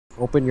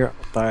Open your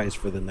thighs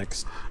for the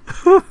next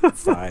 5.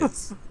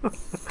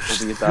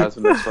 Open your thighs for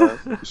the next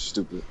 5. You're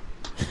stupid.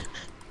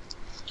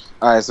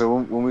 All right, so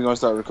when we gonna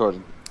start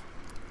recording?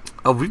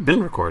 Oh, we've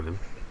been recording.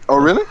 Oh,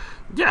 really?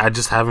 Yeah, we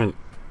just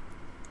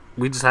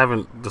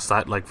haven't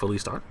decided fully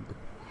started.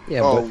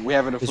 Yeah, oh, but we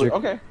haven't.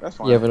 Okay, that's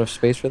fine. you have enough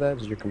space for that?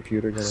 Is your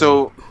computer gonna...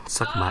 So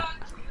Suck my.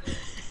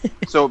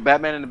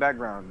 Batman in the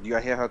background. Do you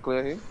hear her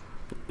clear here?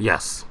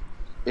 Yes.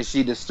 Is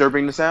she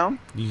disturbing the sound?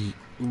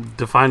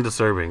 Define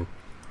disturbing.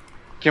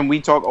 Can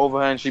we talk over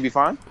her and she be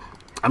fine?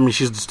 I mean,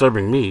 she's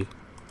disturbing me.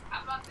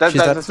 That's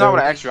not what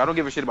I asked you. I don't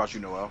give a shit about you,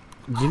 Noel.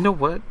 You know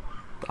what?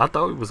 I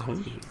thought we was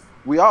homies.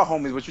 We are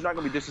homies, but you're not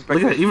gonna be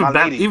disrespectful. Look at even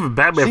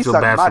Batman feel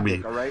bad for me.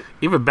 Dick, all right?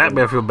 Even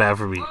Batman feel bad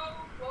for me.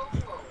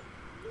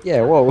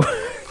 Yeah, whoa.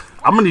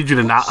 I'm gonna need you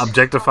to not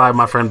objectify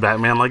my friend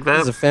Batman like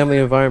This is a that. family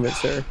environment,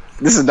 sir.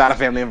 This is not a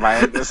family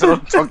environment. So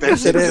don't talk that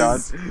Yes, shit, it John.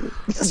 is.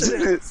 Yes,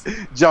 it is.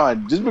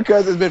 John, just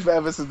because it's been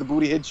forever since the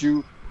booty hit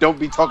you, don't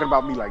be talking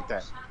about me like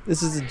that.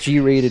 This is a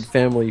G-rated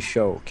family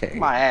show, okay?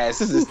 My ass.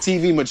 This is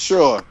TV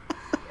mature.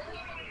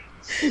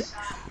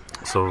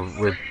 So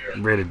we're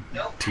rated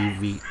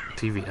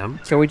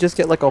TVM. Can we just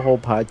get a whole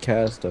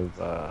podcast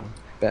of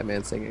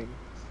Batman singing?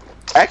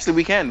 Actually,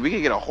 we can. We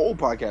can get a whole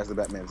podcast of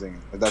Batman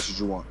singing, if that's what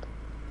you want.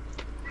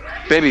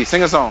 Baby,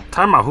 sing a song.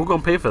 Time out. Who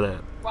gonna pay for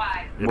that?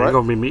 Why? It What? ain't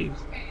gonna be me.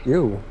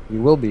 You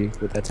will be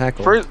with that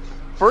tackle.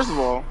 First of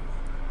all,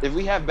 if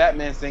we have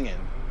Batman singing,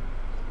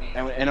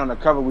 and on the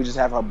cover we just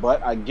have her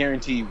butt, I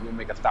guarantee you we'll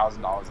make $1,000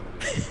 in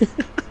a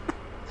video.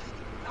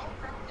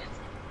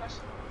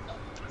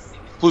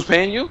 Who's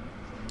paying you?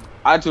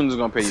 iTunes is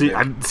gonna pay you.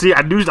 I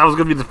knew I was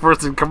gonna be the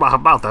first to come out her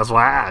mouth. That's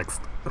why I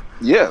asked.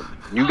 Yeah,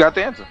 you got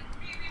the answer.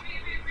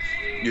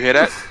 You hear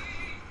that?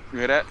 You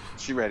hear that?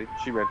 She ready.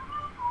 She ready.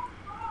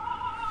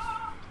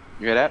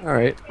 You hear that? All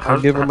right, I'll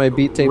give her my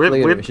beat tape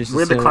later. Where'd She's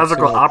the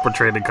classical opera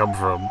training come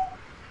from?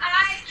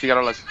 She got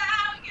all that.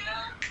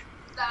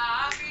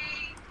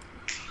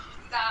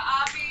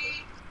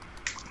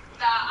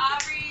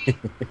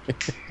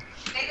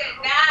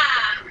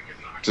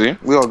 See,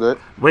 we all good.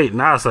 Wait,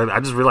 nah, son. I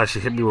just realized she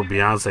hit me with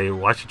Beyonce.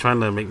 Why she trying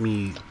to make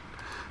me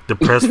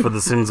depressed for the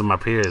sins of my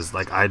peers?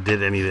 Like I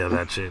did any of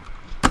that shit.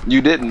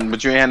 You didn't,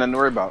 but you ain't had nothing to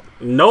worry about.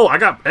 No, I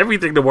got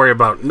everything to worry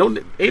about. No,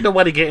 ain't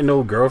nobody getting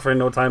no girlfriend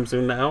no time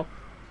soon now.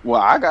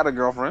 Well, I got a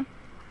girlfriend.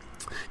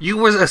 You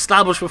was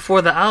established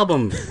before the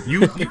album.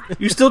 You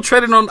still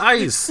treading on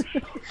ice.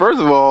 First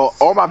of all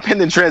my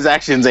pending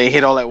transactions ain't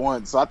hit all at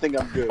once, so I think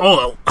I'm good.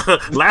 Oh,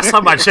 last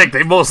time I checked,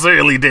 they most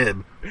certainly did.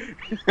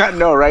 I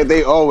know, right?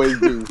 They always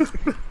do.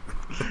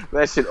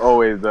 That shit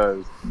always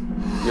does.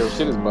 Yo,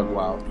 shit is buck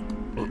wild.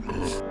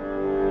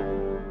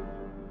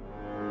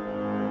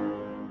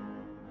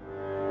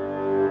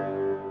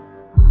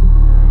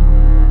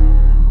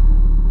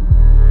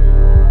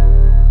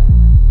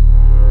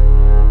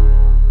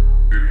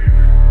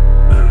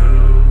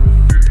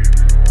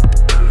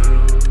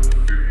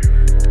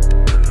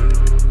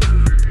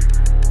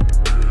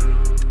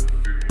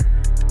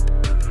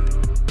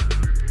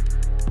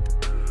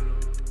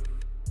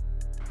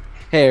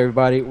 Hey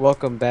everybody,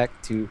 welcome back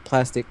to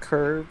Plastic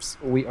Curves.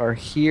 We are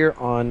here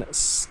on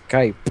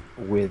Skype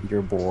with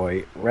your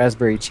boy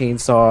Raspberry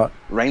Chainsaw.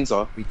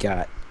 Rainsaw. We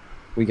got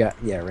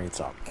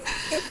Rainsaw.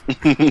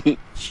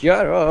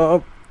 Shut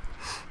up.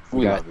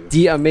 We got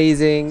D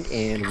Amazing,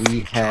 and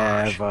we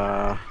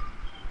have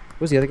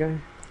who's the other guy?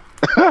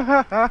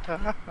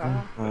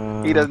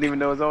 He doesn't even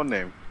know his own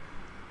name.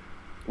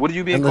 What are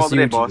you being Unless called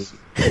today, you boss?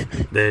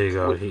 There you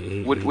go.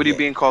 What are you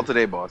being called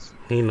today, boss?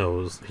 He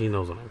knows what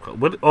I'm called.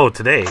 What? Oh,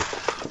 today.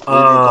 What are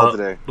you being called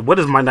today? What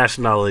is my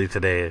nationality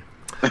today?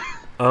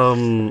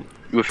 You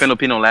were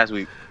Filipino last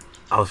week.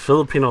 I was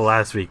Filipino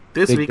last week.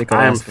 This Big week dick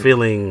I am last week.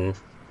 feeling.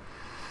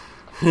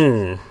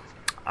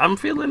 I'm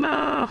feeling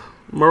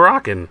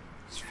Moroccan.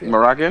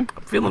 Moroccan?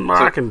 I'm feeling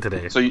Moroccan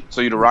today. So you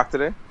the rock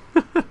today?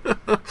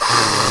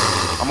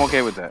 I'm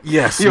okay with that.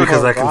 Yes, You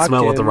because okay? I can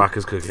smell what the Moroccan. rock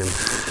is cooking.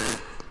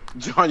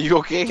 John, you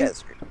okay?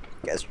 Guess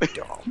we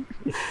don't.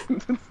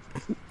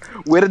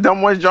 We're the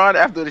dumb ones, John,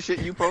 after the shit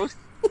you post.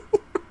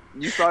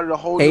 You started a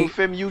whole Hey. new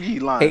Fem Yugi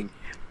line. Hey,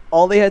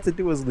 all they had to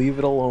do was leave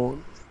it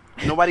alone.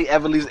 Nobody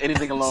ever leaves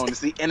anything alone.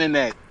 It's the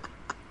internet.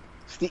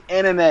 It's the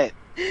internet.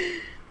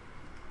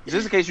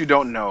 Just in case you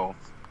don't know,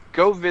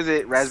 go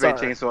visit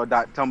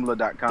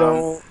raspberrychainsaw.tumblr.com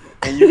Don't.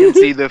 and you can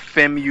see the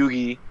Fem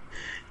Yugi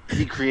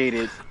he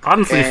created.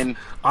 Honestly, And the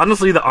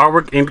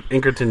artwork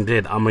Inkerton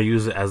did, I'm gonna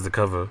use it as the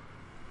cover.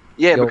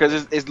 yeah, Yo.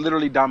 because it's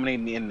literally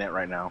dominating the internet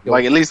right now. Yo,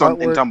 Like at least in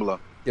artwork- Tumblr.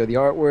 Yo, the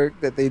artwork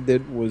that they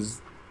did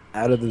was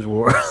out of this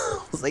world. I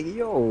was like,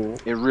 yo,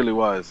 It really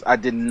was. I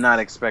did not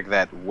expect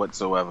that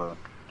whatsoever.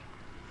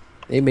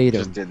 they made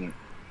Just him. didn't.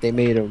 They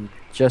made him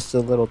just a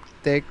little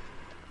thick,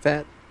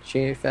 fat. She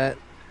ain't fat,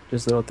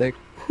 just a little thick.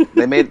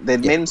 They made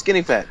him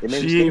skinny fat. They made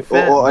him She skinny, ain't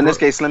fat, or in this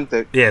bro. case, slim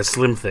thick. Yeah,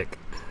 slim thick.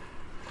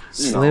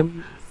 You know.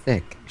 Slim,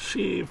 thick.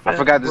 She ain't fat, I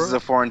forgot this bro. is a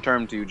foreign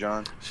term to you,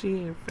 John. She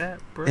ain't fat,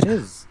 bro. It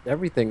is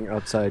everything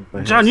outside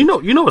my John,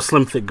 house. you know what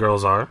slim thick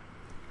girls are.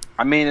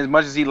 I mean, as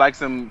much as he likes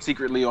them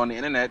secretly on the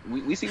internet,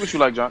 we see what you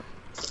like, John.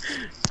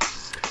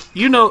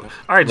 You know,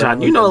 all right,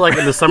 John. You know, like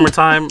in the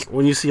summertime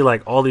when you see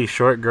like all these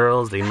short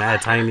girls, they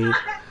mad tiny,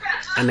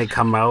 and they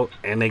come out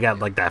and they got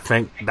like that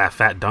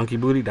fat donkey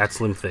booty. That's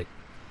Slim Thick.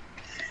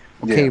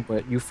 Okay,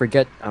 but you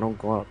forget I don't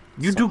go out.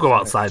 You do go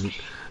outside,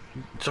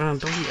 John.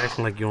 Don't be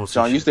acting like you don't. See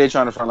John, you shit. stay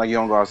trying to front like you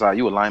don't go outside.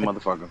 You a lying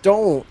motherfucker.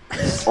 Don't.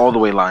 All the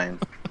way lying.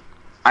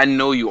 I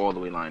know you all the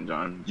way lying,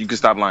 John. You can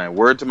stop lying.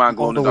 Word to my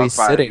glow in the dark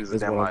fire. He's a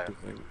damn liar.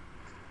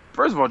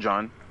 First of all,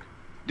 John,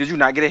 did you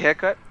not get a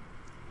haircut?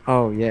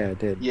 Oh yeah, I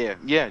did. Yeah.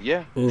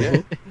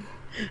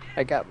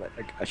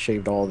 I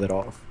shaved all of it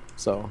off.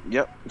 So.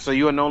 Yep. So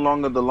you are no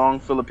longer the long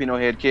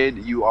Filipino-haired kid.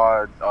 You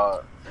are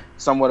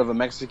somewhat of a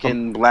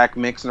Mexican black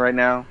mix right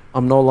now.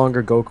 I'm no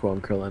longer Goku.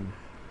 I'm Krillin.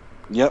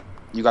 Yep.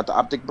 You got the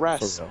optic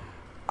breasts. For real.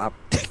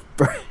 Optic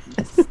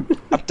breasts.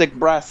 Optic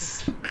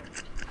breasts.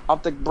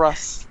 Optic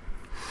breasts.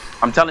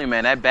 I'm telling you,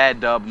 man, that bad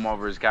dub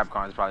Marvel vs.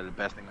 Capcom is probably the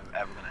best thing that's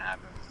ever gonna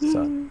happen.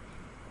 So,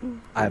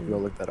 I have to go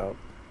look that up.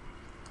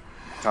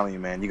 I'm telling you,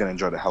 man, you're gonna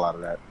enjoy the hell out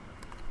of that.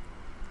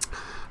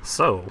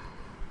 So,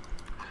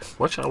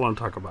 what y'all want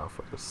to talk about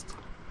first?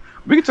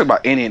 We can talk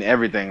about any and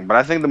everything, but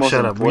I think the most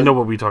Shut up. We know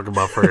what we talking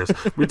about first.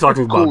 We're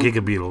talking about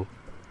Giga Beetle.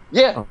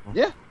 Yeah,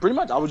 pretty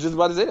much. I was just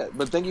about to say that,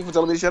 but thank you for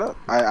telling me to shut up.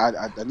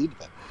 I needed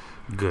that.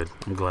 Good.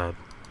 I'm glad.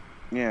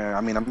 Yeah,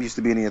 I mean, I'm used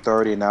to being the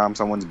authority, and now I'm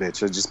someone's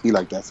bitch. It'll just be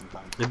like that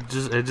sometimes.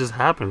 It just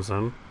happens,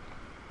 son.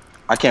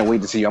 I can't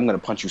wait to see you. I'm gonna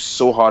punch you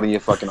so hard in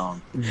your fucking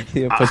arm.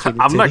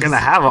 I'm not gonna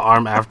have an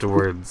arm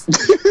afterwards.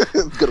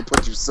 I'm gonna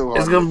punch you so hard.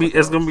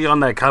 It's gonna be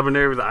on that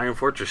Cabaneri with the Iron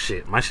Fortress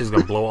shit. My shit's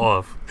gonna blow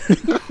off.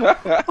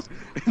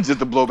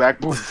 Just a blowback.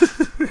 Boom.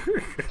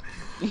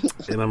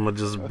 And I'm gonna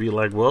just be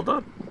like, well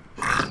done.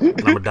 And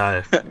I'm gonna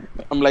die.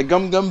 I'm like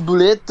gum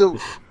buleto.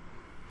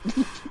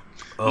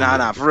 Oh,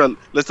 nah, for real.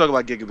 Let's talk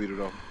about Giga Beetle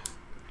though.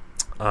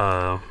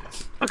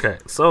 Okay,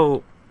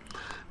 so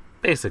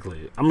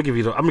basically, I'm gonna give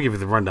you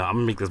the rundown. I'm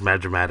gonna make this mad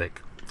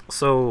dramatic.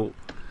 So,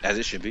 as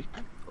it should be,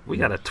 we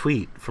got a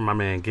tweet from my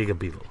man Giga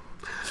Beetle,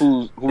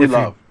 who we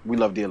love. We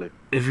love dearly.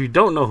 If you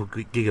don't know who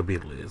Giga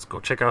Beetle is,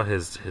 go check out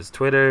his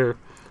Twitter,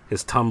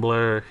 his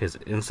Tumblr, his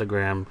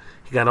Instagram.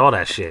 He got all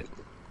that shit.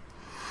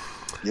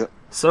 Yep.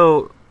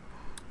 So,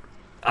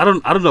 I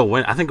don't know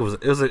when. I think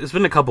it's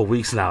been a couple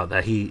weeks now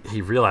that he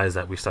realized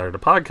that we started a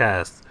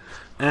podcast,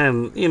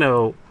 and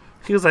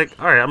he was like,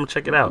 all right, I'm gonna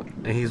check it out,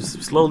 and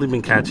he's slowly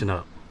been catching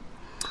up.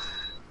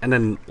 And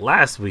then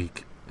last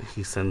week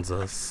he sends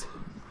us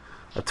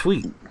a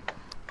tweet.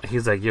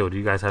 He's like, yo, do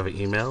you guys have an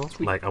email?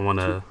 Like, I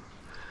wanna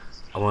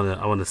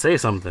say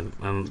something.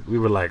 And we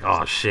were like,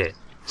 oh shit.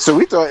 So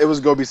we thought it was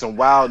gonna be some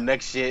wild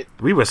next shit.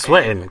 We were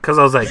sweating because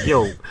I was like,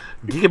 yo,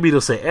 Giga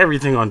Beetle say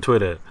everything on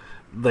Twitter.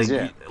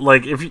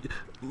 Like if you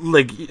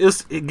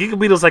Giga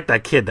Beetle's like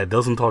that kid that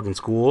doesn't talk in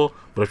school,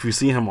 but if you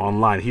see him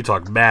online, he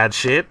talk bad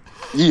shit.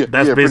 Yeah,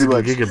 that's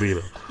basically Giga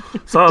Beetle.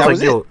 So I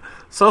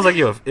was like,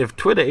 yo, if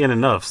Twitter ain't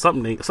enough,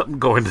 something's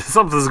going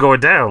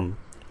down.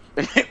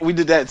 We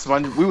did that.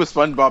 We were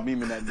SpongeBob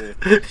memeing that day.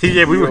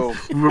 Yeah, we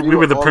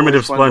were the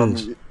primitive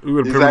sponge. We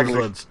were the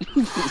primitive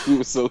sponge. We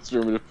were so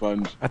primitive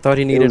sponge. I thought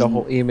he needed a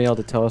whole email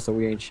to tell us that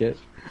we ain't shit.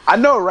 I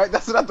know, right?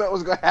 That's what I thought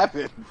was gonna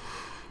happen.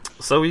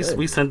 So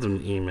we sent him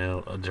an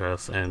email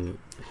address, and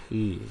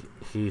he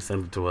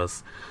sent it to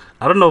us.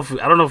 I don't know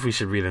if we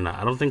should read it or not.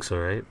 I don't think so,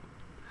 right?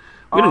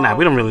 We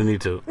don't really need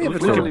to. We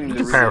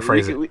can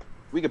paraphrase it.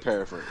 We could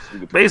paraphrase.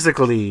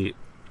 Basically,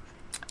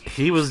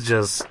 he was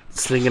just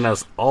singing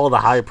us all the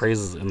high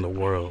praises in the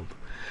world.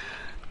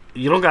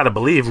 You don't gotta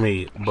believe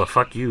me, but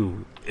fuck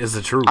you is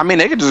the truth. I mean,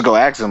 they could just go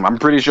ask him. I'm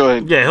pretty sure.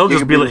 Yeah, he'll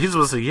just be like, he's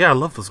supposed to say, yeah, I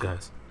love those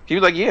guys. He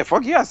was like, yeah,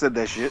 fuck yeah, I said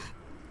that shit.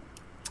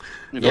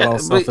 All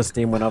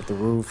self-esteem went off the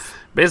roof.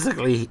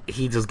 Basically,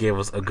 he just gave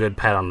us a good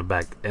pat on the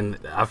back, and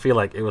I feel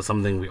like it was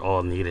something we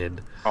all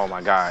needed. Oh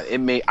my god,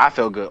 I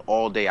felt good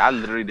all day. I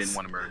literally didn't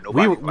want to murder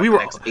nobody. We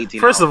were 18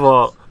 first hours. Of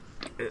all,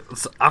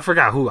 I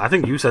forgot who. I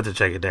think you said to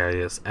check it,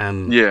 Darius,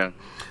 and yeah,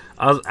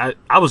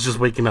 I was just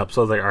waking up,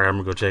 so I was like, all right, I'm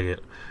gonna go check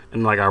it,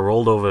 and like I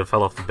rolled over,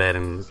 fell off the bed,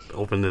 and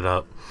opened it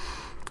up,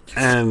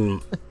 and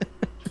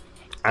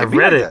I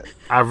read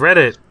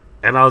it,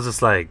 and I was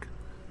just like,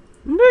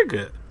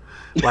 nigga.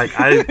 Like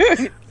I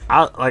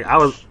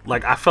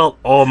felt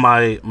all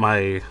my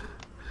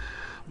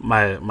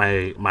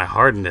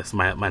hardness,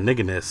 my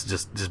nigginess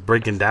just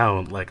breaking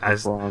down. Like I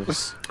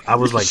was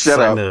like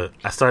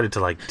I started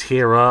to like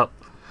tear up.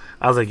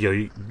 I was like, yo,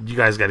 you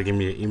guys got to give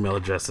me your email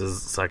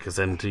addresses so I can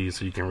send it to you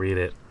so you can read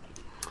it.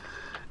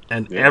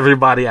 And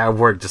everybody at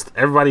work,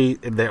 everybody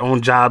in their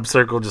own job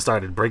circle just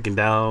started breaking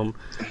down.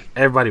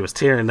 Everybody was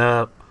tearing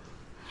up.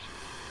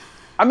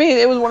 I mean,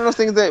 it was one of those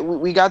things that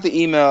we got the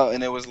email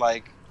and it was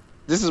like,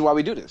 this is why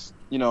we do this,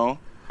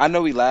 I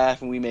know we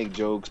laugh and we make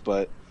jokes,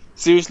 but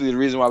seriously, the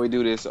reason why we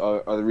do this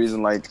are the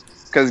reason, like,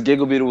 because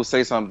Giga Beetle will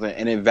say something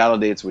and it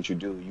validates what you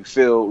do. You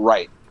feel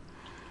right.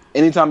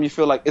 Anytime you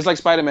feel like, it's like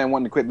Spider-Man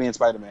wanting to quit being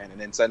Spider-Man, and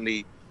then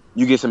suddenly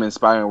you get some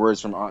inspiring words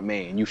from Aunt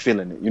May and you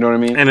feeling it. You know what I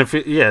mean? And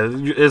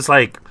it's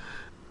like,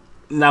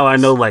 now I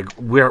know, like,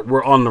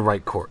 we're on the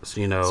right course,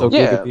 So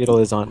Giga Beetle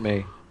is Aunt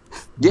May.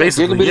 Yeah,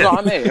 Basically, Giga Beetle yeah.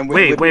 Aunt May. And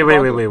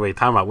Wait.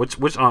 Time out.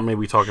 Which Aunt May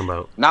we talking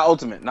about? Not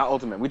Ultimate.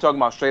 We talking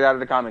about straight out of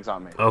the comics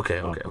Aunt May.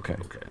 Okay.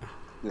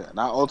 Yeah,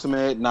 not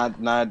Ultimate,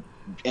 not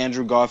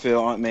Andrew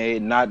Garfield Aunt May,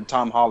 not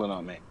Tom Holland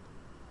Aunt May.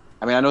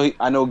 I mean,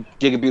 I know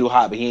Giga Beetle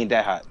hot, but he ain't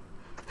that hot.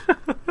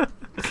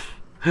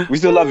 We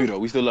still love you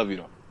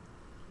though.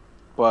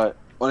 But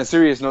on a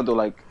serious note though,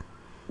 like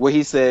what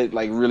he said,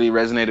 like really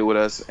resonated with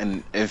us,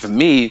 and for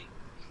me,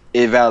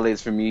 it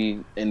validates for me,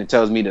 and it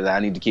tells me that I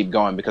need to keep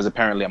going because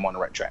apparently I'm on the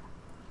right track.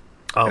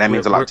 Oh, and that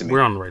means a lot to me.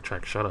 We're on the right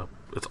track. Shut up.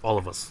 It's all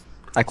of us.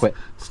 I quit.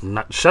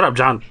 Shut up,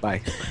 John.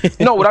 Bye.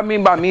 No, what I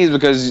mean by me is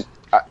because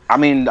I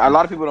mean a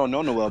lot of people don't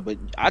know Noel, but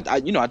I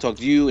talk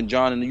to you and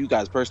John and you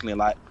guys personally a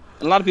lot,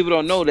 and a lot of people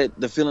don't know that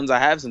the feelings I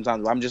have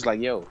sometimes. Where I'm just like,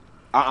 yo,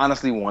 I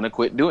honestly want to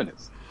quit doing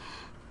this.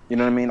 You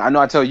know what I mean? I know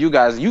I tell you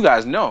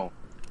guys know,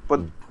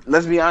 but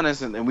let's be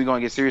honest, and we're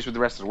gonna get serious with the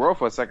rest of the world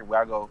for a second.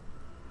 Where I go,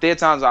 there are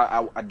times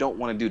I don't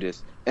want to do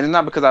this, and it's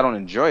not because I don't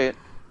enjoy it.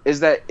 It's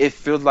that it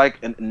feels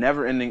like a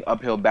never-ending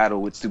uphill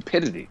battle with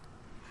stupidity,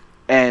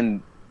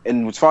 and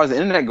as far as the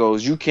internet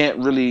goes, you can't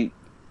really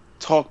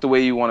talk the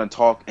way you want to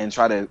talk and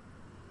try to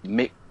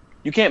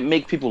you can't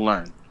make people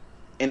learn.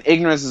 And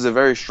ignorance is a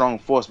very strong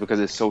force because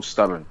it's so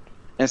stubborn.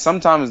 And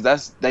sometimes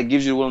that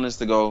gives you the willingness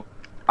to go,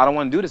 I don't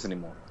want to do this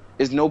anymore.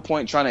 There's no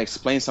point trying to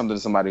explain something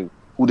to somebody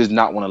who does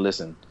not want to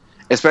listen,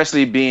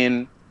 especially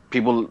being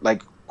people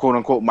like quote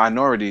unquote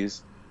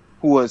minorities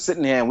who are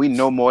sitting here and we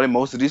know more than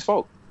most of these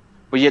folk,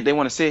 but yet they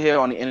want to sit here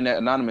on the internet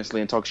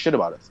anonymously and talk shit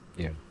about us.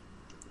 Yeah.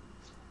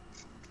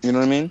 You know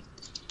what I mean?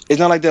 It's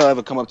not like they'll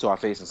ever come up to our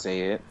face and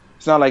say it.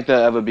 It's not like they'll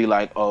ever be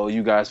like, oh,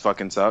 you guys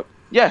fucking suck.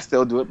 Yes,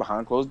 they'll do it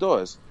behind closed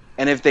doors.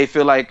 And if they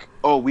feel like,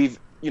 oh, we've,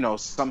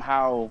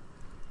 somehow,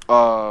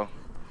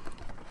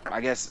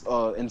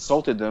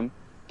 insulted them,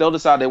 they'll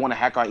decide they want to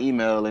hack our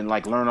email and,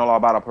 like, learn all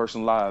about our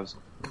personal lives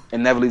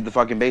and never leave the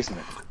fucking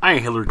basement. I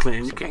ain't Hillary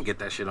Clinton. You can't get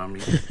that shit on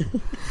me.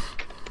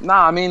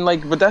 Nah, I mean,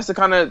 like, but that's the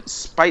kind of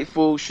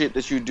spiteful shit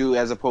that you do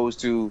as opposed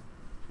to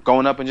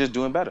going up and just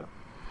doing better.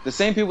 The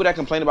same people that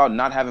complain about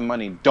not having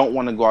money don't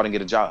want to go out and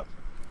get a job.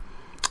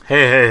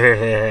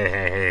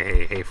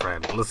 Hey,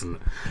 friend. Listen,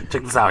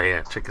 check this out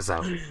here. Check this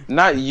out.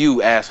 Not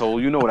you,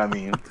 asshole. You know what I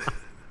mean.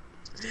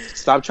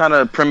 Stop trying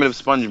to primitive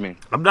sponge me.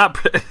 I'm not.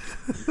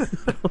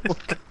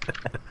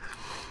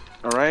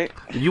 All right.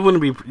 You would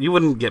be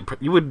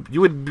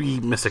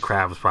Mr.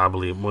 Krabs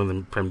probably more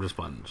than primitive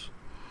sponge.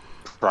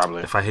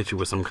 Probably. If I hit you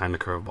with some kind of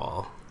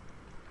curveball.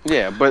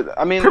 Yeah, but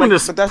I mean,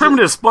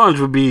 primitive sponge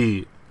would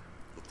be.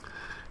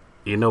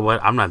 You know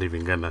what? I'm not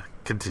even gonna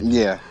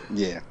continue.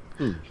 Yeah.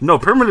 No,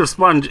 primitive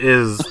sponge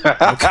is.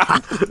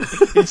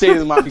 He changed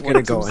his mind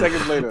 2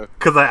 seconds later.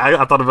 Because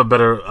I thought of a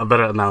better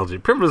analogy.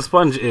 Primitive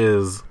sponge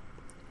is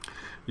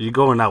you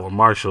going out with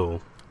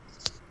Marshall,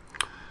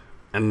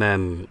 and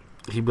then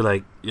he'd be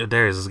like, "Yo,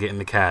 Darius is getting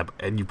the cab,"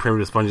 and you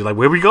primitive sponge, you're like,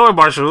 "Where we going,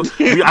 Marshall?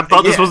 I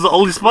thought this was the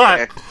only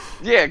spot."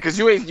 Yeah, because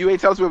you ain't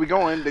tell us where we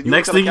going.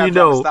 Next thing you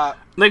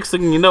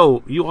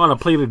know, you on a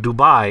plane to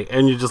Dubai,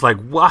 and you're just like,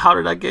 "Wow, how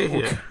did I get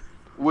here?"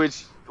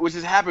 Which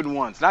has happened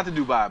once, not to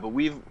Dubai, but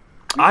we've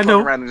I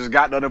know. around and just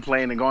gotten on a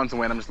plane and gone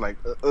somewhere, and I'm just like,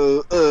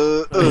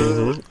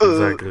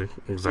 Exactly.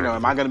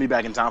 Am I gonna be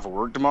back in time for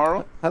work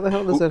tomorrow? How the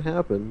hell does that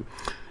happen?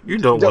 You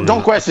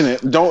don't question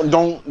it. Don't.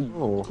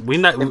 Oh.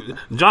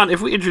 John, if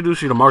we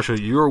introduce you to Marshall,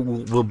 you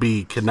will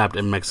be kidnapped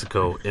in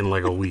Mexico in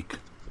like a week.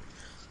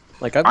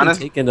 Like I've been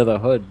taken to the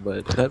hood,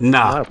 but that's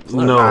no.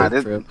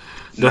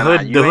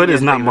 The hood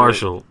is not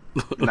Marshall.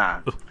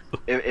 Nah.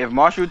 If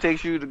Marshall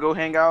takes you to go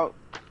hang out,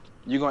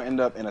 you're gonna end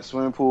up in a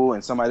swimming pool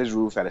in somebody's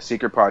roof at a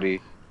secret party,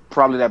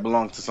 probably that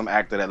belongs to some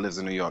actor that lives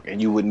in New York,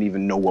 and you wouldn't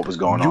even know what was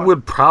going on. You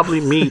would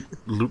probably meet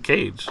Luke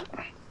Cage.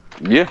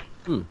 Yeah.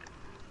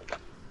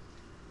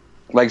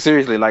 Like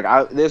seriously, like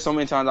there's so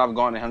many times I've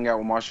gone and hung out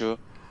with Marshall,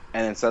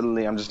 and then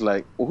suddenly I'm just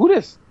like, well, who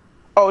this?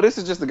 Oh, this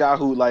is just the guy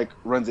who like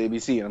runs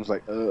ABC, and I'm just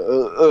like,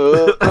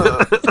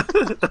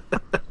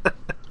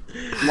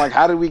 I'm like,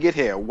 how did we get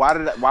here? Why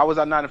was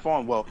I not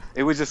informed? Well,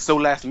 it was just so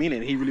last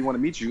minute. He really wanted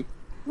to meet you.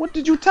 What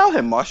did you tell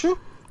him, Marshall?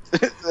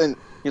 And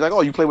he's like,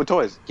 oh, you play with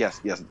toys? Yes,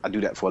 I do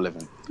that for a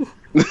living.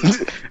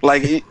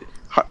 Like,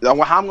 how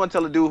I'm going to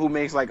tell a dude who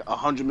makes like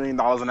 $100 million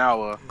an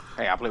hour,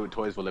 hey, I play with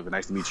toys for a living.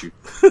 Nice to meet you.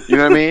 You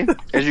know what I mean?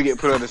 As you get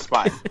put on the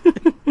spot.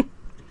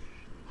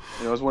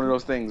 It's one of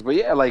those things. But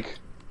yeah, like,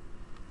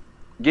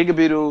 Giga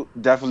Beetle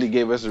definitely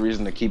gave us a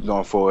reason to keep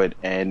going forward.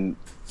 And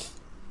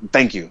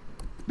thank you.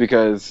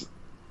 Because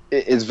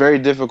it's very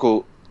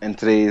difficult in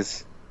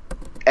today's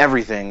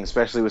everything,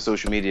 especially with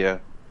social media,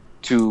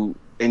 to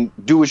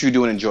do what you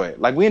do and enjoy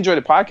it. Like, we enjoy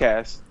the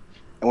podcast,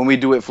 and when we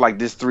do it for like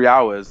this 3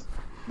 hours,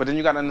 but then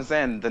you gotta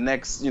understand the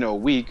next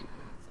week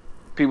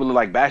people are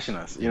like bashing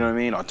us, you know what I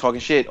mean, or talking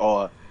shit,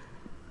 or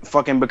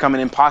fucking becoming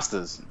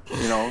imposters.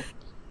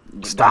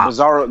 Stop.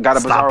 Got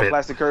a Bizarro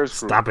Plastic Curves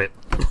crew. Stop it.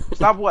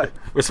 Stop what?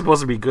 We're supposed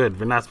to be good.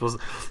 We're not supposed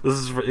to. This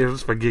is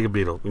for Giga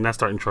Beetle. We're not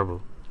starting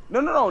trouble.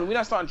 No, we're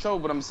not starting trouble,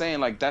 but I'm saying,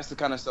 like, that's the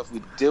kind of stuff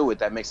we deal with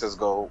that makes us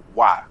go,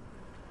 why?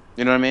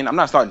 You know what I mean? I'm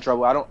not starting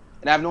trouble. I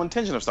have no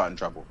intention of starting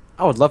trouble.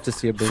 I would love to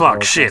see a big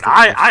Fuck shit.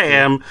 I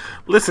am.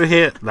 Listen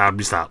here. Nah,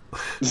 be stop.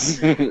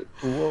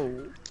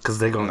 Whoa. Because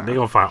they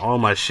gonna find all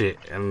my shit,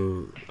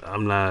 and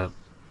I'm not.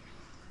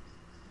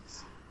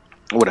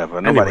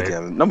 Whatever.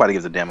 Nobody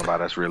gives a damn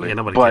about us, really. Yeah,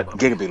 nobody but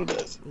cares Gigabeetle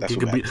does. That's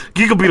what matters.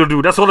 Gigabeetle,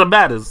 dude. That's all that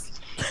matters.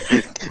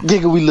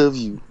 Giga, we love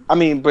you. I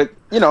mean, but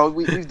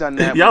we've done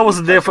that. Y'all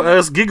wasn't there for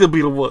us.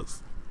 Gigabeetle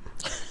was.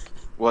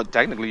 Well,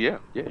 technically, yeah,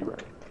 you're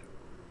right.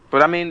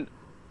 But I mean,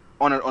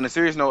 on another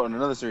serious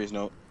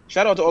note,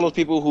 shout out to all those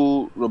people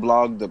who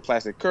reblog the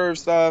Plastic Curve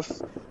stuff,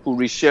 who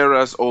reshare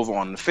us over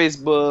on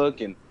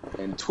Facebook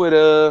and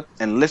Twitter,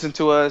 and listen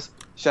to us.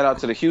 Shout out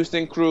to the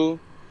Houston crew,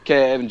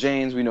 Kev and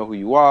James. We know who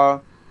you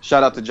are.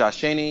 Shout out to Josh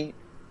Cheney.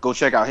 Go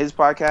check out his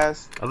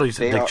podcast. I thought you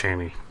said Dick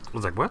Cheney. I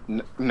was like, what?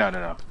 No.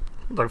 I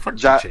was like, fuck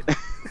Cheney.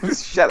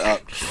 Shut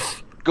up.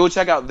 Go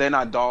check out They're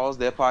Not Dolls,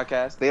 their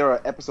podcast. They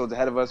are episodes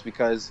ahead of us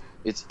because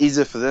it's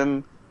easier for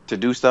them to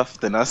do stuff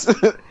than us.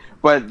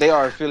 But they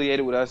are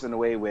affiliated with us in a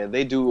way where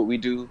they do what we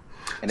do.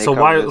 And they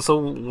why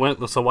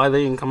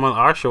they didn't come on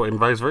our show and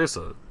vice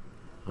versa?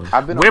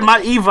 Where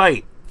my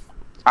Evite?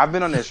 I've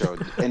been on their show,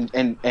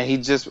 and he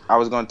just, I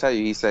was going to tell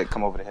you, he said,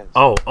 come over to his.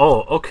 Oh,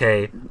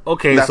 okay.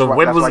 So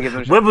when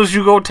was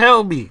you going to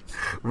tell me?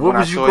 When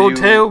was you going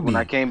to tell me? When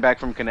I came back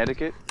from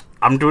Connecticut?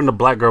 I'm doing the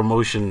black girl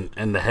motion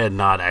and the head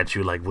nod at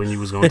you like when you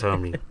was going to tell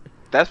me.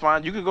 That's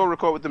fine. You could go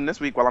record with them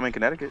this week while I'm in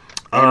Connecticut.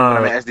 And when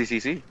I'm at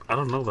SDCC. I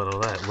don't know about all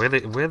that.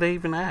 Where they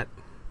even at?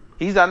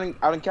 He's out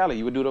in Cali.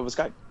 You would do it over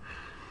Skype.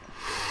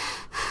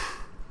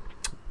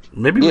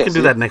 Maybe we can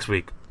do that next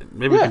week.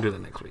 Maybe we can do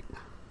that next week.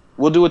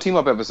 We'll do a team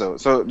up episode.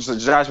 So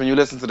Josh, when you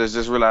listen to this,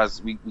 just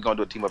realize we're gonna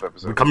do a team up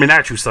episode. We're coming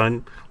at you,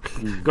 son.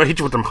 Gonna hit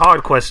you with them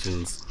hard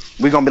questions.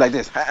 We're gonna be like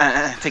this.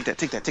 Take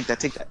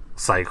that.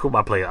 Psych, who am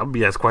I playing? I'll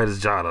be as quiet as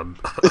John.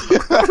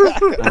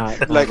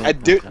 Like, I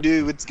don't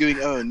know what's going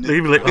on.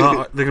 They're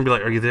gonna be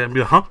like, are you there? I'm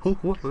be like, huh?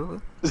 What?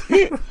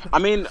 I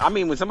mean,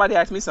 when somebody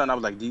asked me something, I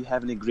was like, do you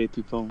have any great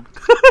people?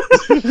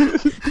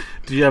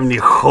 Do you have any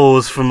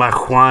hoes for my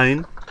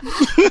wine?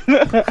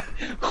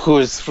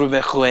 Hoes for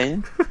my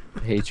wine?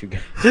 I hate you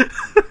guys.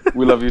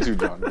 We love you too,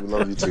 John. We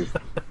love you too.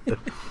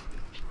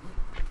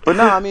 But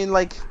no, I mean,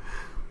 like,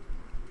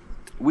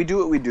 we do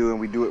what we do, and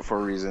we do it for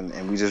a reason,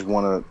 and we just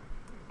want to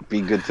be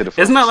good to the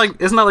folks. It's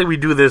not like we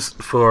do this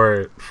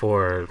for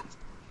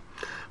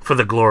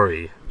the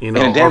glory, you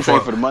know. And damn for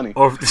the money.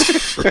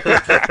 Because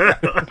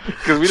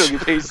we don't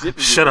get paid shit.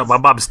 Shut up! My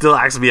mom still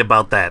asks me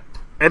about that.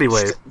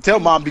 Anyway, tell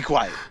mom be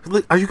quiet.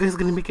 Are you guys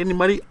gonna make any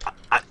money?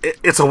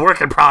 It's a work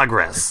in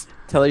progress.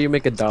 Tell her you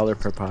make $1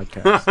 per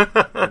podcast,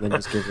 and then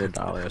just give her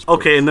 $1.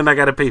 Okay, and then I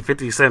gotta pay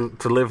 50 cents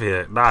to live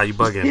here. Nah, you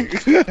bugging.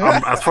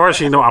 As far as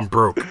you know, I'm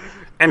broke.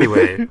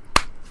 Anyway.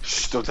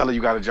 Shh, don't tell her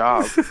you got a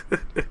job.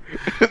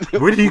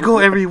 Where do you go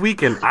every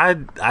weekend?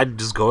 I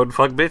just go and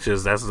fuck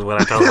bitches. That's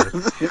what I tell her.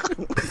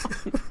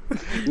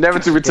 Never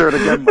to return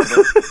again,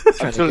 mother.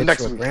 Until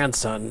next week.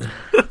 Grandson.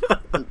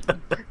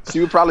 She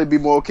would probably be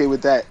more okay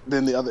with that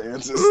than the other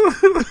answers.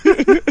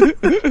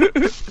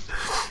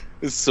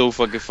 It's so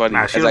fucking funny.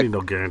 Nah, she don't need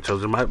no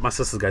grandchildren. My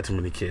sister's got too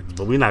many kids,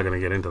 but we're not gonna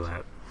get into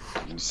that.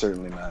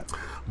 Certainly not.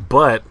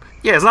 But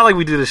yeah, it's not like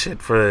we do this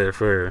shit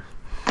for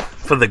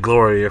the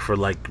glory or for,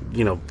 like,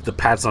 you know, the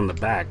pats on the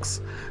backs.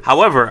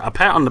 However, a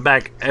pat on the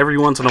back every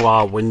once in a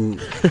while when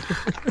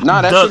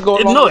that should go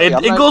a long way.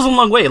 It goes a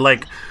long way.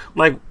 Like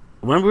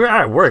when we're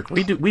at work,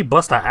 we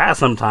bust our ass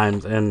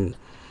sometimes, and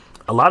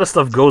a lot of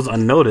stuff goes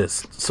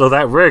unnoticed. So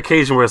that rare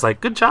occasion where it's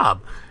like, good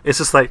job, it's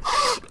just like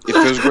it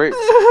feels great.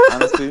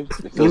 Honestly,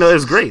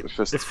 it's great.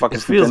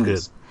 It feels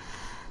good.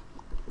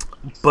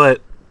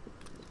 But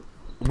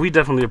we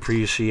definitely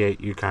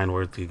appreciate your kind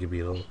words,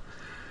 Gigabeetle.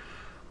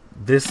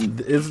 This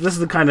is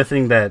the kind of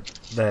thing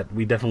that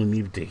we definitely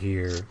needed to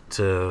hear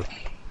to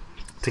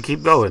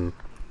keep going.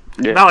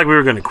 Yeah. Not like we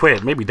were gonna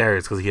quit. Maybe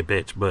Darius because he a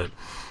bitch, but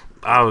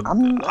I was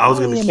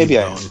gonna keep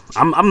going.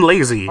 I'm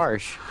lazy.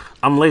 Harsh.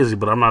 I'm lazy,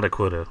 but I'm not a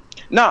quitter.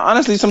 No,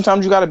 honestly,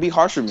 sometimes you gotta be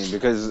harsh with me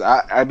because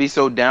I be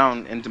so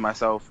down into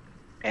myself,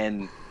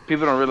 and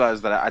people don't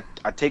realize that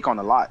I take on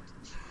a lot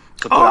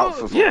to put out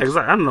for folks. Yeah,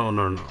 exactly.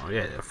 No.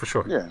 Yeah, for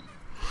sure. Yeah.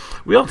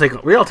 We all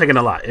taking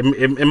a lot.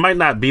 It might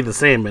not be the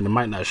same, and it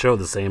might not show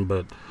the same,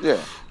 but yeah,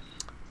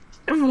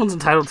 everyone's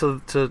entitled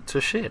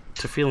to shit,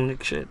 to feeling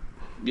like shit.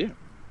 Yeah,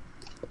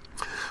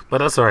 but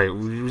that's all right.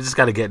 We just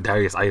got to get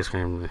Darius ice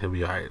cream, and he'll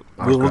be all right.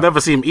 We'll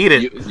never see him eat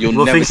it.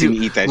 You'll never see me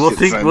eat that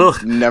shit.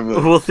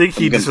 We'll think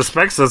he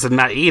disrespects us and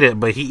not eat it,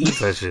 but he eats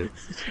that shit.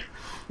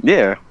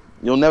 Yeah,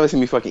 you'll never see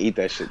me fucking eat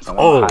that shit. Son.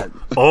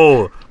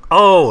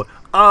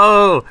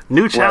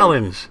 New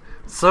challenge.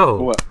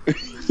 So. What?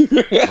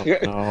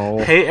 No.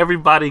 Hey,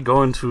 everybody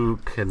going to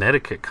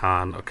Connecticut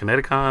Con or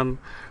ConnecticCon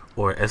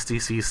or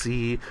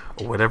SDCC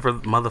or whatever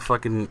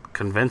motherfucking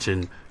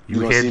convention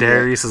you hear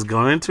Darius is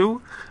going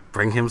to,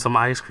 bring him some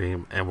ice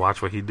cream and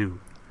watch what he do.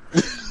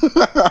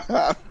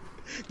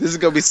 This is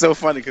gonna be so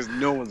funny because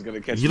no one's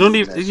gonna catch. You don't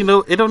even,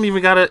 it don't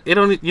even gotta. It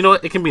don't. You know,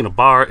 it can be in a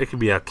bar. It could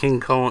be a King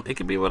Cone. It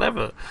could be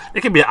whatever.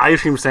 It could be an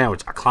ice cream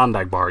sandwich, a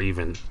Klondike bar,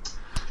 even.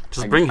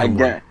 Just bring him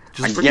one.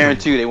 I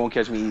guarantee you they won't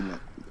catch me eating it.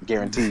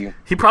 Guarantee you.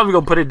 He probably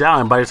gonna put it down,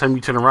 and by the time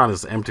you turn around,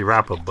 it's an empty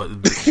wrapper.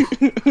 But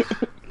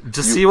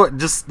see what?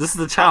 This is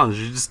the challenge.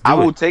 You just. I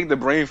will take the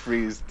brain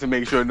freeze to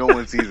make sure no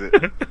one sees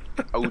it.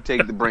 I will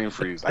take the brain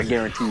freeze. I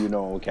guarantee you,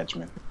 no one will catch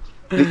me.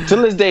 To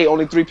this day,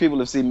 only 3 people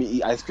have seen me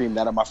eat ice cream.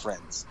 That are my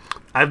friends.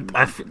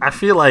 I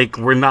feel like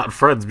we're not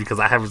friends because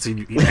I haven't seen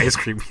you eat ice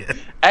cream yet.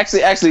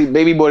 Actually,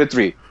 maybe more than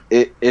 3.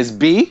 It is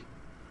B,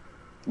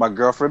 my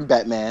girlfriend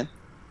Batman.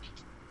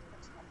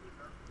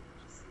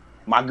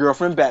 My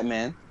girlfriend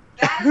Batman.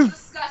 That is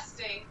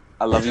disgusting.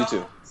 I love you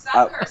too.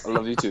 Stop cursing. I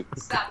love you too.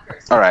 Stop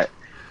cursing. All right,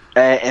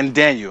 and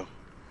Daniel.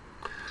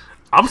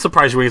 I'm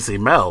surprised you ain't see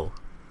Mel.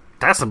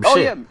 That's some Oh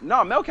shit. yeah,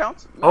 no, Mel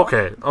counts. Mel.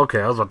 Okay.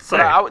 I was about to say.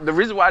 But the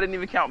reason why I didn't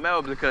even count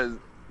Mel is because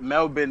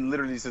Mel been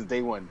literally since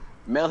day one.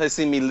 Mel has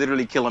seen me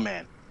literally kill a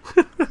man.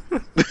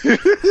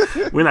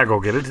 We're not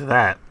gonna get into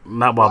that.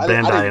 Not while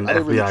Bandai and I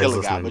didn't really FBI kill is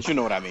a guy, listening. but you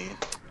know what I mean.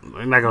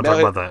 We're not gonna talk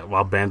about that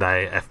while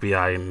Bandai,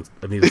 FBI, and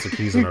Anita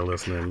Sarkeesian are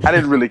listening. I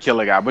didn't really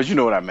kill a guy, but you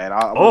know what I meant.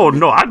 I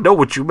know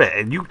what you meant,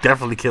 and you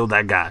definitely killed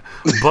that guy.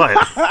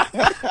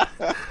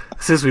 But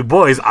since we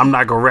boys, I'm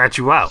not gonna rat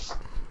you out.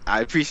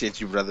 I appreciate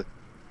you, brother.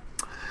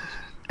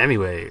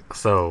 Anyway,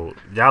 so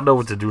y'all know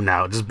what to do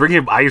now. Just bring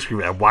him ice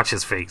cream and watch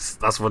his face.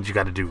 That's what you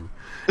got to do.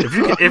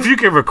 If you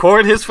can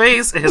record his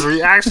face and his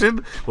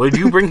reaction when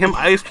you bring him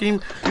ice cream,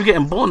 you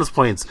getting bonus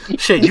points.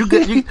 Shit, you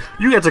get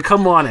to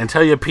come on and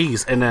tell your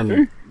piece, and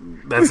then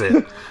that's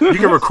it. You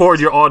can record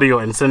your audio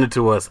and send it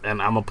to us,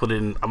 and I'm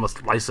gonna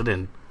slice it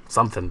in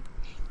something.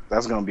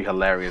 That's gonna be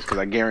hilarious because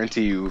I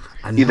guarantee you,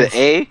 either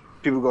A,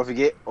 people gonna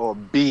forget, or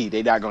B,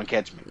 they not gonna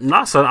catch me.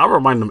 Nah, son, I'll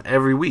remind them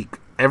every week.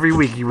 Every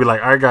week you be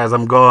like, all right, guys,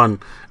 I'm gone.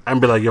 And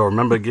be like, yo,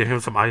 remember, get him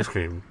some ice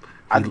cream.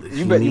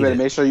 You better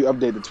make sure you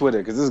update the Twitter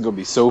because this is gonna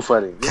be so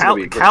funny.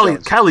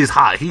 Callie's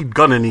hot. He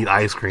gonna need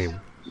ice cream.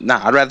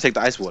 Nah, I'd rather take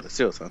the ice water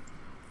still, son.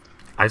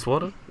 Ice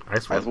water?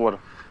 Ice water.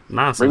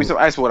 Nah, son. Bring me some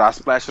ice water. I'll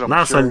splash it on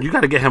Nah, son, you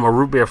gotta get him a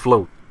root beer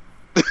float.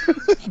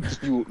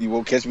 You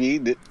won't catch me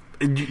eating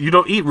it. You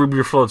don't eat root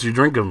beer floats. You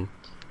drink them.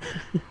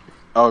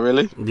 Oh,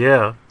 really?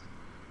 Yeah.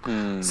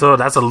 So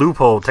that's a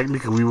loophole.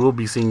 Technically, we will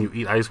be seeing you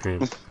eat ice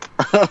cream.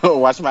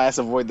 Watch my ass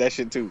avoid that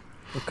shit too.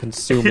 We'll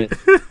consume it.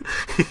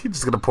 He's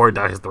just gonna pour it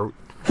down his throat.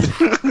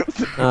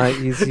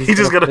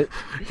 He's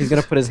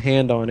gonna put his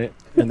hand on it,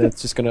 and it's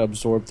just gonna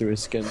absorb through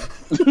his skin.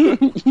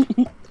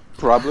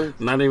 Probably.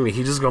 Not even.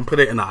 He's just gonna put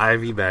it in an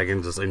IV bag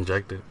and just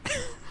inject it.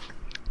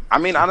 I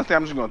mean, honestly,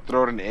 I'm just gonna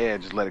throw it in the air,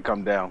 just let it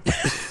come down.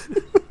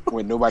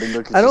 When nobody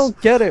looks. I don't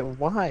get it.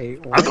 Why?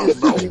 I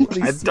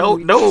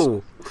don't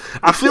know.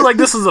 I feel like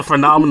this is a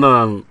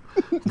phenomenon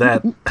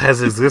that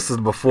has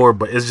existed before,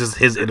 but it's just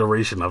his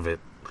iteration of it,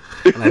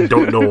 and I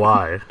don't know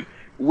why.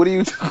 What do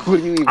you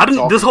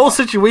even this whole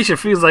situation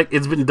feels like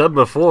it's been done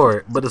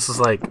before, but it's just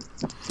like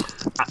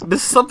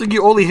this is something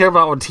you only hear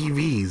about on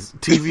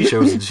TV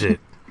shows and shit.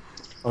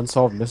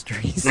 Unsolved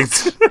mysteries.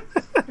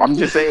 I'm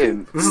just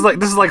saying. This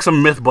is like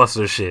some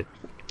MythBuster shit.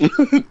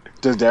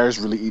 Does Darius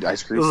really eat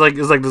ice cream? It's like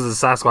does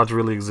the Sasquatch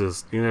really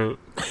exist? You know.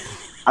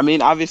 I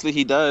mean, obviously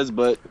he does,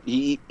 but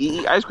he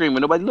eat ice cream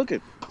when nobody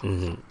looking.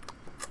 Mm-hmm.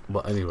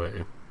 But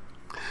anyway,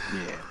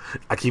 yeah,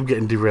 I keep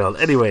getting derailed.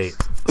 Anyway,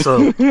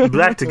 so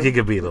back to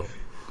Giga Beetle.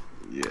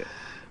 Yeah,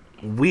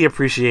 we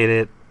appreciate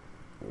it.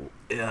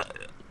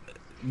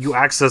 You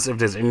asked us if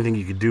there's anything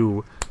you could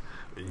do.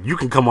 You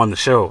can come on the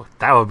show.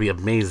 That would be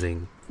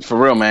amazing. For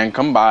real, man.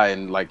 Come by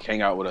and like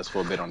hang out with us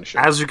for a bit on the show.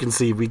 As you can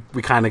see, we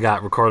kind of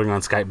got recording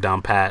on Skype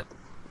down pat.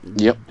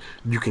 Yep.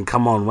 You can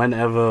come on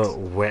whenever,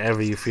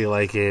 wherever you feel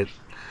like it.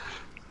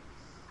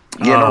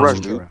 Yeah, no rush,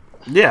 dude.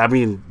 Yeah, I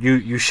mean,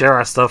 you share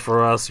our stuff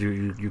for us.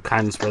 You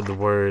kind of spread the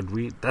word.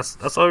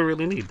 That's all we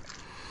really need.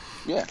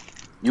 Yeah,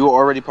 you were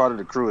already part of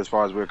the crew as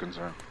far as we're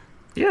concerned.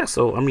 Yeah,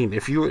 so I mean,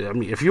 if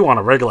you want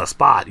a regular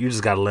spot, you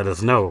just gotta let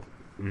us know.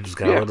 You just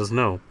gotta let us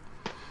know.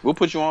 We'll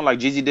put you on like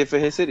Gigi did for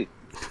his city.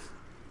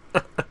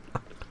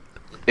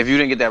 If you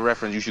didn't get that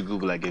reference, you should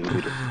Google that Giga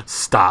Beetle.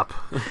 Stop.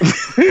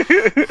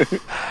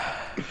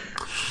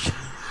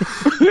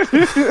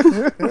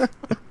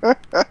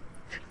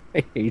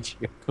 I hate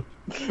you.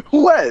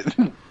 What?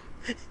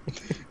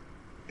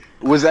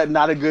 Was that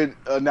not a good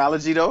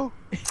analogy though?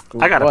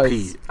 I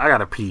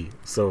gotta pee.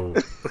 So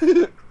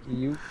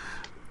you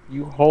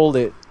hold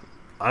it.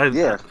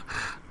 Yeah.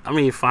 I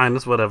mean, fine.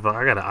 It's whatever.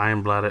 I got an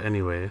iron bladder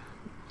anyway.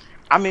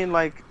 I mean,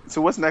 like, so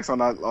what's next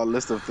on our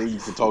list of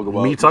things to talk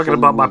about? Me talking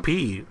about my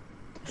pee.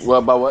 What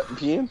about what?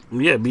 Peeing?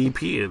 Yeah, me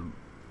peeing.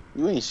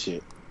 You ain't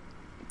shit.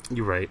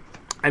 You're right.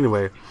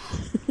 Anyway,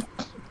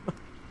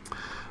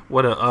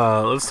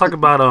 let's talk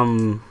about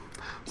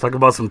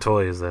some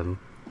toys then.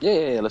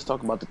 Yeah, let's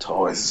talk about the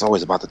toys. It's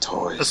always about the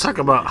toys. Let's talk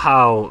about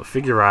how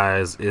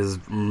Figurize is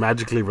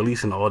magically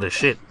releasing all this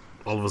shit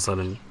all of a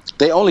sudden.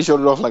 They only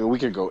showed it off like a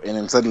week ago, and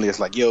then suddenly it's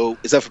like, yo,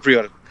 it's up for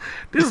pre-order.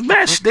 There's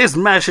mad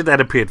shit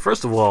that appeared.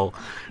 First of all,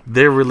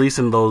 they're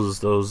releasing those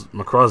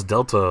Macross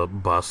Delta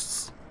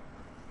busts.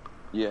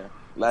 Yeah,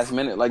 last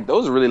minute. Like,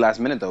 those are really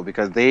last minute, though,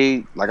 because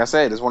they, like I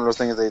said, it's one of those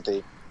things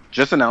they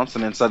just announced,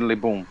 and then suddenly,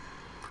 boom,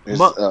 it's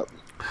up.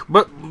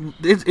 But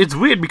it's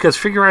weird because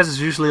Figure Rise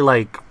is usually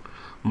like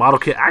model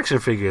kit action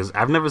figures.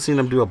 I've never seen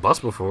them do a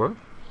bust before.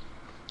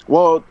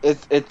 Well,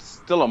 it's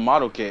still a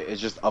model kit. It's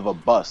just of a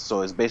bust,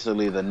 so it's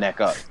basically the neck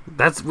up.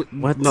 That's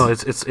What? No,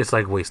 it's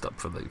like waist up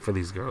for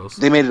these girls.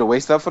 They made it a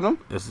waist up for them.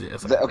 It's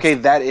like Okay,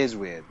 that is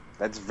weird.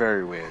 That's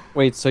very weird.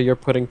 Wait, so you're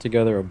putting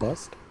together a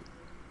bust?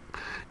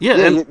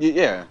 Yeah,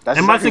 Yeah. That's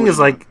and my exactly thing what is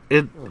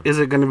you're like, is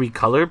it going to be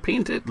color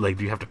painted? Like,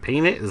 do you have to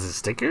paint it? Is it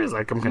stickers?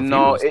 Like, I'm doing.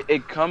 confused. No,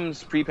 it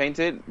comes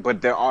pre-painted, but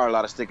there are a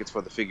lot of stickers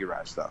for the Figure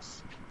Rise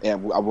stuff. Yeah, I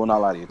will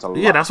not lie to you. It's a lot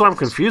Yeah, that's of why I'm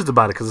stickers. confused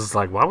about it because it's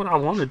like, why would I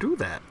want to do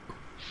that?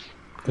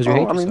 Because you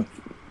hate I mean, yourself.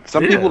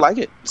 some Yeah. people like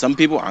it. Some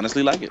people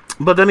honestly like it.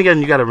 But then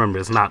again, you got to remember,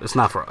 it's not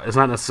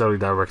necessarily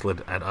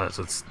directed at us.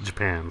 It's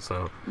Japan,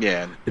 so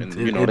Yeah, and, it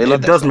they love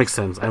it that does stuff. make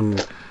sense.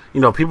 And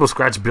people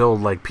scratch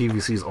build like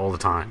PVCs all the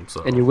time.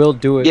 So And you will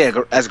do it.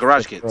 Yeah, as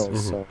garage kids.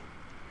 girls, so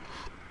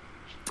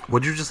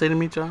what'd you just say to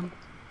me, John?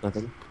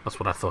 nothing. That's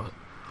what I thought.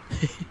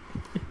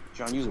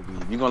 John, you's a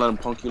weed. You gonna let him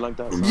punk you like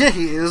that? son? Yeah,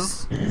 he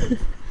is.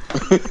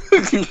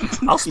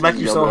 I'll smack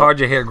you Yeah, so bro. hard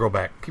your hair grow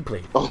back. Keep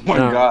playing. Oh my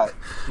No. god.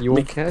 You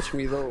won't catch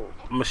me though.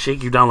 I'm gonna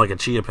shake you down like a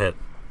chia pet.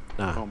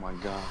 Oh my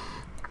god.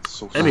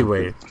 So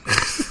Anyway.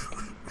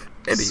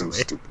 So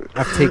stupid.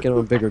 I've taken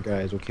on bigger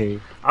guys. Okay.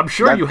 I'm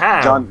sure you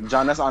have, John.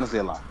 That's honestly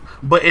a lie.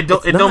 but it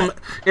It's not.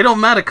 don't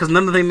matter because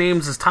none of their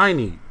names is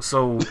tiny.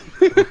 So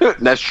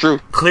That's true.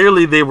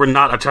 clearly they were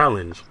not a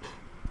challenge.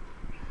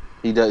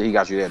 He got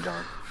you there,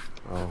 John.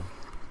 Oh.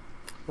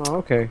 Oh,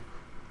 okay.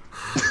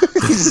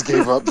 He just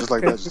gave up just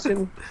like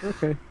that.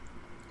 Okay.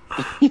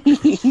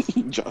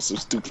 John's so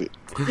stupid.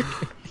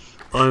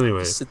 Well,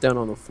 anyway, Sit down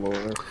on the floor. for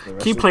the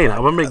rest keep of the playing. I'm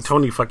gonna make podcast.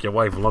 Tony fuck your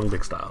wife, long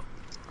dick style.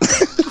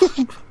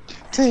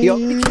 He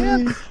already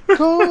can.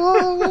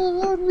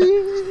 on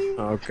me.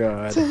 Oh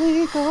god.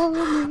 Take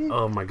on me.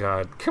 Oh my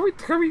god, can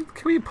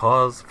we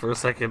pause for a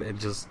second and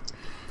just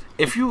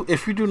if you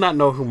do not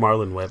know who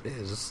Marlon Webb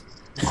is,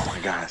 Oh my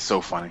god, it's so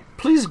funny.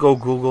 please go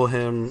Google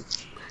him.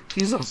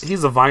 He's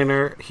a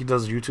Viner. He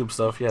does YouTube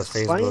stuff. He has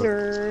Facebook.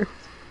 Spiner.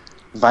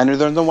 Viner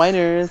than the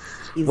Winers.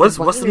 He's What's a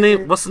the Viner.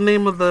 name? What's the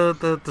name of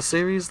the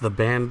series? The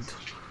band?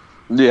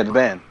 Yeah, the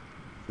band.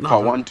 No,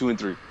 Part no, 1, 2, and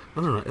 3.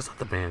 no. It's not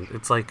the band.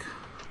 It's like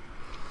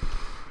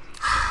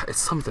it's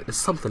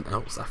something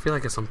else. I feel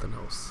like it's something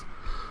else.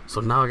 So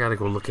now I gotta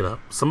go look it up.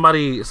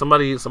 Somebody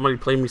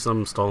play me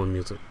some stolen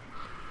music.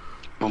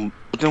 Boom,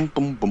 boom,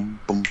 boom, boom,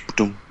 boom,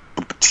 boom,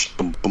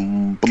 boom,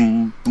 boom,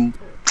 boom, boom,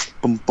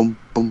 boom, boom,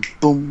 boom,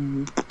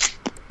 boom.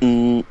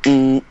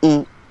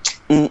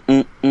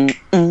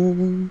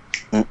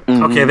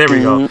 Okay, there we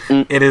go.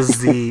 It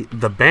is the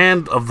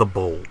Band of the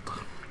Bold.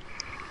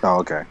 Oh,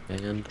 okay.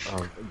 Band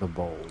of the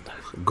Bold.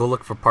 Go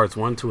look for parts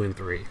 1, 2, and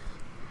 3.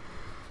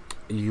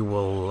 You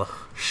will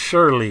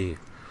surely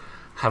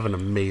have an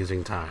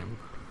amazing time.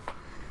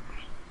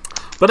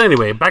 But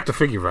anyway, back to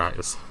Figure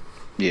Rise.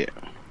 Yeah.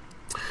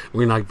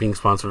 We're not being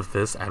sponsored with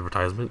this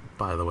advertisement,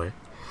 by the way.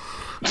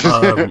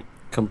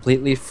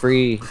 Completely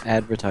free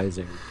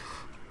advertising,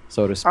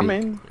 so to speak. I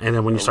mean, And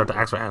then when you start to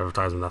ask for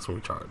advertisement, that's when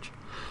we charge.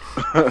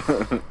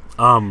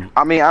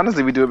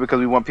 honestly, we do it because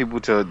we want people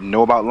to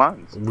know about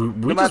lines.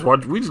 We just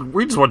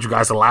want you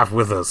guys to laugh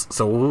with us.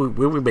 So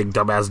when we make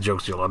dumbass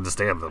jokes, you'll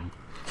understand them.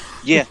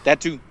 Yeah, that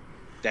too.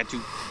 That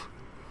too.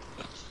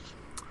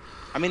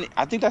 I mean,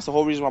 I think that's the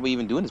whole reason why we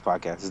even doing this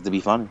podcast is to be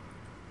funny.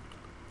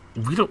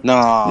 We don't.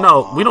 No.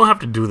 No, we don't have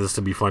to do this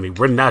to be funny.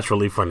 We're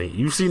naturally funny.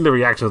 You've seen the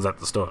reactions at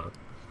the store.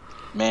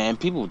 Man,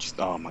 people just,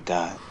 oh my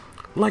god.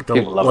 Like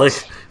People love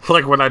us.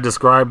 like when I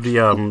described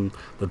the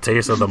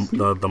taste of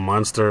the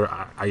Monster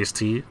iced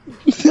tea.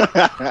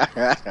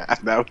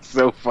 That was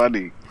so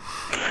funny.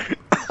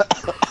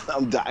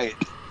 I'm dying.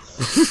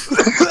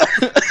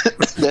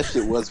 That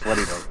shit was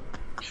funny though.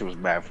 Shit was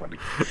mad funny.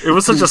 It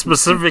was such a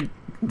specific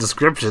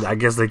description. I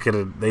guess they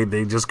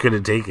just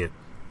couldn't take it.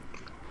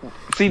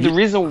 See, the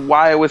reason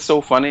why it was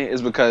so funny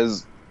is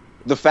because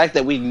the fact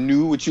that we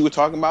knew what you were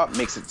talking about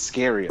makes it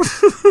scarier.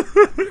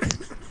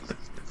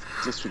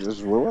 Just what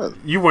it was.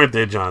 You weren't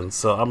there, John.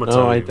 So I'm gonna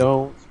tell No, you. I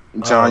don't.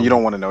 John, you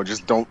don't want to know.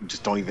 Just don't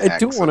even I ask.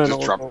 do wanna Just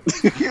know. drop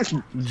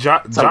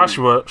it.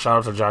 Joshua, shout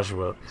out to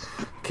Joshua,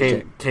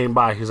 came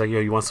by. He was like, "Yo,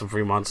 you want some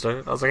free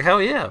Monster?" I was like,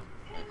 "Hell yeah!"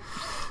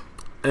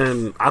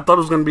 And I thought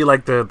it was gonna be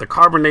like the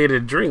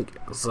carbonated drink,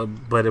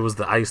 but it was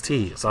the iced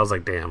tea. So I was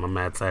like, "Damn, I'm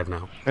mad sad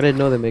now." I didn't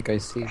know they make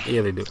iced tea.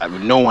 Yeah, they do. I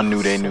mean, no one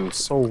knew they knew.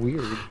 So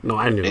weird. No,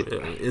 I knew.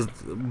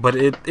 But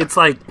it's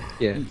like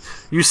Yeah.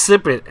 you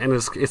sip it and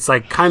it's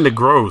like kind of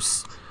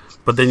gross.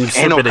 But then you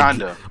sip no it again.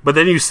 kinda. But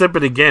then you sip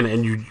it again,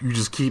 and you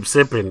just keep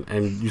sipping,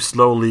 and you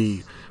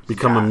slowly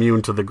become God.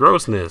 immune to the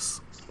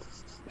grossness.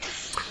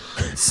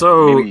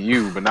 So Maybe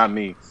you, but not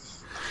me.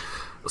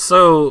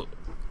 So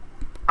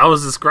I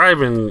was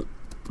describing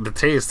the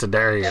taste to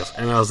Darius,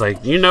 and I was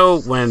like,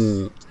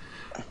 when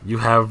you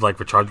have like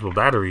rechargeable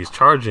batteries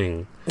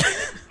charging,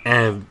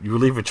 and you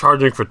leave it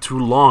charging for too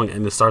long,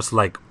 and it starts to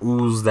like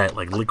ooze that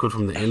like liquid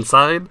from the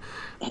inside,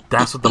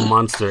 that's what the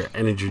Monster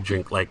energy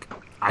drink like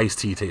iced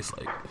tea tastes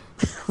like.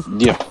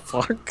 Yeah.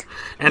 Fuck.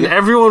 And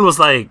everyone was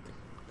like,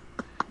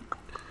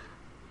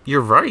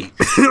 You're right.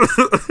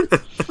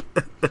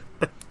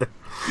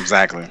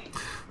 Exactly.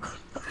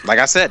 Like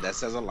I said, that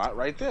says a lot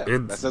right there.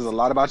 That says a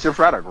lot about your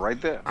product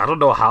right there. I don't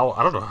know how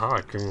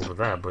I came up with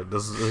that, but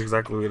this is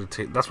exactly what it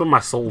takes. That's what my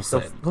soul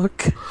said. Look,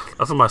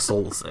 That's what my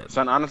soul said.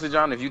 Son, honestly,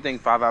 John, if you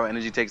think 5 Hour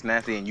Energy tastes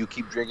nasty and you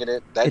keep drinking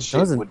it, that It shit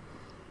doesn't. would.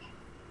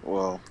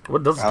 Well,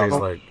 What does it I don't taste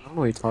know. like? I don't know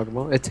what you're talking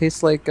about. It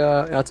tastes like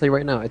I'll tell you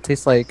right now. It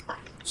tastes like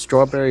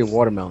strawberry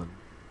watermelon.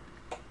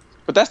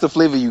 but that's the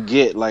flavor you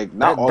get. Like,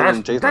 not all of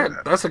them taste like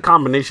that. That's a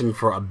combination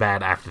for a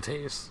bad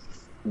aftertaste.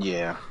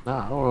 Yeah. Nah, I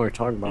don't know what you're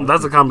talking about.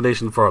 That's a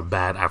combination for a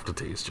bad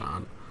aftertaste,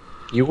 John.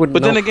 You wouldn't.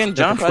 But know. then again,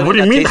 John probably What do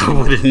you got mean taste I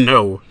anymore. wouldn't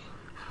know?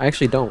 I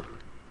actually don't.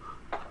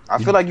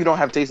 I feel like you don't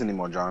have taste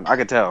anymore, John. I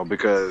could tell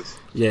because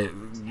Yeah,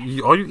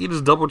 all you eat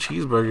is double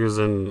cheeseburgers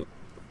and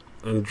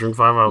drink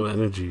 5 Hour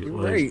Energy. You're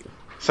Like, right.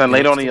 son,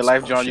 later on in your It's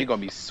life, John, bullshit. you're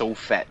gonna be so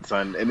fat,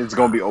 son, and it's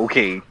gonna be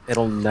okay.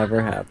 It'll never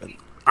happen.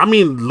 I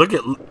mean,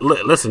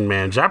 listen,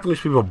 man. Japanese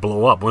people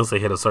blow up once they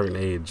hit a certain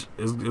age.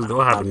 It's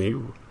gonna happen to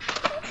you.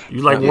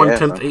 You like Yeah,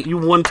 1/10. son. You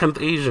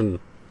 1/10 Asian.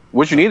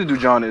 What you need to do,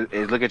 John,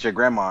 is look at your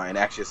grandma and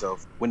ask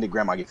yourself, when did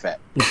grandma get fat?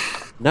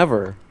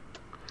 Never.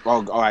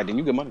 Oh, all right, then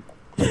you good money.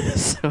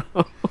 So,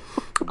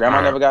 If grandma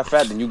All right. never got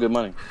fat, then you good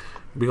money.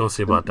 We gonna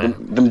see about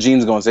that. Them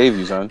genes gonna save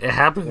you, son. It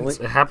happens.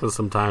 It happens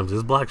sometimes.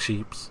 It's black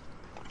sheeps.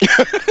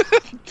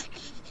 It's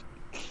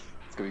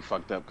gonna be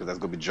fucked up because that's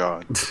gonna be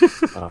John.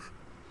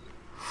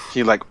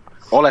 He like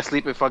all that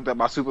sleeping fucked up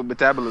my super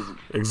metabolism.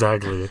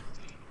 Exactly.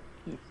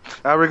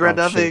 I regret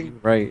oh, shit, nothing.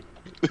 right.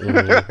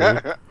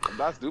 Mhm. I'm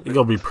not stupid. You're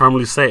gonna be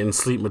permanently set in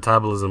sleep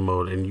metabolism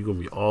mode, and you're gonna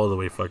be all the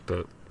way fucked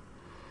up.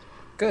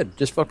 Good.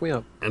 Just fuck me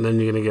up. And then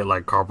you're gonna get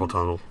like carpal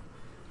tunnel.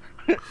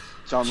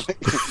 John, I'm John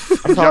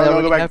probably gonna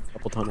already go back. have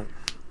carpal tunnel.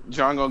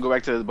 John gonna go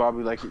back to his bar,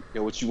 be like,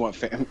 "Yo, what you want,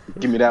 fam?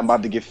 Give me that. I'm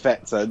about to get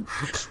fat, son."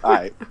 All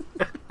right.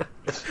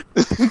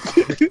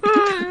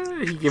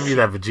 He give you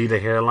that Vegeta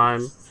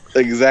hairline.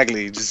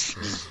 Exactly.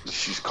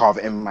 Just carve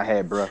it in my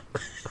head, bro.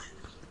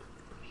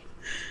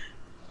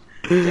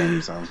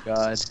 Damn, son.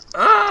 God.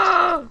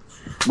 Ah!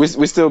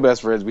 We still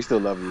best friends. We still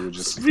love you.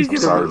 Just I'm Speaking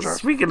sorry, of John.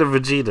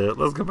 Vegeta,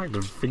 let's go back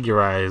to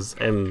Figure Eyes.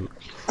 And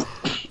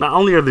not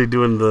only are they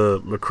doing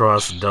the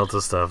Macross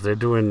Delta stuff, they're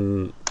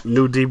doing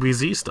new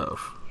DBZ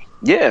stuff.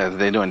 Yeah,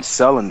 they're doing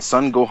Cell and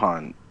Sun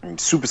Gohan and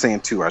Super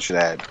Saiyan 2. I should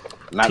add,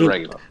 not Team-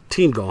 regular.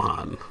 Team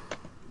Gohan.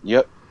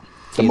 Yep.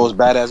 The most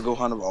badass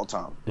Gohan of all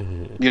time.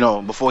 Mm-hmm. You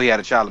know, before he had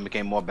a child and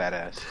became more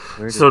badass.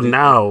 Where did So we-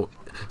 now,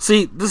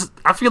 see,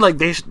 I feel like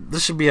this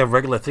should be a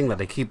regular thing that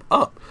they keep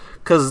up,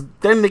 because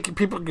then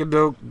people can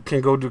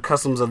go do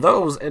customs of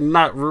those and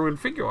not ruin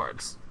figure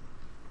arts.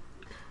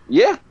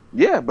 Yeah,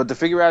 but the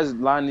Figure Eyes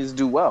line needs to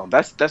do well.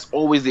 That's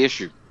always the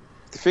issue.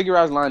 If the Figure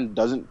Eyes line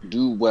doesn't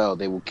do well,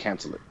 they will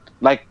cancel it.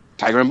 Like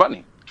Tiger and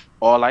Bunny,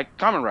 or like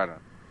Kamen Rider.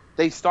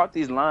 They start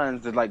these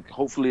lines that like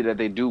hopefully that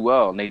they do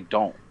well, and they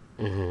don't.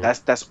 Mm-hmm.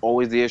 That's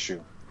always the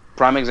issue.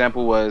 Prime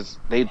example was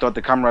they thought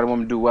the Kamen Rider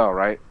woman do well,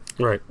 right?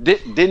 Right.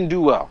 Didn't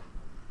do well,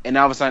 and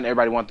now all of a sudden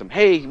everybody want them.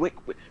 Hey, we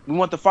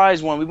want the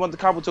Fires one. We want the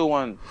Kabuto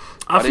one.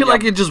 I feel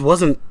like it just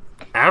wasn't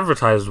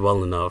advertised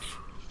well enough.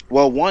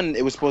 Well, one,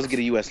 it was supposed to get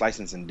a U.S.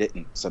 license and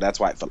didn't, so that's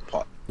why it fell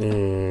apart.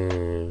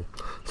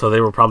 So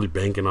they were probably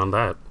banking on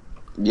that.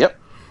 Yep.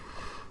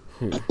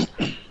 And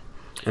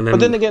then, But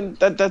then again,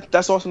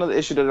 that's also another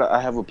issue that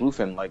I have with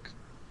Bluefin. Like,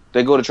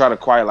 they go to try to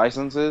acquire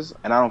licenses,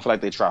 and I don't feel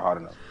like they try hard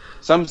enough.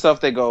 Some stuff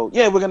they go,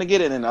 yeah, we're gonna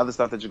get it, and other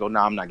stuff that you go,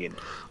 nah, I'm not getting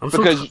it.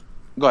 Because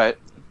go ahead.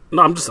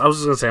 I was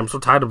just gonna say I'm so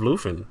tired of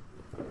Bluefin.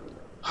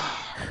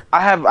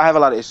 I have a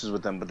lot of issues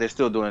with them, but they're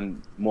still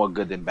doing more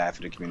good than bad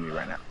for the community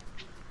right now.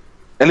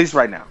 At least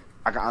right now,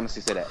 I can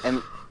honestly say that.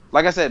 And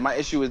like I said, my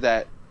issue is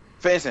that,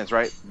 for instance,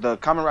 right, the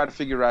Kamen Rider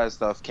Figure Eyes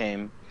stuff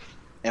came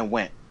and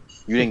went.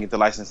 You didn't get the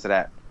license to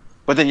that,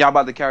 but then y'all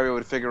about to carry over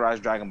the Figure Eyes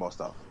Dragon Ball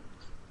stuff.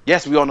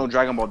 Yes, we all know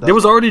Dragon Ball does. There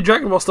was already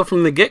Dragon Ball stuff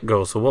from the get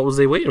go, so what was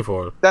they waiting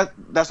for? That's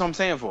what I'm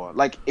saying for.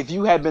 Like, if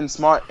you had been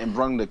smart and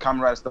brung the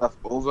Kamen Rider stuff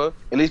over,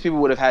 at least people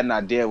would have had an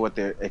idea what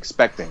they're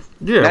expecting.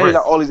 Yeah, Now you right.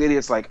 got all these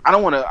idiots like, I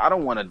don't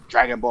want a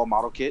Dragon Ball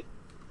model kit.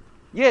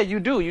 Yeah, you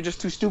do. You're just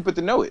too stupid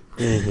to know it.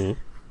 Mm-hmm.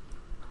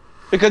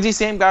 Because these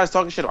same guys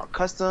talking shit about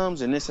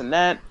customs and this and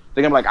that,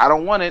 they're gonna be like, I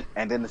don't want it.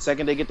 And then the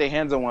second they get their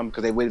hands on one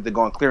because they waited to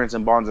go on clearance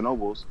in Barnes and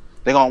Nobles,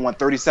 they're gonna want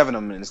 37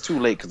 of them, and it's too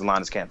late because the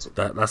line is canceled.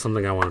 That's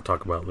something I want to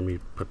talk about. Let me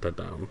put that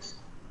down.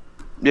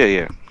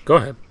 Yeah. Go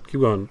ahead.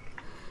 Keep going.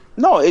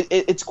 No,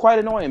 it's quite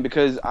annoying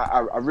because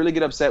I really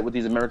get upset with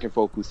these American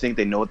folk who think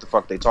they know what the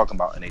fuck they talking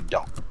about and they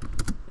don't.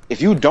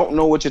 If you don't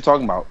know what you're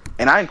talking about,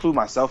 and I include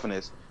myself in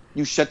this,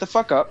 you shut the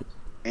fuck up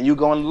and you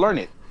go and learn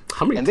it,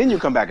 and then you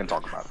come back and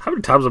talk about it How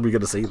many times are we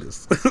going to say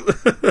this?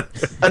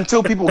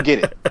 until people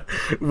get it.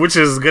 Which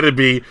is going to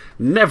be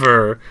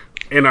never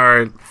in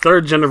our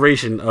third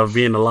generation of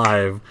being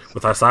alive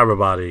with our cyber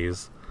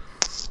bodies.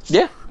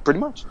 Yeah, pretty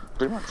much.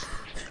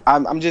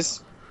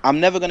 I'm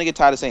never gonna get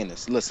tired of saying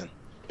this. Listen,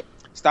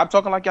 stop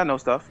talking like y'all know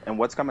stuff and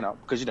what's coming out,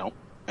 because you don't,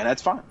 and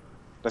that's fine.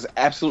 That's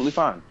absolutely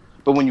fine.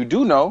 But when you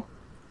do know,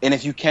 and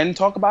if you can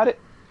talk about it,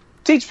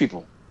 teach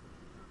people.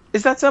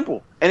 It's that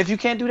simple. And if you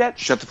can't do that,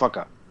 shut the fuck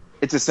up.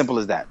 It's as simple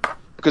as that.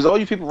 Because all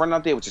you people running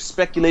out there with your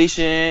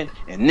speculation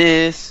and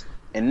this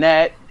and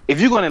that, if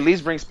you're going to at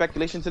least bring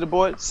speculation to the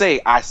board,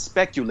 say, I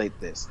speculate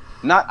this.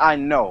 Not I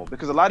know.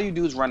 Because a lot of you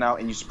dudes run out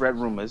and you spread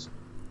rumors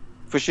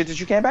for shit that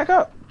you can't back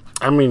up.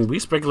 I mean, we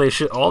speculate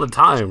shit all the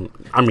time.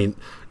 I mean,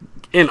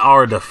 in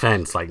our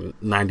defense, like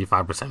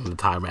 95% of the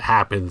time it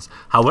happens.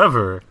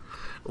 However,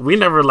 we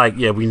never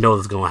we know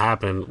this is going to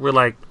happen. We're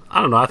like,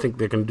 I don't know, I think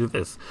they're going to do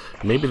this.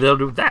 Maybe they'll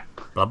do that.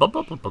 Blah, blah,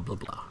 blah, blah, blah, blah,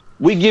 blah.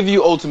 We give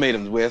you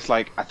ultimatums where it's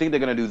like, I think they're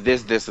going to do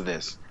this, this, or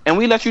this. And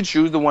we let you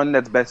choose the one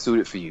that's best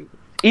suited for you.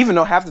 Even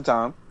though half the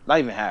time, not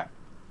even half,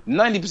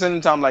 90% of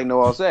the time, like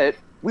Noel said,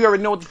 we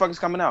already know what the fuck is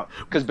coming out.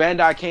 Because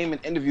Bandai came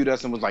and interviewed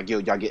us and was like, yo,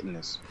 y'all getting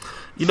this.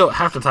 You know,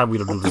 half the time we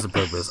don't do this on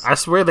purpose. I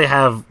swear they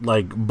have,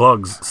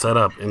 bugs set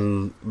up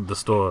in the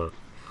store.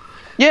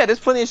 Yeah, there's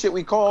plenty of shit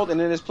we called, and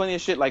then there's plenty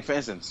of shit, like, for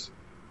instance,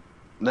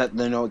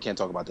 we can't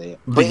talk about that yet.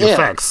 But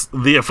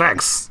The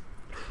effects.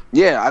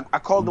 Yeah, I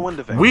called the wind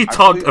effects. We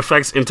talked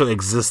effects into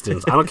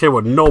existence. I don't care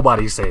what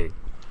nobody say.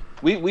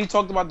 We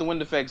talked about the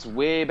wind effects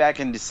way back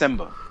in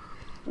December.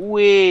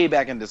 Way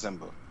back in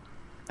December.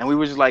 And we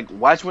were just like,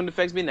 watch wind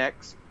effects be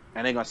next,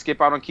 and they're going to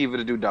skip out on Kiva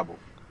to do double.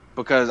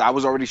 Because I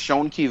was already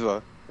shown Kiva,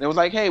 and it was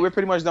like, hey, we're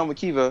pretty much done with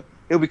Kiva.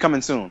 It'll be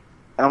coming soon.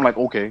 And I'm like,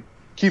 okay,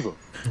 Kiva.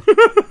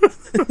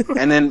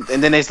 and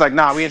then it's like,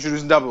 nah, we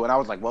introducing double. And I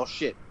was like, well,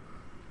 shit.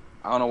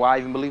 I don't know why I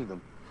even believed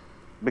them.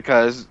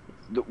 Because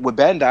with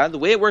Bandai, the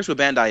way it works with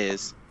Bandai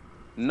is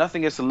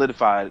nothing is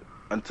solidified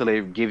until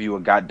they give you a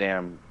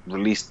goddamn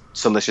release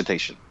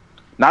solicitation.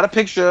 Not a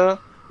picture,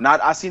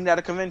 not I seen that at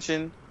a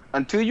convention.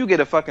 Until you get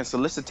a fucking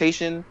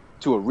solicitation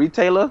to a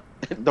retailer,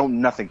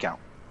 don't nothing count.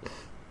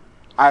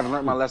 I've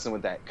learned my lesson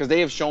with that. Because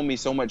they have shown me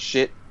so much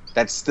shit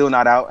that's still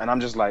not out, and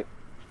I'm just like,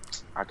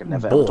 I can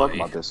never ever talk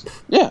about this.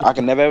 Yeah, I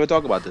can never ever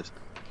talk about this.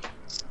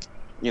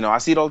 You know, I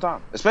see it all the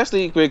time.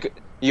 Especially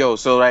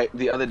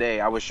the other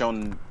day I was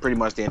shown pretty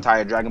much the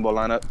entire Dragon Ball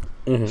lineup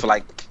for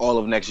like all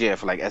of next year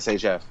for like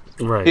SHF.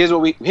 Right.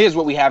 Here's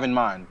what we have in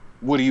mind.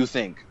 What do you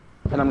think?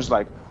 And I'm just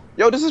like,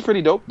 yo, this is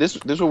pretty dope.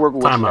 This will work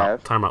with what you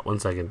have. Time out.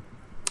 1 second.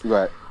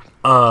 Right.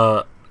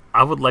 I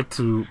would like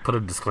to put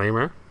a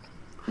disclaimer.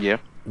 Yeah.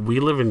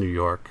 We live in New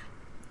York.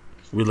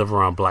 We live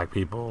around black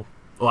people.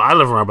 Well, I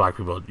live around black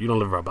people. You don't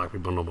live around black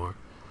people no more.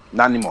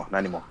 Not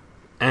anymore.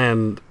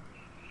 And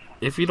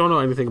if you don't know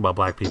anything about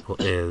black people,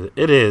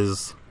 it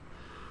is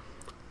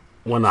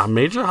when a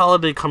major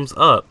holiday comes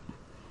up,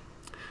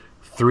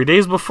 3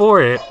 days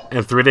before it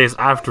and 3 days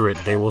after it,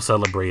 they will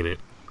celebrate it.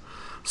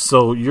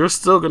 So you're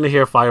still going to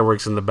hear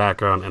fireworks in the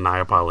background, and I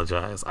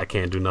apologize. I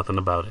can't do nothing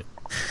about it.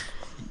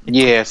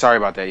 Yeah, sorry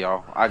about that,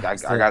 y'all. I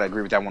gotta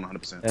agree with that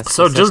 100%.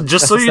 So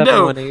just so you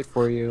know, 718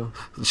 for you.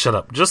 Shut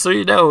up. Just so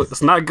you know,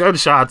 it's not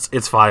gunshots,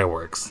 it's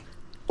fireworks.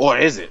 Or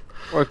is it?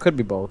 Or it could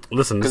be both.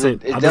 Listen, Because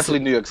it's definitely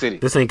New York City.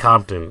 This ain't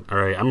Compton, all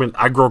right?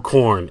 I grow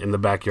corn in the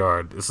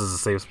backyard. This is a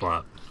safe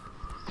spot.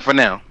 For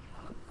now.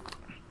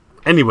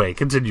 Anyway,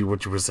 continue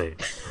what you were saying.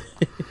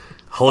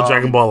 Whole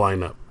Dragon Ball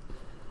lineup.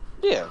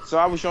 Yeah, so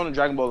I was shown the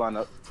Dragon Ball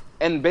lineup,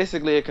 and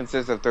basically it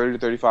consists of 30 to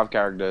 35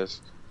 characters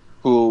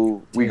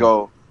who we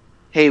go,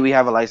 hey, we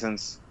have a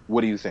license.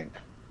 What do you think?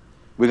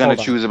 We're gonna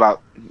choose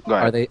about. Go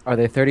ahead. Are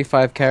they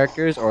 35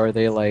 characters, or are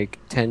they like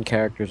 10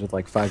 characters with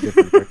like 5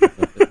 different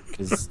characters?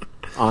 Because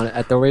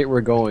at the rate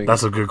we're going,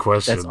 that's a good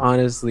question. That's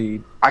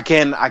honestly, I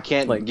can't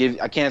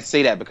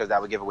say that because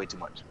that would give away too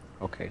much.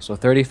 Okay, so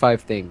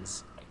 35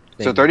 things.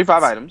 So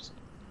 35 items,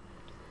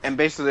 and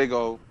basically they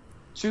go,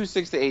 choose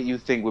 6 to 8 you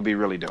think would be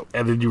really dope.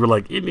 And then you were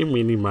like, "Eeny,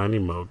 meeny, miny,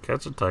 mo,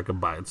 catch a tiger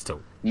by its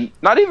toe."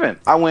 Not even.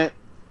 I went,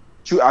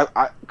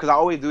 because I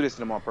always do this to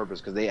them on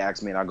purpose because they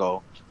ask me and I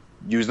go,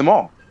 use them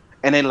all,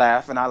 and they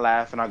laugh and I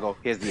laugh and I go,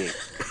 here's the 8.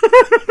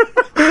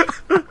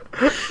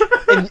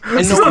 and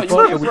no one,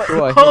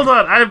 hold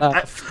on,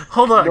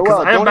 hold on, because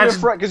I don't imagine even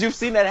front because you've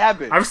seen that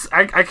happen. I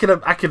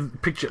can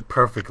picture it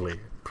perfectly.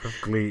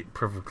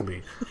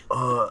 The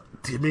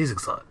amazing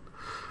son.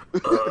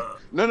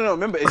 No.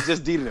 Remember, it's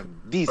just D to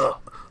them. D son.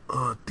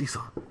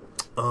 D-son.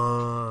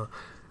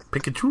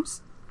 Pick and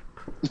choose.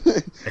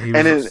 And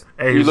then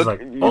you look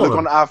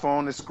on the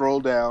iPhone and scroll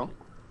down.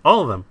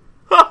 All of them.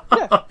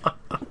 Yeah.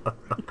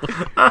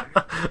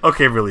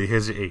 Okay, really.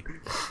 Here's your 8.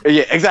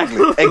 Yeah,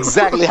 exactly.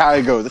 Exactly how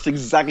it goes. That's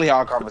exactly how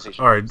our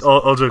conversation. All right.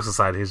 All jokes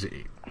aside, here's your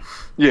 8.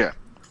 Yeah.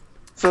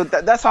 So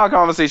that's how our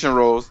conversation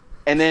rolls,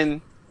 and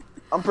then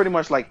I'm pretty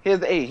much like, here's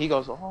the 8. He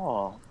goes,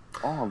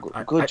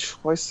 good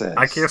choices.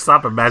 I can't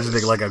stop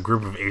imagining like a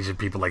group of Asian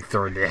people like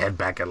throwing their head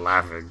back and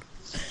laughing.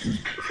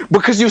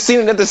 Because you've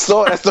seen it at the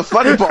store. That's the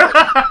funny part.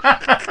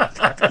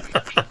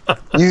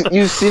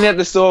 You've seen it at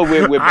the store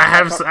where I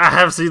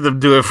have seen them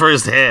do it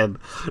firsthand.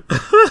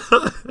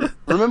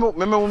 Remember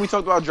when we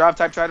talked about Drive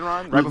Type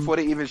Trideron right before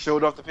they even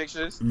showed off the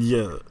pictures?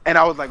 Yeah. And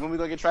I was like, when we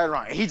gonna get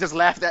Trideron? And he just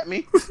laughed at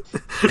me.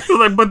 He was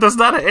like, but that's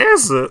not an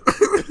answer.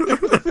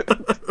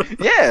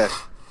 Yeah.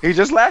 He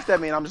just laughed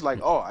at me, and I'm just like,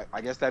 oh, I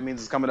guess that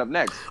means it's coming up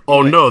next.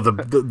 Oh, no,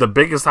 the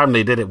biggest time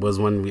they did it was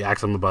when we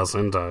asked him about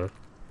Sentai.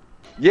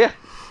 Yeah.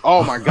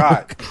 Oh, my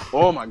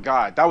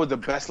God. That was the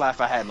best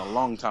laugh I had in a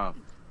long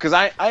time. because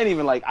I ain't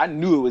even like, I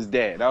knew it was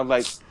dead. I was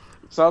like,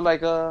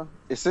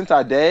 is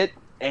Sentai dead?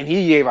 And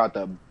he gave out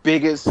the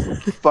biggest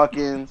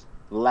fucking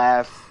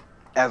laugh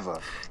ever.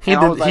 He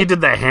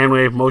did that hand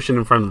wave motion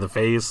in front of the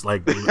face,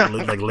 like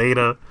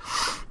later.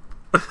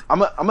 I'm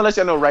gonna let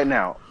y'all know right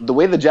now. The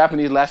way the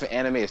Japanese laugh in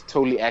anime is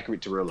totally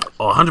accurate to real life.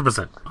 Oh,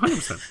 100%.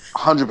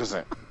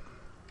 100%.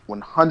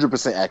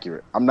 100%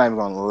 accurate. I'm not even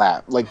gonna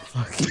laugh. Like,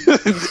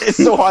 it's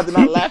so hard to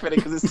not laugh at it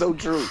because it's so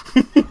true.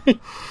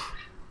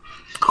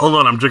 Hold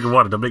on, I'm drinking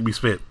water. Don't make me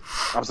spit.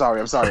 I'm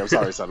sorry, son. I'm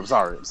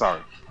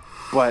sorry.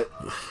 But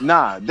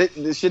nah,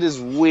 this shit is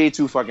way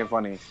too fucking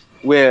funny.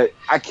 Where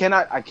I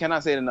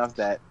cannot say it enough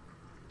that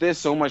there's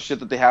so much shit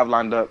that they have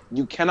lined up.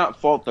 You cannot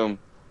fault them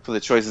for the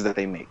choices that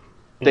they make.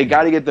 They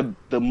got to get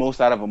the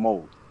most out of a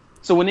mold.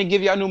 So when they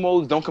give y'all new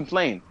molds, don't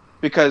complain,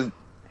 because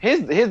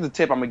here's the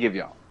tip I'm gonna give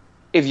y'all.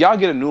 If y'all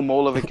get a new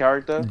mold of a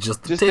character,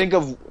 just think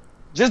of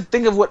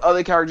what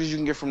other characters you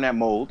can get from that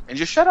mold, and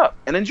just shut up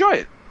and enjoy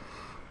it.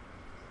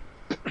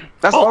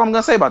 That's all I'm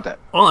gonna say about that.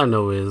 All I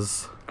know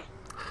is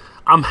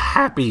I'm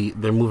happy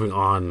they're moving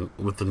on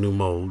with the new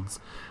molds.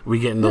 We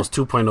getting those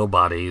 2.0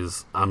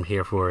 bodies. I'm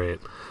here for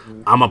it.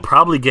 I'm gonna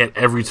probably get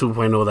every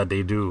 2.0 that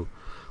they do.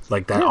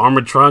 Like that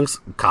Armored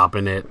Trunks,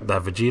 copping it.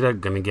 That Vegeta,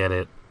 gonna get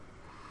it.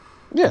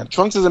 Yeah,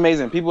 Trunks is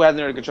amazing. People have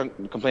never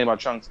complained about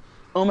Trunks.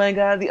 Oh my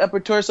god, the upper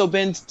torso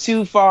bends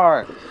too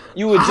far.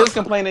 You were just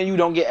complaining you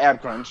don't get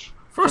ab crunch.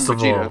 First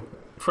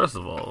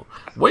of all,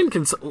 when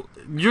can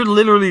you're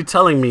literally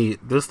telling me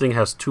this thing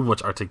has too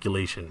much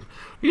articulation?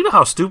 You know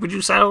how stupid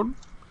you sound.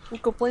 Who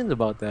complains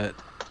about that?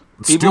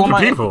 People on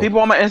my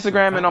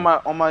Instagram and on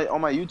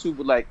my YouTube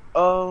were like,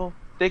 oh,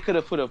 they could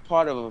have put a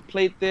part of a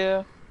plate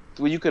there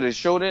where you could have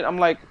showed it. I'm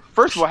like,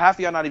 first of all, half of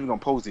y'all not even gonna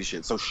post these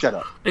shit, so shut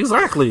up.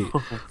 Exactly.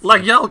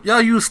 Like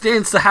y'all use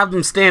stands to have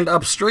them stand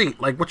up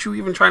straight. Like, what you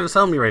even trying to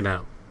tell me right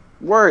now?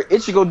 Word,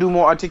 it should go do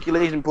more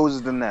articulation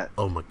poses than that.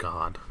 Oh my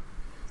god.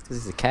 Because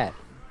he's a cat.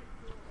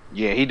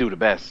 Yeah, he do the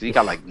best. He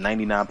got like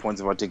 99 points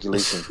of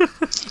articulation.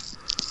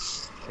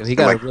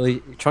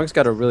 Trunks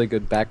got a really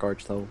good back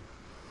arch though.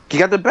 He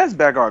got the best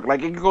back arc.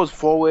 Like, it goes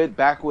forward,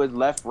 backward,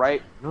 left,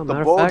 right. No, the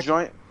ball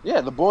joint. Yeah,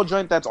 the ball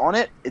joint that's on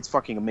it, it's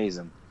fucking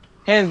amazing.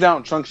 Hands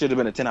down, Trunks should have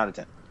been a 10 out of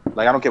 10.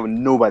 Like, I don't care what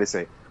nobody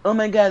say. Oh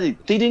my god, they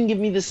didn't give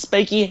me the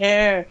spiky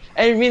hair.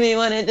 I really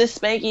wanted the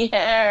spiky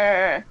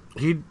hair.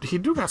 He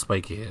do got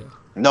spiky hair.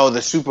 No,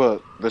 the super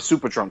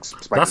Trunks.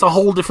 That's a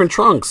whole different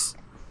Trunks.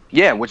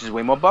 Yeah, which is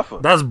way more buffer.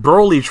 That's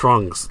Broly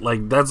Trunks.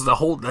 Like, that's the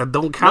whole, that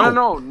don't count.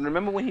 No.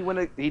 Remember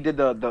when he did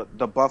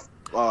the buff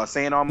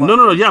Saiyan armor?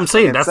 No. Yeah, I'm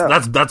saying that's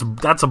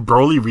a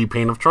Broly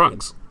repaint of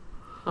Trunks.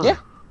 Huh. Yeah.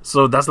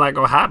 So that's not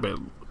gonna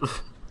happen.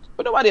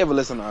 But nobody ever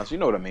listens to us. You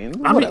know what I mean?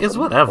 It's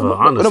whatever.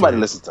 Honestly, nobody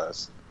listens to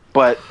us.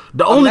 But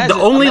the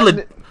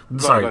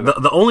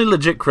only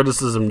legit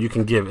criticism you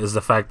can give is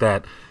the fact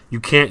that you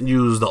can't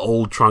use the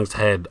old Trunks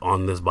head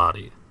on this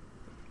body.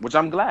 Which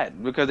I'm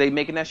glad, because they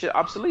making that shit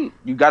obsolete.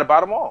 You got to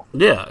buy them all.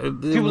 Yeah.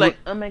 People like,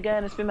 oh my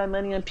god, I spent my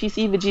money on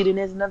PC Vegeta and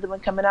there's another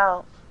one coming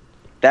out.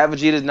 That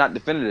Vegeta is not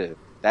definitive.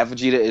 That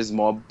Vegeta is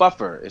more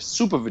buffer. It's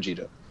Super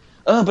Vegeta.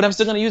 Oh, but I'm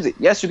still going to use it.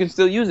 Yes, you can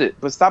still use it,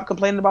 but stop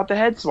complaining about the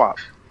head swap.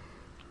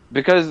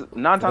 Because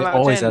 9 times out of 10...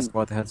 always ask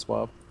about the head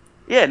swap.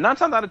 Yeah, 9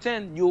 times out of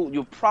 10,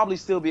 you'll probably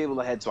still be able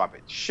to head swap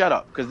it. Shut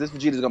up, because this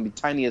Vegeta is going to be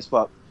tiny as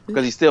fuck,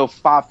 because he's still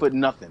 5 foot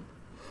nothing.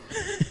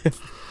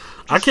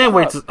 I can't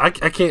wait to. I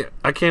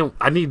can't.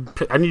 I need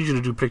you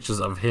to do pictures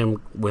of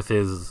him with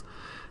his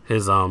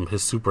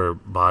super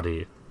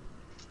body.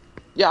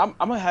 Yeah, I'm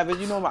gonna have it.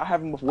 You know, I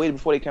have them way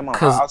before they come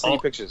out. I'll send you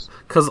pictures.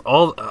 Because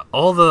all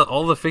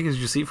the figures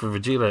you see for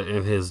Vegeta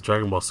in his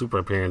Dragon Ball Super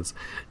appearance,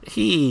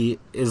 he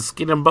is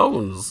skin and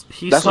bones.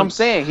 That's what I'm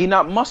saying. He's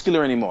not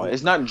muscular anymore.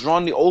 It's not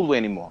drawn the old way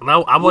anymore.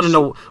 Now I want to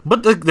know.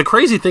 But the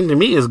crazy thing to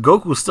me is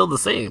Goku's still the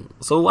same.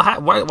 So why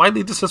are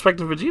they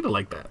disrespecting Vegeta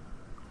like that?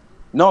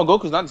 No,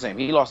 Goku's not the same.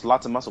 He lost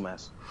lots of muscle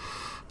mass.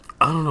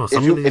 I don't know.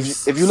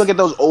 If you look at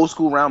those old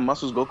school round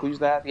muscles Goku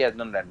used to have, he has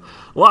none of that anymore.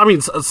 Well, I mean,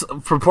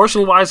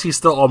 proportion wise, he's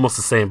still almost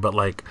the same. But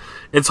like,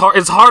 it's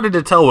harder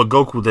to tell with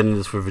Goku than it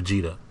is for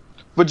Vegeta.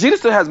 Vegeta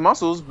still has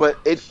muscles, but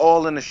it's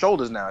all in the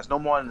shoulders now. It's no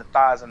more in the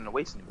thighs and in the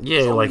waist anymore.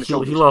 Yeah, like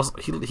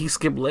he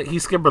skipped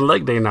a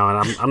leg day now,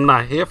 and I'm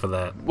not here for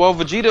that. Well,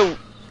 Vegeta.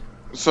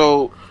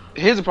 So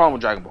here's the problem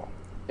with Dragon Ball.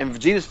 In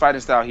Vegeta's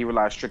fighting style, he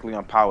relies strictly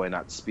on power and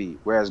not speed,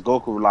 whereas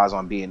Goku relies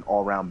on being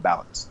all-round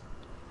balanced.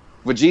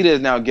 Vegeta is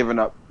now giving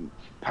up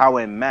power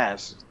and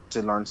mass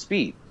to learn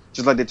speed,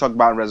 just like they talk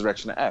about in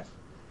Resurrection of F.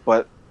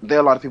 But there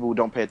are a lot of people who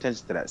don't pay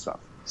attention to that stuff.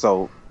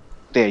 So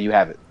there you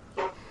have it.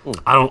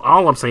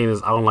 All I'm saying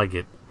is I don't like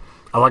it.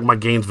 I like my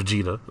Gains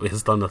Vegeta with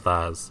his thunder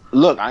thighs.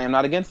 Look, I am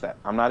not against that.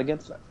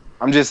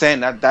 I'm just saying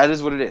that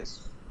is what it is.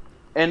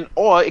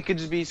 Or it could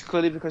just be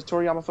clearly because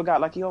Toriyama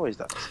forgot like he always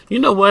does. You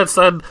know what,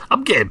 son?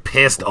 I'm getting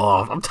pissed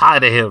off. I'm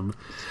tired of him.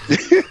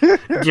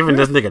 Giving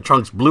this nigga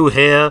Trunks blue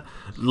hair,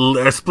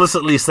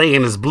 explicitly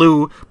saying it's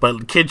blue,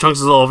 but Kid Trunks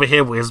is over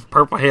here with his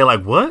purple hair.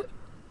 Like, what?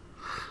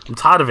 I'm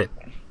tired of it.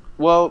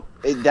 Well,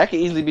 that could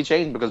easily be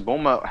changed because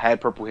Bulma had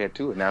purple hair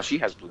too, and now she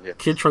has blue hair.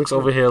 Kid Trunks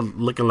over here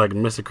looking like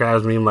Mr.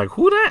 Krabs meme, like,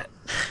 who that?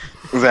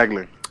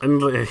 Exactly.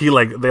 And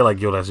they're like,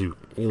 yo, that's you.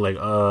 He like,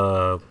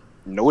 No,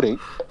 it ain't.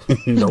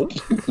 nope.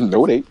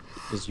 No, it ain't.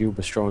 It's you,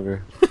 but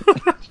stronger.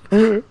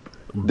 Barely.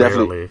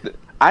 Definitely.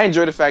 I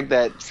enjoy the fact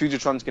that Future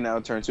Trunks can now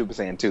turn Super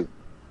Saiyan 2.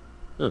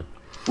 Huh.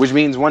 Which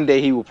means one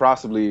day he will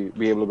possibly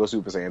be able to go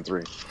Super Saiyan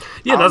 3.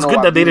 Yeah, that's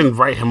good that they didn't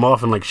write him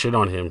off and like shit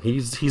on him.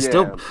 He's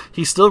Yeah.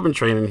 still been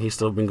training. He's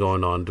still been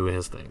going on doing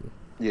his thing.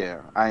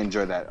 Yeah, I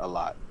enjoy that a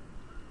lot.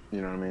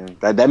 You know what I mean?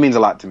 That means a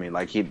lot to me.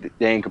 Like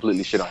they ain't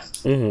completely shit on him.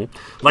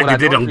 Mm-hmm. Like What they I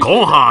did on don't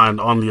appreciate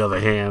Gohan. On the other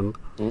hand,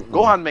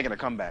 Gohan making a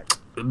comeback.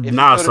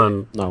 nah,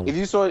 son. No. If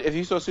you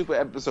saw Super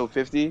Episode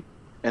 50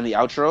 and the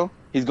outro,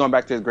 he's going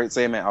back to his Great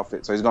Saiyaman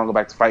outfit. So he's gonna go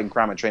back to fighting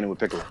crime and training with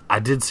Piccolo. I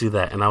did see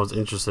that, and I was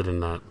interested in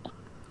that.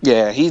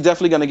 Yeah, he's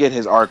definitely gonna get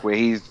his arc where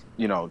he's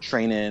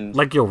training.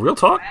 Like, yo, real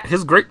talk.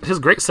 His great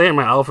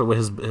Saiyaman outfit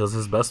was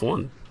his best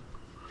one.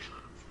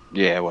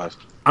 Yeah, it was.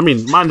 I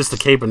mean, minus the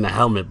cape and the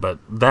helmet, but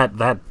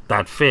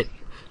that fit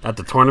at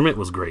the tournament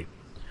was great.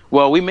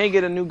 Well, we may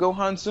get a new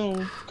Gohan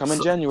soon, come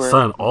in January.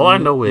 Son, all I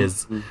know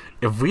is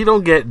if we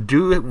don't get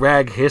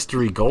Do-Rag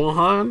History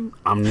Gohan,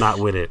 I'm not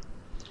with it.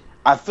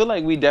 I feel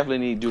like we definitely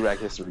need Durag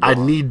History. I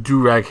Gohan. need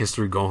Do-Rag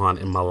History Gohan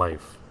in my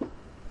life.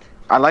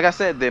 Like I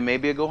said, there may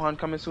be a Gohan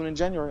coming soon in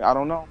January. I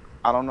don't know.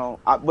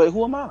 But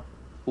who am I?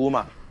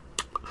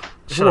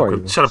 Shut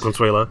up,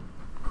 Consuela.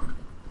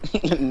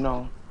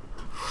 No.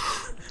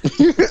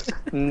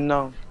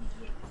 No.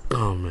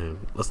 Oh man,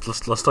 let's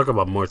talk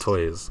about more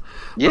toys.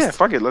 Yeah,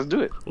 fuck it. Let's do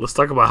it. Let's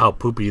talk about how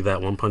poopy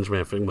that One Punch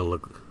Man Figma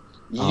looked.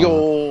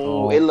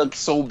 It looks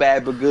so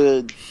bad but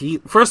good.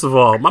 First of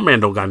all, my man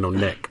don't got no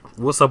neck.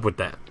 What's up with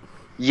that?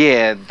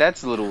 Yeah,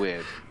 that's a little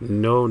weird.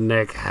 No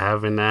neck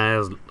having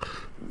ass.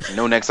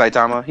 No neck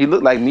Saitama. He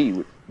looked like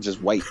me,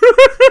 just white.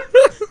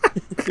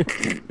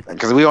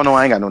 Because we all know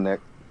I ain't got no neck.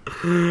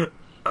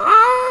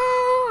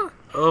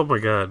 Oh my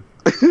god.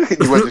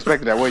 You wasn't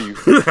expecting that, were you?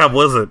 I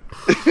wasn't.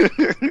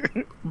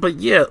 But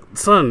yeah,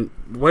 son,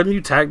 when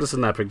you tagged us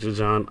in that picture,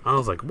 John, I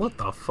was like, what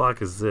the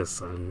fuck is this,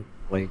 son?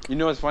 Like, You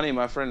know what's funny?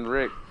 My friend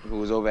Rick, who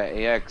was over at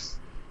AX,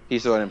 he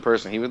saw it in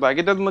person. He was like,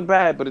 it doesn't look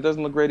bad, but it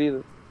doesn't look great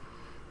either.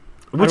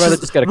 I'd rather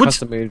just get a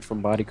custom made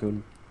from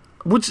Bodycoon.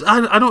 Which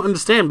I don't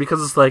understand,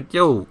 because it's like,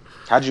 yo,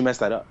 How'd you mess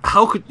that up?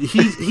 how could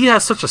he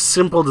has such a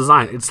simple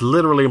design? It's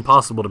literally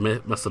impossible to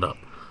mess it up.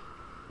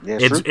 Yeah,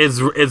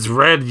 It's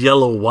red,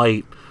 yellow,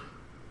 white,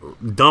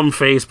 dumb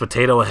face,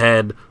 potato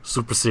head,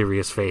 super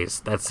serious face.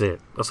 That's it.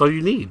 That's all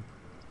you need.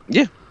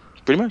 Yeah,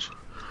 pretty much.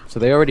 So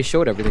they already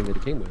showed everything that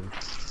it came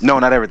with. No,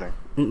 not everything.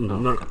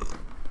 No.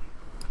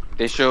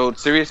 They showed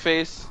serious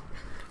face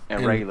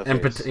and regular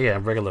face.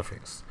 Regular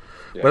face.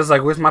 Yeah. But it's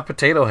like, where's my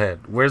potato head?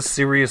 Where's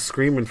serious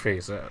screaming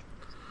face at?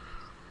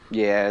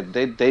 Yeah,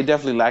 they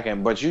definitely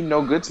lacking. But you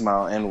know Good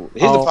Smile, and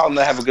here's the problem: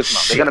 they have a Good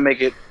Smile. They're gonna make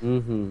it.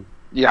 Mm-hmm.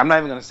 Yeah, I'm not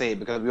even gonna say it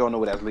because we all know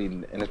where that's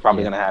leading, and it's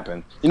probably gonna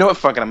happen. You know what?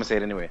 Fuck it, I'm gonna say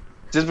it anyway.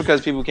 Just because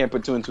people can't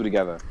put two and two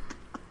together.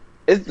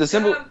 It's the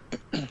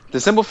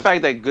simple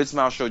fact that Good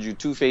Smile showed you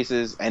two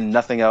faces and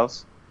nothing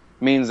else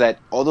means that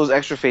all those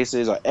extra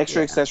faces or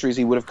extra accessories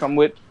he would have come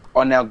with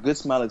are now Good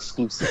Smile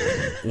exclusive.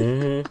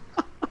 Mm-hmm.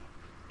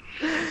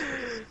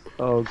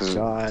 Oh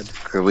god.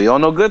 Because we all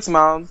know Good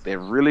Smile, they're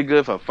really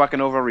good for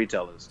fucking over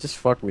retailers. Just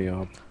fuck me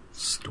up.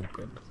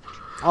 Stupid.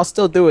 I'll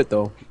still do it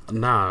though.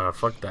 Nah,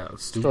 fuck that.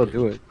 Stupid. Still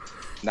do it.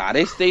 Nah,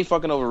 they stay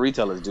fucking over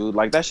retailers, dude.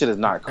 Like, that shit is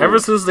not cool. Ever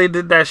since they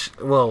did that,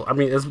 well, I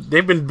mean,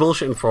 they've been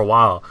bullshitting for a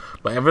while,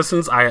 but ever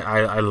since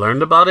I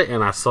learned about it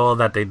and I saw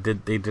that they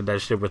did that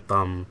shit with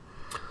the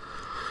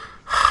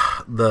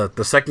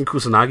second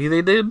Kusanagi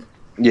they did,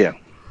 Yeah.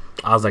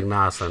 I was like,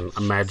 nah, son,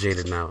 I'm mad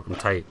jaded now. I'm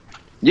tight.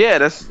 Yeah,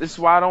 that's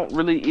why I don't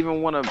really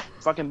even want to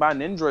fucking buy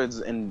Nindroids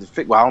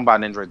well, I don't buy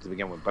Nindroids to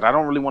begin with, but I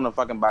don't really want to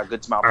fucking buy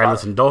Good Smile All right,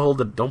 products. listen,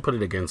 don't put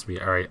it against me.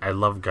 All right, I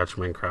love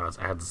Gatchaman crowds.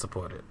 I had to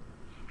support it.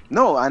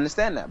 No, I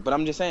understand that, but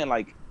I'm just saying,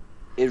 like,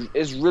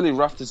 it's really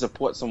rough to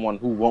support someone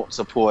who won't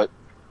support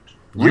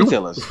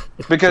retailers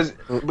because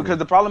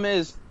the problem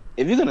is,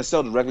 if you're gonna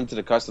sell directly to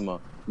the customer,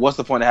 what's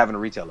the point of having a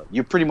retailer?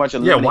 You're pretty much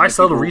eliminating why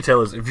sell to people.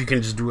 retailers if you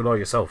can just do it all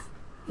yourself?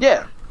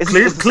 Yeah, it's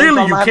the same Clearly,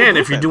 problem you I have can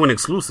with if you're Bluefin. doing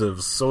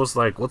exclusives. So it's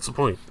like, what's the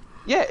point?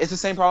 Yeah, it's the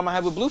same problem I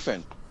have with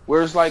Bluefin.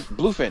 Where it's like,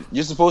 Bluefin,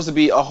 you're supposed to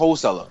be a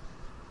wholesaler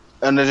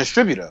and a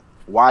distributor.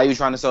 Why are you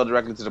trying to sell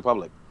directly to the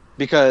public?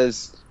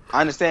 Because I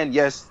understand,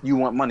 yes, you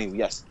want money.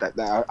 Yes, that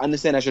I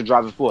understand that's your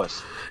driving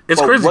force. It's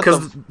But crazy what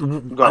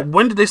because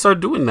when did they start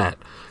doing that?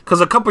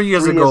 Because a couple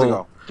years 3 years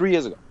ago. 3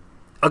 years ago.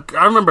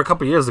 I remember a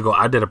couple years ago,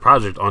 I did a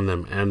project on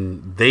them,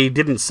 and they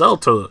didn't sell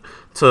to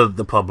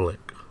the public.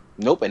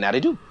 Nope, and now they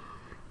do.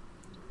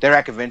 They're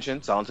at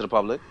conventions, selling to the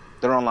public.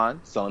 They're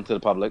online, selling to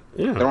the public.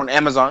 Yeah. They're on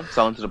Amazon,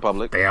 selling to the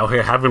public. They out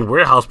here having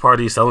warehouse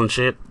parties, selling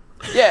shit.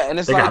 Yeah, and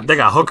it's They like...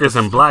 got hookers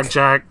and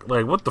blackjack.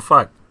 Like, what the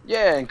fuck?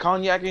 Yeah, and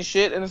cognac and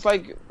shit, and it's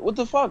like, what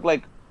the fuck?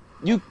 Like,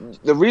 the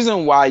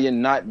reason why you're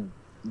not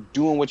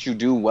doing what you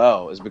do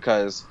well is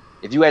because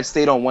if you had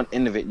stayed on one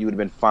end of it, you would have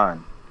been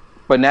fine.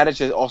 But now that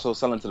you're also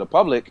selling to the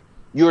public,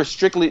 you're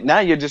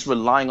just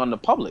relying on the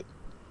public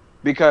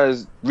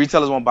because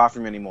retailers won't buy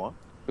from you anymore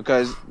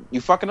because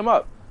you fucking them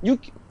up.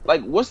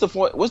 What's the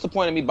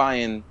point of me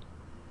buying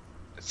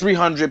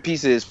 300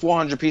 pieces,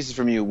 400 pieces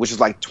from you, which is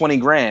like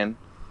 $20,000,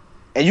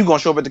 and you gonna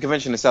show up at the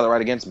convention and sell it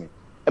right against me,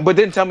 but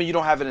then tell me you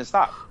don't have it in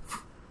stock.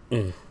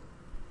 You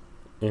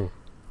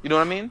know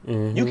what I mean?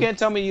 Mm-hmm. You can't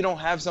tell me you don't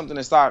have something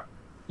in stock.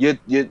 My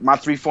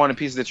 300-400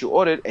 pieces that you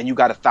ordered, and you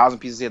got 1,000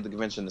 pieces here at the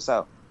convention to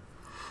sell.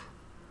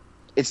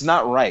 It's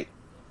not right,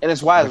 and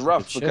it's why it's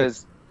rough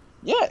because,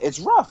 it's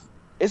rough.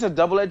 It's a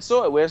double-edged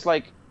sword where it's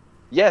like,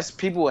 yes,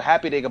 people are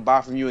happy they can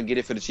buy from you and get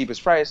it for the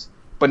cheapest price,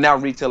 but now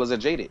retailers are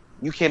jaded.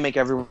 You can't make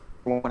everyone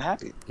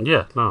happy.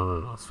 Yeah,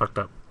 no, it's fucked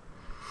up.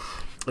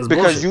 It's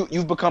because bullshit.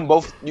 you've become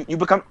both. You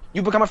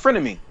become a friend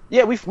of me.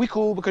 Yeah, we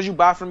cool because you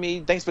buy from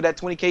me. Thanks for that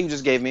 $20,000 you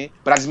just gave me,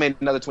 but I just made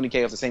another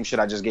 $20,000 off the same shit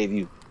I just gave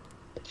you.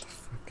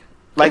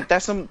 Like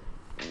that's some,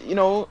 and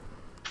a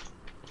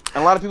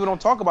lot of people don't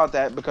talk about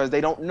that because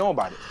they don't know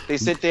about it. They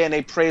sit there and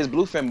they praise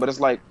Bluefin, but it's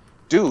like,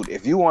 dude,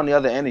 if you were on the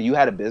other end and you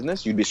had a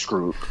business, you'd be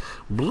screwed.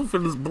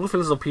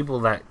 Bluefins are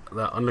people that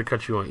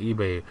undercut you on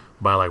eBay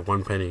by like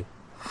 1 penny.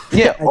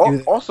 Yeah.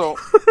 Also,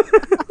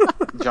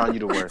 John, you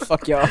the worst.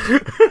 Fuck y'all.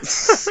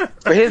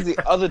 But here's the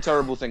other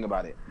terrible thing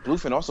about it: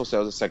 Bluefin also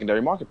sells at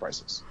secondary market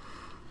prices.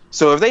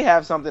 So if they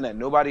have something that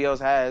nobody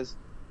else has,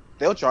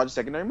 they'll charge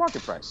secondary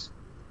market price.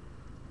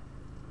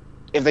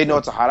 If they know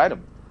it's a hot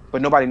item,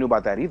 but nobody knew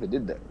about that either,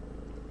 did they?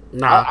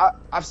 Nah.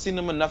 I've seen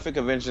them enough at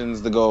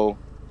conventions to go,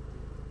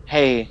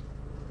 hey,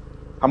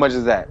 how much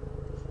is that?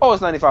 Oh,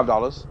 it's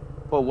 $95.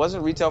 Well,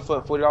 wasn't retail for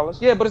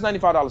 $40? Yeah, but it's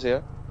 $95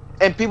 here.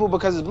 And people,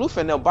 because it's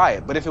Bluefin, they'll buy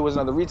it. But if it was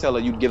another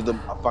retailer, you'd give them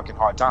a fucking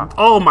hard time.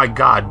 Oh my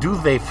god, do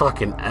they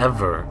fucking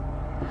ever?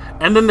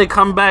 And then they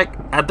come back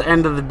at the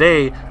end of the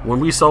day when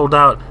we sold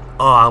out.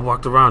 Oh, I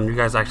walked around. You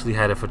guys actually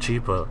had it for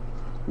cheaper.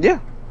 Yeah.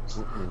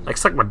 Like,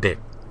 suck my dick.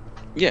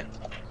 Yeah.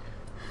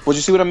 But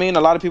you see what I mean?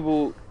 A lot of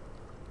people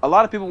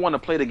want to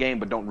play the game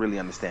but don't really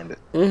understand it.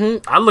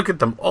 Mm-hmm. I look at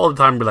them all the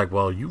time and be like,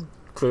 well, you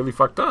clearly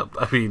fucked up.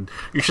 I mean,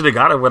 you should have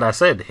got it when I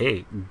said,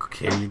 hey,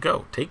 here you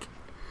go. Take it.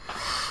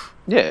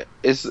 Yeah.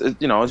 It's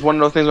one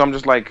of those things where I'm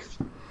just like,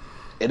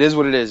 it is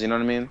what it is. You know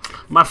what I mean?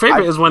 My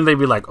favorite is when they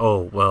be like,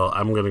 oh, well,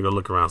 I'm going to go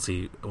look around,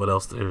 see what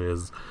else there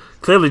is.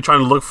 Clearly trying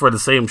to look for the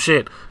same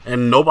shit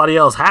and nobody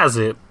else has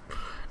it.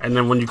 And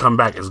then when you come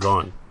back, it's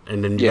gone.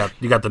 And then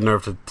you got the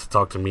nerve to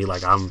talk to me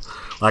like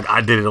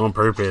I did it on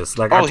purpose.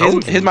 Like,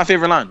 here's my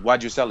favorite line.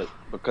 Why'd you sell it?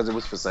 Because it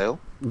was for sale.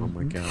 Oh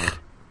my god.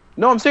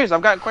 No, I'm serious.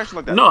 I've gotten questions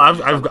like that. No,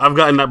 I've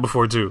gotten that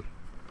before too.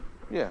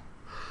 Yeah.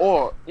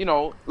 Or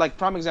like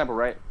prime example,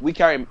 right? We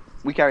carry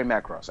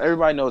Macross.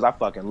 Everybody knows I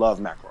fucking love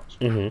Macross.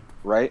 Mm-hmm.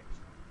 Right?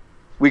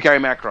 We carry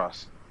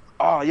Macross.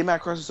 Oh, your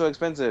Macross is so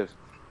expensive.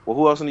 Well,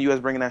 who else in the U.S.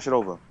 bringing that shit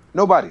over?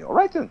 Nobody. All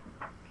right then.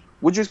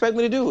 What'd you expect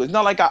me to do? It's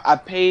not like I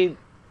paid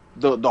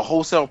the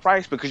wholesale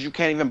price because you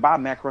can't even buy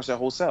Macross at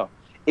wholesale.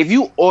 If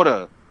you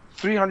order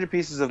 300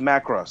 pieces of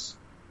Macross,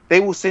 they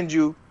will send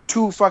you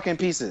 2 fucking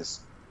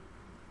pieces.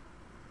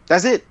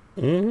 That's it.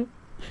 Mm-hmm.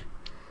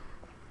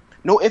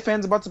 No ifs,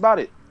 ands, or buts about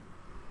it.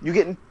 You're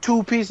getting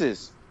 2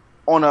 pieces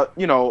on a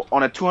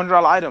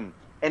 $200 item,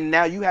 and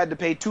now you had to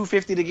pay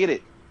 $250 to get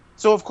it.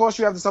 So of course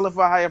you have to sell it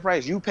for a higher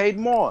price. You paid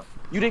more.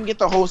 You didn't get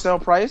the wholesale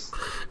price.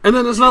 And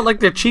then it's not like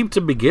they're cheap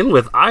to begin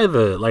with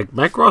either. Like,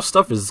 Macross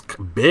stuff is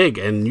big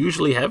and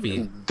usually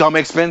heavy. Dumb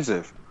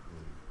expensive.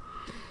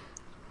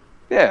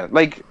 Yeah,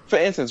 like, for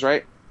instance,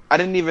 right? I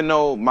didn't even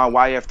know my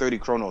YF30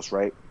 Chronos,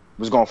 right,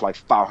 was going for like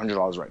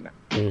 $500 right now.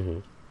 Mm-hmm.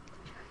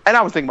 And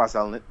I was thinking about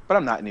selling it, but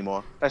I'm not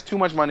anymore. That's too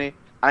much money.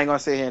 I ain't going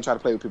to sit here and try to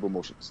play with people's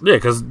emotions. Yeah,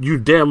 because you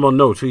damn well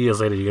know 2 years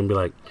later you're going to be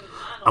like,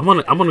 I'm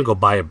gonna go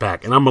buy it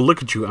back. And I'm going to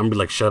look at you and be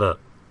like, shut up.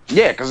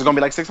 Yeah, because it's going to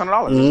be like $600.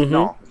 Mm-hmm.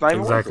 No, it's not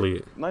even exactly.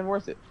 worth it. Not even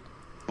worth it.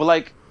 But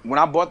like, when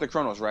I bought the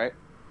Chronos, right?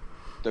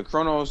 The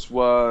Chronos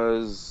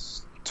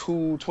was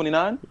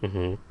 $229?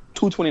 Mm-hmm.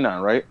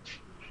 $229, right?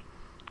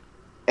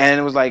 And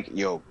it was like,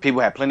 yo, people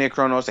had plenty of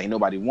Chronos. Ain't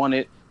nobody want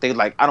it. They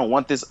like, I don't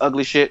want this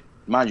ugly shit.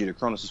 Mind you, the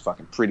Chronos is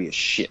fucking pretty as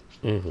shit.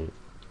 Mm-hmm.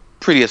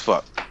 Pretty as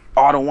fuck.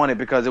 Oh, I don't want it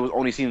because it was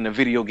only seen in a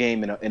video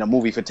game in a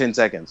movie for 10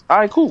 seconds. All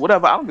right, cool,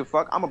 whatever. I don't give a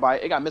fuck. I'm gonna buy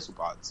it. It got missile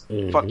pods.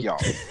 Mm-hmm. Fuck y'all.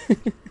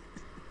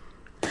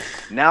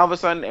 Now, all of a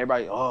sudden,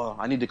 everybody,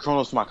 I need the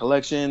Chronos for my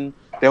collection.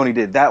 They only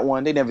did that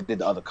one. They never did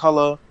the other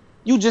color.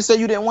 You just said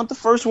you didn't want the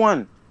first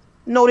one.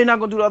 No, they're not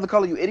going to do the other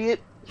color, you idiot.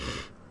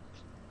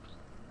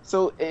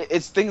 So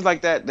it's things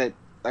like that like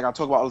I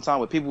talk about all the time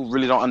where people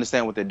really don't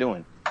understand what they're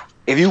doing.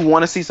 If you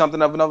want to see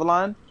something of another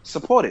line,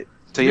 support it.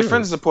 Tell your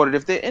friends to support it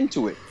if they're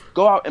into it.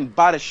 Go out and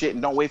buy the shit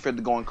and don't wait for it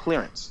to go on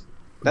clearance.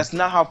 That's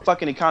not how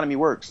fucking economy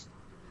works.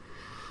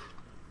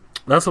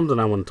 That's something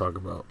I want to talk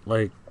about.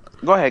 Like,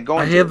 go ahead. Go.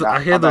 I hear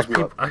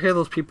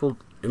those people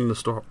in the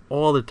store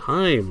all the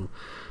time.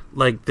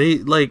 Like,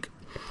 there's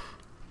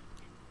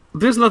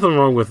nothing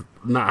wrong with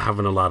not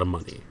having a lot of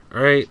money,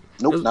 right?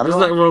 Nope, There's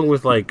nothing wrong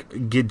with like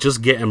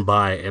just getting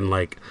by and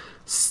like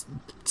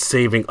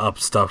saving up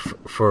stuff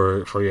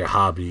for your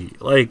hobby.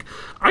 Like,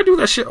 I do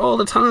that shit all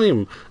the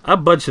time. I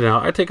budget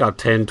out. I take out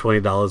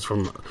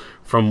 $10-$20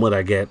 from what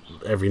I get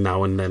every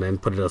now and then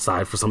and put it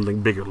aside for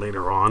something bigger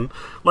later on.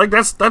 Like,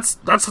 that's how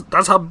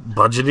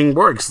budgeting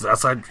works.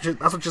 That's what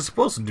you're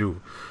supposed to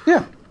do.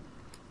 Yeah.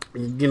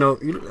 You know,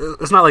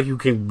 it's not like you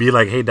can be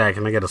like, "Hey, Dad,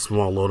 can I get a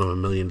small loan of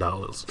 $1 million?"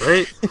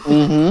 Right?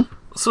 Mm-hmm.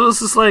 So it's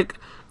just like,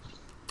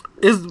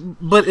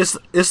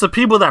 it's the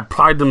people that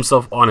pride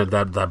themselves on it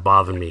that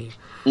bother me.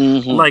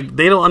 Mm-hmm. Like,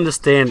 they don't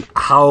understand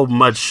how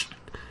much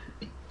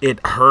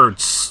it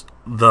hurts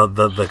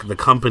the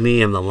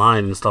company and the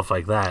line and stuff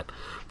like that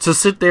to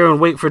sit there and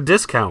wait for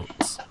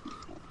discounts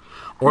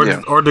or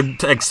to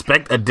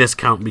expect a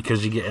discount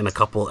because you're getting a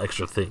couple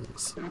extra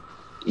things.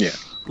 Yeah,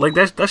 like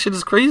that shit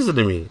is crazy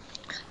to me.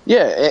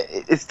 Yeah,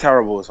 it's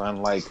terrible,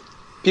 son. Like,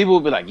 people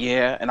will be like,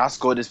 "Yeah, and I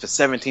scored this for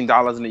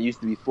 $17 and it used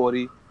to be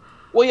 $40."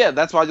 Well, yeah,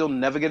 that's why you'll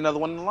never get another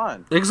one in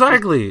line.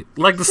 Exactly.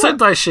 Like the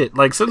Sentai shit.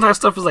 Like, Sentai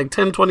stuff is like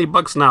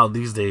 $10-$20 now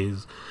these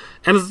days.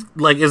 And it's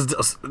like,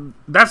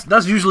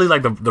 that's usually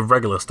like the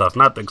regular stuff,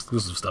 not the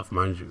exclusive stuff,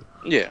 mind you.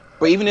 Yeah.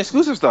 But even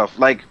exclusive stuff,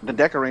 like the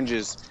Deca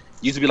Rangers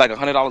used to be like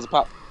 $100 a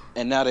pop,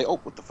 and now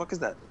what the fuck is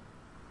that?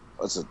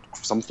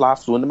 Some fly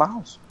flew into my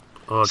house.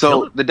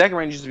 So the Deca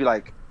Rangers used to be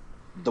like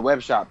the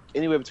web shop,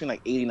 anywhere between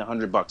like $80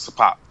 and $100 a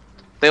pop.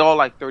 They all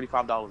like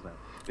 $35 now.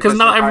 Because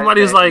now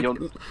everybody's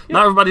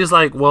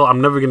like, well,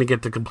 I'm never gonna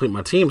get to complete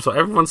my team, so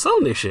everyone's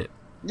selling their shit.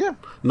 Yeah.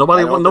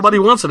 Nobody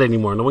wants it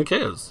anymore. No one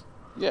cares.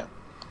 Yeah.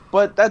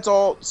 But that's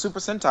all Super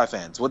Sentai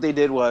fans. What they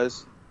did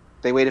was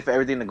they waited for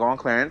everything to go on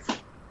clearance,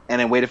 and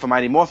then waited for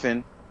Mighty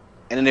Morphin,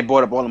 and then they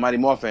bought up all the Mighty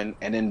Morphin,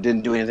 and then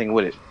didn't do anything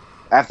with it.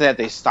 After that,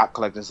 they stopped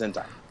collecting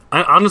Sentai.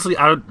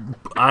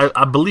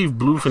 I believe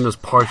Bluefin is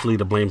partially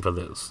to blame for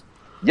this.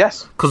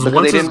 Yes, because they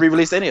didn't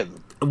re-release any of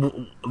them.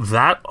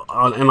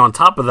 And on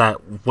top of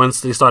that,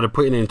 once they started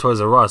putting it in Toys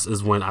R Us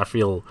is when I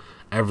feel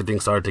everything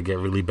started to get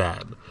really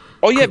bad.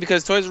 Oh yeah,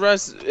 because Toys R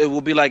Us, it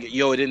will be like,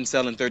 "Yo, it didn't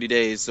sell in 30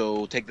 days,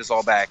 so take this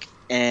all back."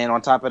 And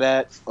on top of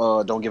that,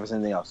 don't give us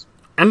anything else.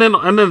 And then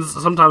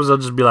sometimes they'll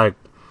just be like,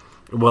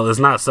 "Well, it's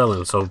not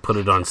selling, so put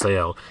it on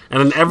sale." And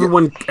then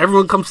everyone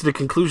comes to the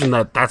conclusion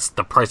that that's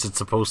the price it's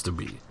supposed to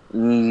be.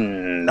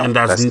 No, and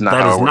that is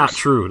not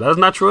true. That is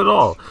not true at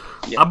all.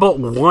 Yeah. I bought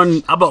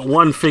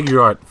one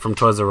figure art from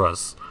Toys R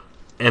Us,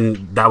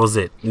 and that was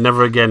it.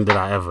 Never again did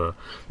I ever.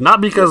 Not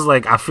because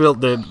like I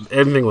felt that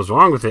anything was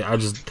wrong with it.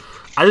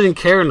 I didn't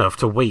care enough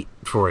to wait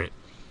for it.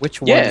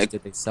 Which ones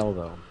did they sell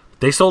though?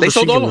 They sold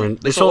all of them.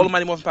 They sold all the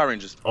Mighty Morphin Power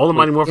Rangers. All the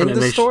Mighty Morphin in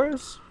the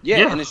stores.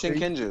 Yeah, in the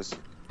Shinkenjas.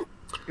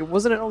 It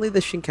wasn't only the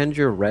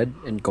Shinkenger red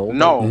and gold.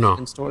 No,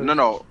 in stores?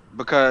 No.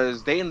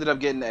 Because they ended up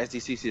getting the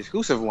SDCC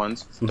exclusive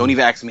ones. Mm-hmm. Don't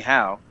even ask me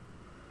how.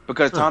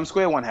 Because Times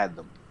Square one had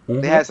them. Mm-hmm.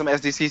 They had some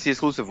SDCC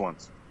exclusive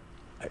ones.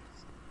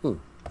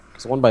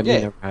 Because one by me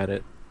never had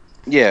it.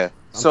 Yeah.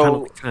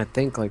 I'm trying to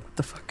think, like, what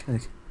the fuck?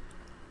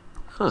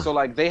 So,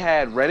 like, they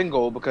had red and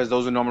gold because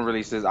those are normal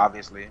releases,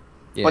 obviously.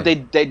 Yeah. But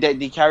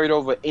they carried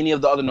over any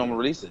of the other normal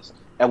releases.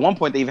 At one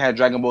point, they even had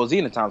Dragon Ball Z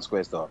in the Times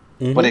Square store.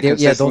 Mm-hmm.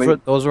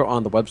 But those were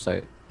on the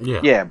website.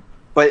 Yeah,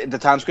 but the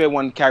Times Square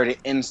one carried it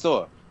in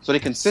store. So they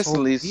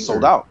consistently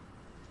sold out.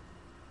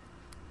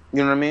 You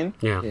know what I mean?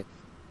 Yeah.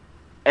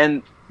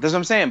 And that's what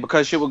I'm saying.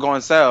 Because shit would go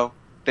on sale,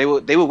 they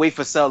would wait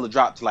for sale to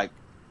drop to like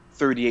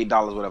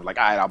 $38, whatever. Like,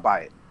 all right, I'll buy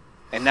it.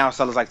 And now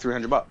sell is like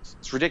 $300.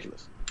 It's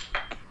ridiculous.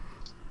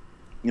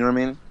 You know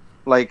what I mean?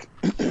 Like,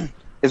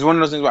 it's one of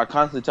those things where I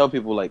constantly tell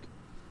people, like,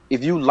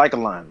 if you like a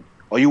line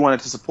or you wanted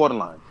to support a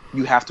line,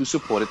 you have to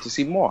support it to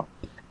see more.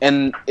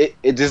 And it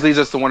just leads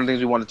us to one of the things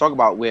we want to talk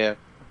about, where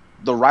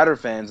the Rider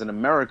fans in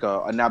America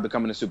are now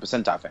becoming the Super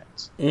Sentai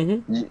fans.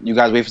 Mm-hmm. You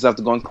guys wait for stuff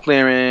to go on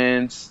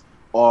clearance,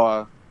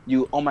 or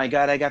oh my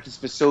god, I got this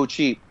for so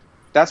cheap.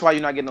 That's why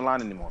you're not getting the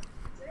line anymore.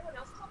 Does anyone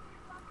else call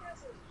your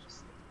podcast, or is it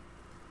just...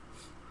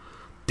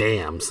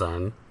 Damn,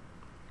 son.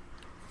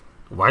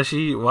 Why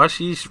she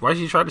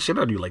try to shit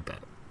on you like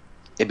that?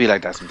 It be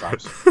like that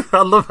sometimes.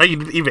 I love how you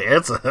didn't even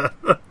answer her.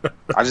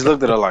 I just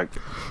looked at her like,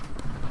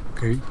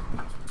 okay.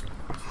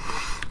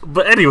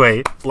 But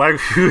anyway, like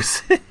you were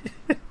saying,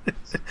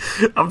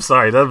 I'm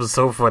sorry, that was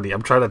so funny.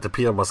 I'm trying not to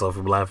pee on myself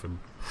from laughing.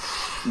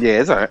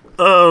 Yeah, it's alright.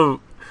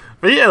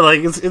 But yeah,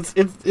 like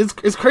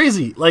it's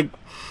crazy. Like,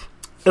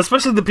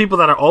 especially the people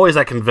that are always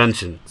at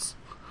conventions.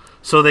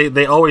 So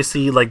they always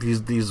see like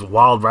these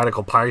wild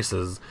radical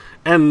prices,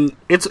 and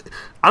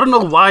I don't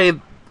know why.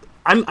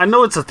 I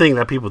know it's a thing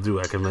that people do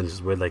at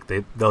conventions where like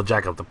they'll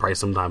jack up the price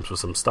sometimes for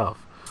some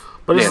stuff.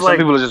 But it's like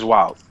some people are just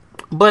wild.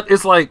 But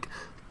it's like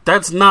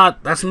that's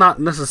not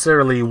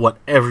necessarily what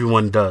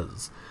everyone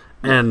does,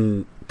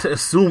 and to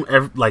assume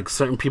like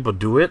certain people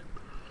do it,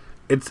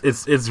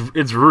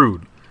 it's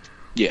rude.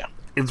 Yeah,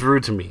 it's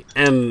rude to me,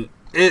 and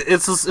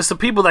it's the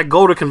people that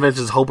go to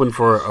conventions hoping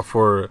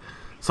for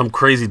some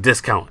crazy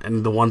discount,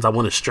 and the ones that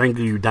want to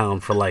strangle you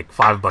down for like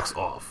 $5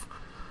 off.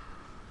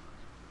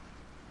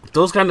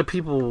 Those kind of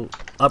people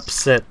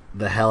upset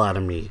the hell out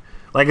of me.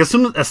 Like as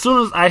soon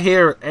as I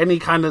hear any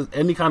kind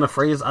of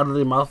phrase out of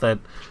their mouth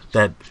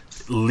that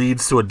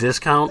leads to a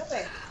discount,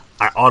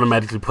 I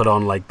automatically put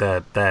on like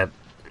that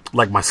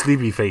like my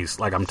sleepy face,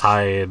 like I'm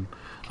tired,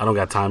 I don't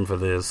got time for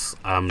this.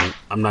 I'm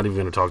not even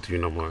gonna talk to you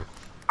no more.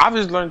 I've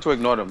just learned to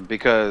ignore them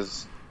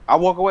because I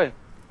walk away.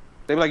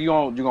 They be like, you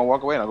gonna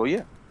walk away? And I go,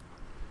 yeah.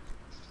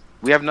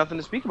 We have nothing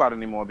to speak about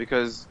anymore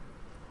because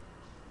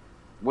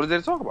what is there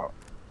to talk about?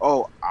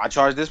 Oh, I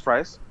charge this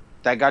price.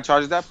 That guy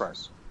charges that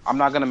price. I'm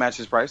not gonna match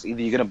his price.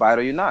 Either you're gonna buy it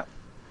or you're not.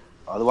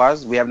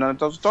 Otherwise, we have nothing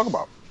else to talk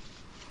about.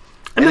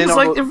 And it's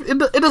like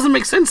it doesn't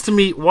make sense to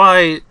me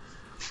why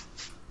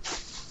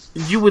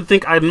you would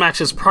think I'd match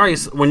his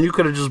price when you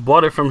could have just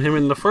bought it from him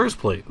in the first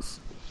place.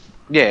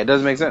 Yeah, it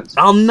doesn't make sense.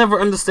 I'll never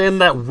understand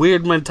that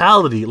weird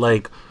mentality.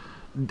 Like,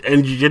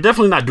 and you're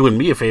definitely not doing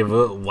me a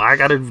favor. Why I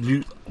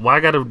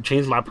gotta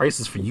change my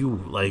prices for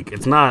you? Like,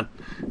 that's not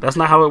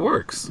how it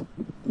works.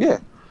 Yeah.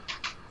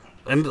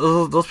 And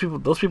those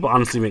people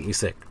honestly make me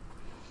sick.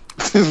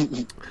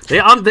 They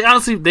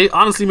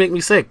honestly make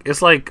me sick.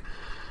 It's like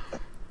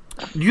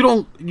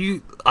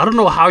I don't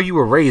know how you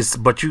were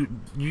raised, but you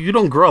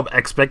don't grow up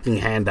expecting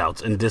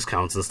handouts and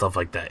discounts and stuff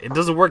like that. It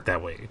doesn't work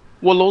that way.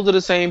 Well, those are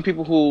the same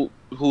people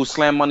who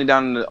slam money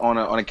down on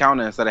a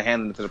counter instead of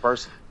handing it to the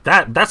person.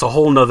 That's a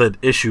whole nother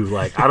issue.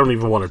 Like, I don't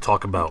even want to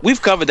talk about.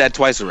 We've covered that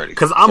twice already.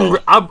 Because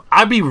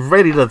I'd be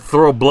ready to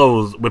throw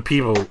blows with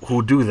people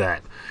who do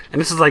that. And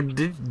this is like,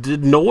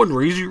 did no one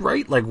raise you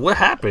right? Like, what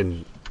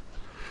happened?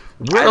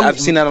 I've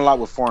seen that a lot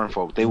with foreign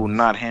folk. They will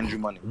not hand you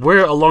money.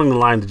 Where along the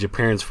line did your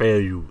parents fail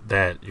you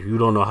that you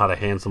don't know how to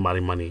hand somebody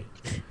money?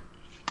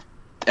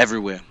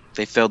 Everywhere.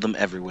 They failed them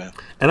everywhere.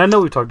 And I know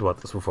we talked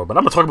about this before, but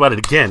I'm going to talk about it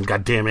again,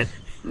 God damn it.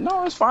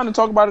 No, it's fine to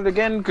talk about it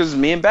again because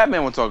me and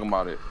Batman were talking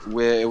about it.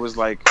 Where it was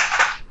like...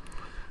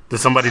 Did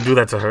somebody do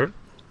that to her?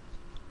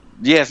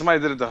 Yeah, somebody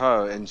did it to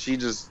her and she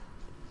just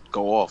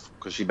go off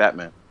because she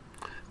Batman.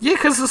 Yeah,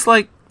 because it's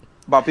like...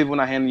 About people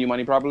not handing you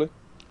money properly?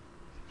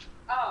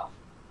 Oh.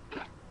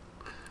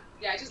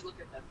 Yeah, I just look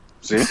at them.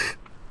 See?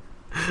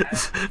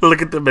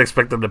 Look at them and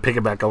expect them to pick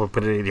it back up and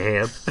put it in your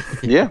hand.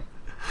 Yeah.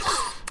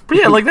 But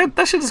yeah, like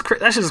that shit is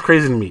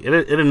crazy to me.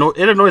 It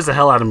annoys the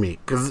hell out of me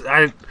because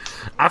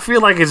I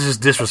feel like it's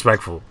just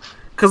disrespectful.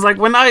 Because like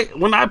when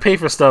I pay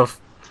for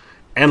stuff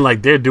and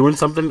like they're doing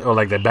something or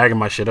like they're bagging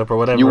my shit up or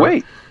whatever, you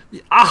wait.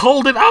 I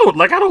hold it out.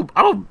 Like I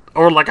don't,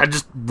 or like I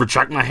just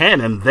retract my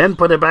hand and then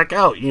put it back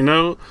out. You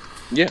know?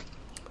 Yeah.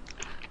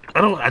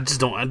 I just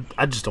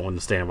don't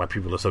understand why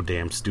people are so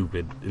damn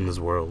stupid in this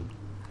world.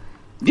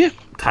 Yeah.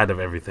 Tired of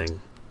everything.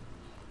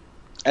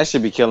 That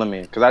should be killing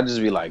me because I just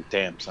be like,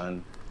 damn,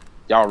 son,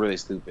 y'all really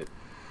stupid.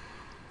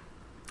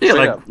 Yeah,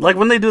 Straight up. like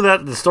when they do that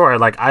at the store,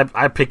 like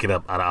I pick it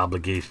up out of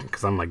obligation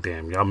because I'm like,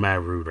 damn, y'all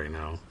mad rude right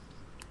now.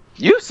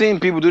 You've seen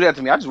people do that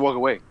to me. I just walk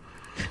away.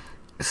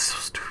 It's so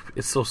stupid.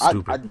 It's so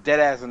stupid. I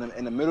dead ass in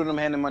the middle of them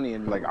handing money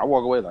and like I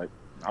walk away like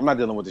I'm not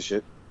dealing with this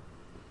shit.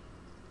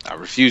 I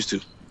refuse to.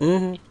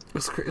 Mm-hmm.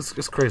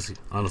 It's crazy,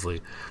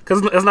 honestly,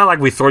 because it's not like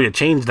we throw your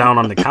change down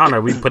on the counter.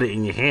 We put it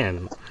in your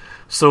hand,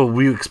 so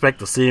we expect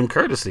the same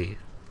courtesy.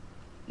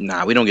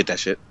 Nah, we don't get that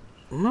shit.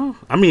 No,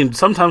 I mean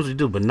sometimes we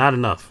do, but not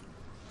enough.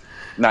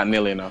 Not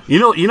nearly enough. You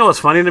know what's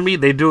funny to me?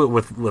 They do it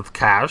with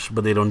cash,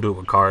 but they don't do it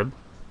with card.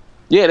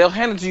 Yeah, they'll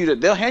hand it to you.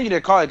 They'll hand you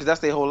their card because that's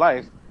their whole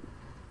life.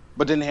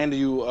 But then hand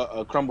you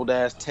a crumbled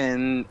ass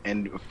 10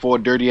 and 4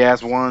 dirty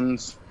ass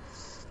ones.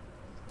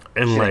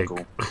 And Shit like, ain't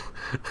cool.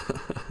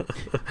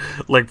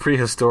 like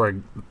prehistoric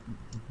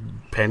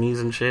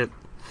pennies and shit.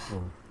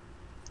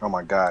 Oh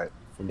my god!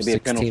 From It'd be a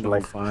penalty for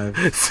like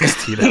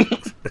 16.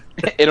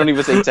 it don't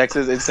even say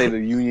Texas; it say the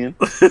Union.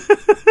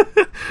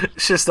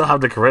 Should still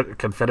have the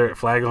Confederate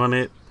flag on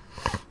it.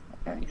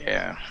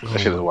 Yeah, that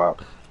shit is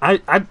wild.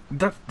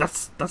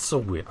 That's so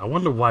weird. I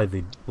wonder why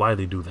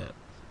they do that.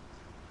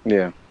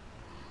 Yeah.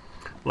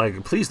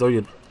 Like, please throw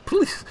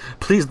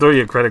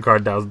your credit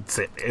card down,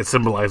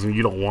 symbolizing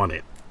you don't want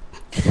it.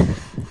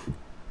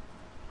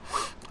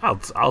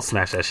 I'll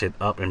snatch that shit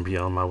up and be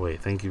on my way.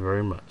 Thank you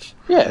very much.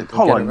 Yeah,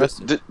 hold get on.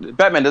 arrested.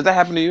 Batman, does that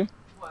happen to you?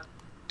 What?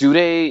 Do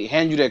they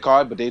hand you their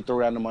card, but they throw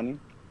down the money?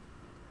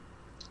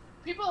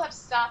 People have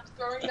stopped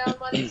throwing down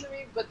money to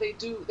me, but they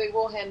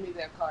will hand me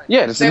their card.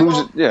 Yeah, the They solution.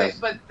 won't- Yeah,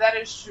 but that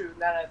is true.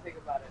 Now that I think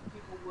about it,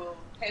 people will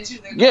hand you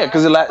their Yeah, card.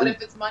 'cause but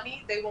if it's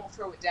money, they won't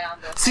throw it down.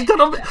 They'll See, hand that it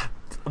don't. down.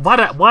 Why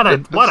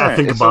I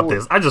think It's about so-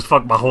 this? I just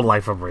fucked my whole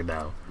life up right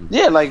now.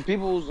 yeah. Like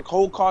people's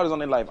whole card is on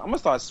their life. I'm gonna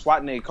start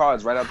swatting their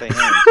cards right out their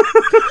hands.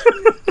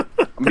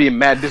 I'm being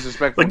mad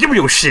disrespectful. Like, give me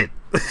your shit.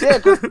 Yeah,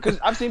 because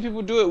I've seen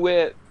people do it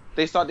where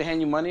they start to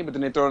hand you money, but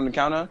then they throw it on the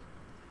counter.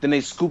 Then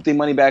they scoop their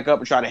money back up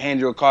and try to hand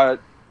you a card.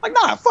 Like,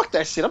 nah, fuck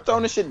that shit. I'm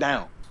throwing this shit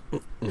down.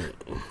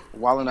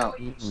 Wilding You know out. what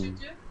you should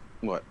do?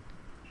 What?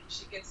 You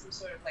should get some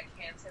sort of like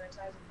hand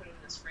sanitizer, put it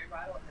in a spray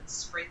bottle, and then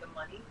spray the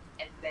money,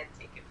 and then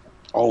take it from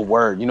them. Oh,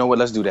 word. You know what?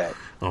 Let's do that.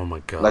 Oh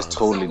my god. Let's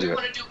totally So do we it.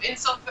 want to do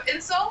insult for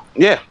insult.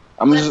 Yeah.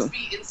 Let's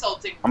be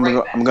insulting I'm right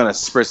gonna, back. I'm gonna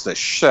spritz the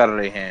shit out of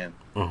their hand.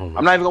 Oh my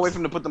I'm not even gonna wait for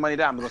them to put the money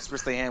down. I'm gonna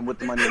spritz their hand with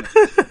the money in it.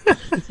 If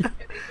they throw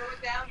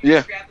it down, you Yeah.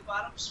 just grab the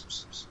bottom,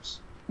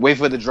 Wait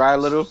for it to dry a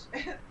little.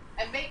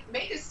 and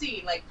make a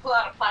scene. Like pull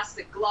out a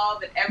plastic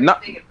glove and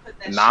everything, and put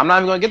that Nah, I'm not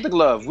even gonna get the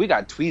glove. We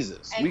got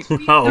tweezers. And We,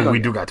 tweezers, Oh, we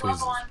put do the got glove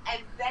tweezers. on,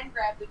 and then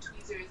grab the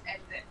tweezers, and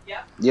then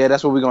yep. yeah,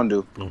 that's what we're gonna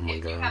do. Oh my If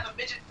you god. have a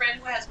midget friend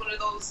who has one of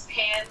those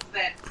hands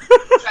that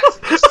tries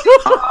to reach too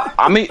far,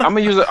 I'm gonna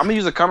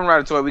use a Kamen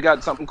Rider toy. We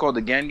got something called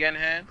the Gan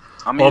hand.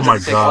 I'm gonna Oh use my that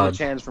to take all the God.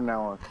 chains from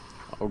now on.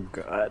 Oh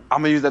god.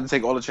 I'm gonna use that to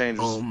take all the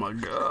changes. Oh my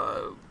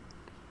god.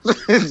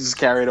 Just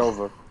carry it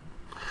over.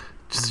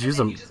 Just use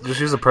and a then you just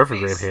use a look at perfect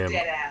your great face hand.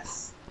 Dead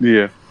ass.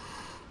 Yeah.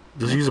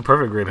 Just use a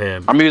perfect great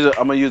hand. I'm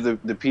gonna use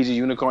the PG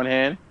Unicorn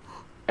hand,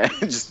 and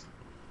just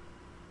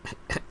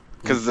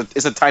because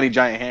it's a tiny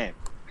giant hand.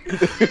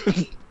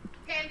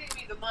 Handing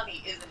me the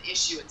money is an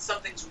issue, and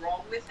something's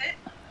wrong with it.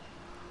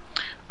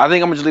 I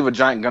think I'm gonna just leave a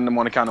giant Gundam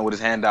on the counter with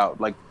his hand out.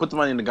 Like, put the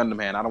money in the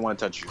Gundam hand. I don't want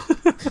to touch you.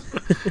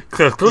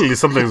 Because clearly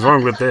something's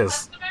wrong with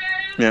this.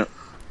 Yeah.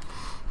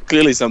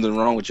 Clearly something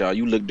wrong with y'all.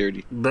 You look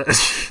dirty.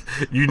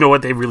 You know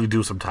what they really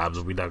do sometimes,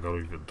 and we're not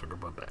going to even talk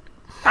about that.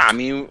 I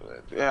mean,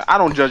 I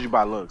don't judge you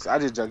by looks. I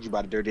just judge you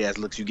by the dirty ass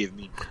looks you give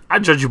me. I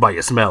judge you by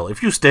your smell.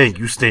 If you stink,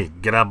 you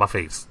stink. Get out of my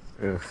face.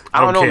 Ugh.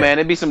 I don't know, care. man.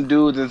 There be some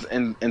dudes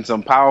in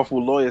some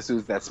powerful lawyer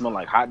suits that smell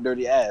like hot,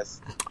 dirty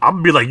ass. I'm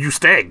gonna be like, you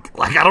stink.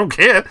 Like, I don't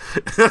care.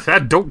 I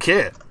don't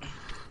care.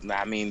 Nah,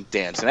 I mean,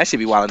 damn. So that should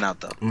be wilding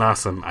out though. Nah,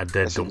 son, I dead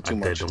That's don't. too I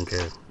dead much. don't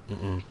care.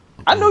 Mm-mm.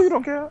 I know you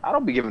don't care. I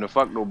don't be giving a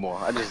fuck no more.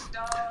 I just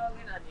Dog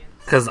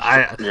and onions.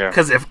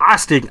 Cause if I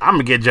stink, I'm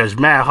gonna get judged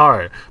mad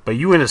hard. But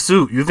you in a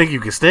suit, you think you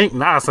can stink?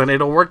 Nah, son, it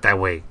don't work that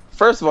way.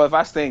 first of all, if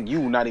I stink, you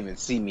will not even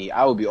see me.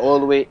 I will be all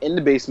the way in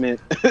the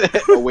basement,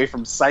 away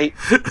from sight,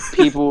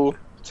 people,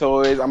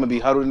 toys. I'm gonna be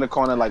huddled in the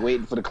corner, like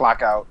waiting for the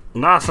clock out.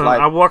 Nah, son,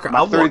 Like, I walk.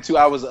 my 32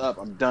 hours are up.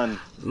 I'm done.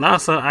 Nah,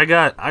 son, I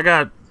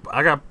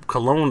got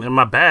cologne in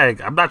my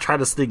bag. I'm not trying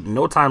to stink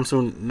no time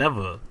soon.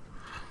 Never.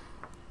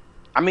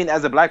 I mean,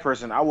 as a black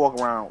person, I walk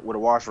around with a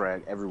wash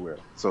rag everywhere.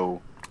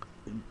 So,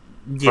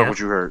 Yeah, fuck what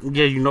you heard.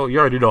 yeah, you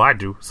already know I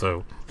do.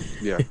 So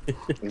Yeah,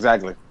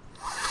 exactly.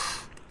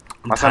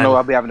 I'm My son tired. know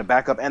I'll be having a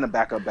backup and a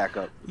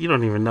backup. You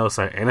don't even know,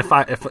 son. And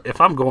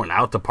if I'm going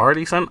out to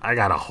party, son, I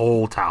got a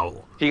whole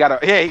towel. He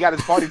got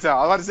his party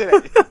towel. I was about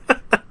to say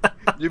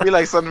that. You'd be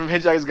like something from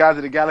Hitchhiker's Guide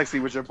to the Galaxy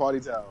with your party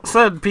towel.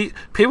 Son,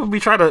 people be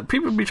trying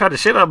to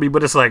shit on me,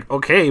 but it's like,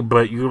 okay,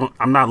 but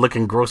I'm not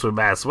looking gross with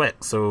bad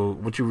sweat. So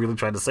what you really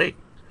trying to say?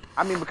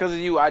 I mean, because of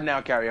you, I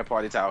now carry a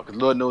party towel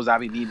because Lord knows I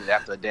be needed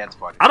after a dance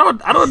party. I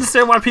don't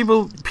understand why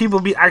people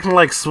be acting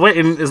like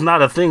sweating is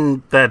not a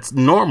thing that's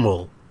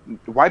normal.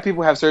 White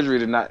people have surgery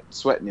to not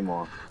sweat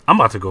anymore. I'm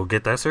about to go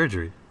get that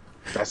surgery.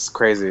 That's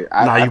crazy. Nah,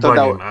 I you thought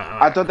bugging.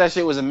 that I thought that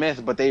shit was a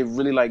myth, but they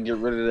really like get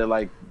rid of their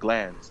like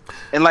glands.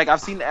 And like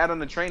I've seen the ad on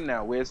the train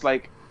now where it's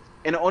like,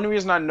 and the only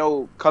reason I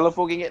know color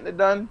folk ain't getting it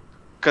done,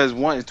 because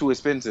one, it's too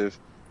expensive,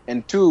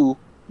 and two,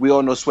 we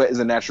all know sweat is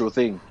a natural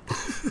thing.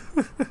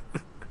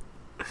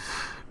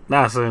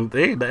 Nah, son,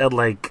 they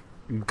like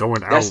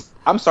going out.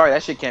 I'm sorry,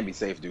 that shit can't be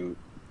safe, dude.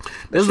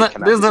 There's shit not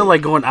cannot there's be not safe.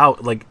 like going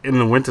out like in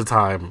the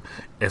wintertime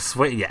and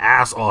sweating your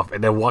ass off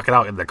and then walking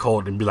out in the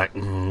cold and be like,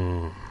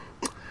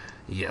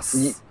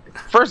 yes.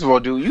 First of all,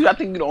 dude, I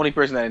think you're the only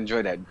person that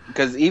enjoyed that.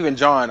 Because even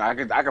John, I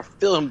could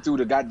feel him through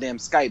the goddamn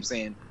Skype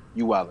saying,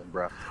 "You wildin',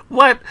 bro."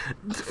 What?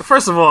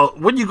 First of all,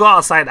 when you go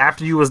outside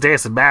after you was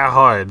dancing bad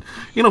hard,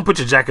 you don't put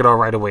your jacket on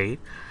right away.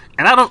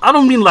 And I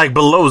don't mean like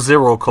below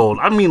zero cold.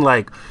 I mean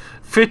like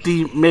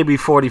 50, maybe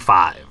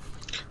 45.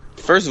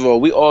 First of all,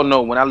 we all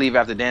know when I leave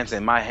after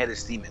dancing, my head is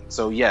steaming.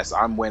 So yes,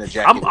 I'm wearing a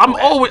jacket.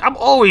 I'm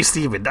always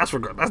steaming. That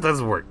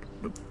doesn't work.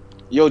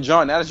 Yo,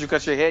 John, now that you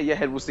cut your hair, your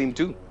head will steam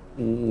too.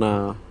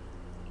 Nah.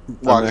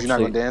 Why? I'm 'Cause you're not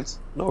actually- gonna dance?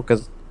 No,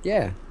 because,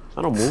 yeah,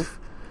 I don't move.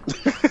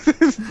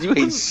 You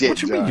ain't shit,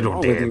 What you mean John. you don't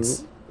Wrong with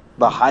dance?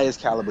 The highest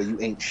caliber, you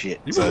ain't shit.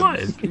 You son.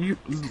 been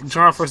lying.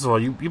 John, first of all,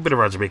 you been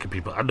around Jamaican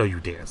people. I know you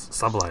dance.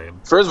 Stop lying.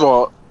 First of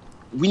all,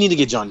 we need to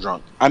get John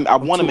drunk. I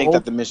want to too make old.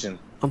 that the mission.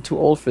 I'm too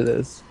old for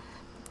this.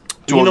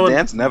 To You know what?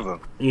 dance, never.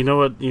 You know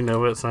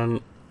what,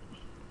 son?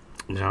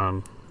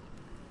 John.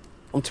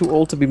 I'm too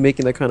old to be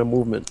making that kind of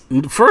movement.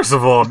 First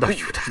of all, no,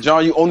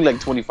 John, you only like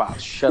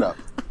 25. Shut up.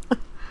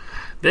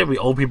 there be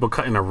old people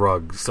cutting a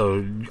rug,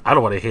 so I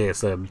don't want to hear it,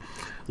 son.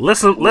 Let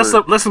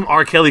some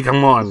R. Kelly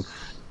come on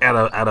at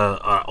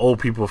a old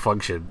people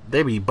function.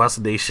 They be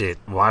busting their shit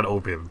wide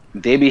open.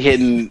 They be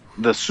hitting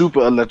the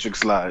super electric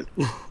slide.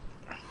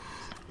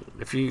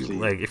 If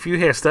you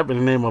hear "Step in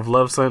the Name of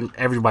Love," son,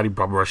 everybody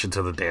rushing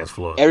to the dance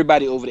floor.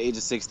 Everybody over the age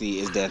of 60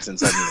 is dancing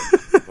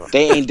suddenly.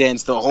 They ain't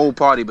danced the whole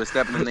party, but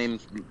stepping the name.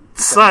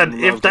 Son,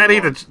 Love if that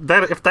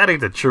to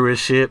ain't the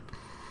truest shit.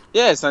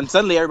 Yeah, son.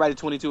 Suddenly everybody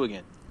 22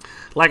 again.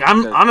 Like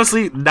I'm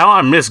honestly now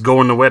I miss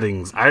going to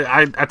weddings.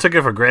 I took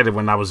it for granted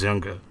when I was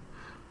younger.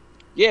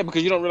 Yeah,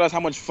 because you don't realize how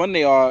much fun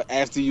they are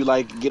after you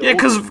like get Yeah,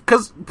 older.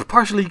 because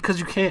partially because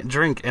you can't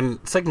drink, and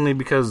secondly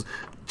because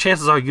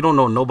chances are you don't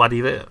know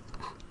nobody there.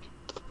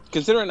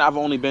 Considering I've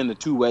only been to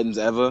 2 weddings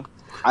ever,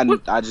 I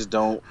just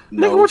don't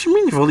know. Nigga, what you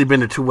mean you've only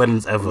been to 2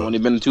 weddings I've ever? only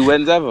been to 2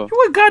 weddings ever.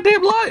 You a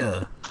goddamn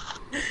liar.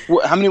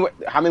 How many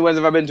weddings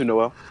have I been to,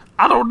 Noel?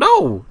 I don't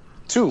know.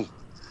 2.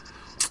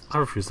 I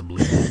refuse to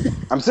believe it.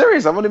 I'm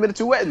serious. I've only been to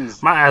 2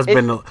 weddings. My ass It-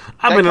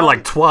 I've been to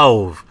like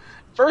 12,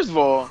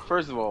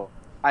 first of all,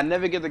 I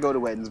never get to go to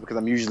weddings because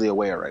I'm usually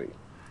away already.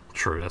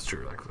 True, that's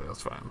true.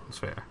 That's fine. That's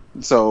fair.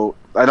 So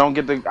I don't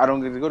get to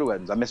go to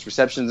weddings. I miss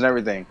receptions and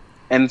everything,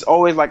 and it's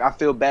always like I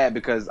feel bad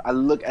because I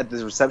look at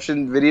this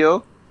reception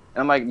video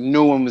and I'm like,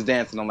 no one was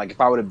dancing. I'm like,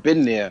 if I would have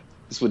been there,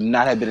 this would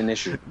not have been an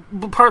issue.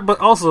 But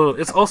also,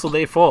 it's also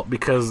their fault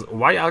because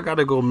why y'all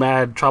gotta go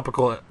mad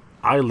tropical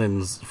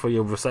islands for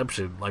your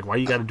reception? Like, why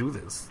you gotta do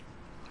this?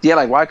 Yeah,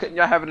 like why couldn't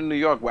y'all have it in New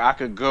York where I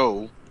could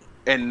go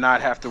and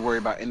not have to worry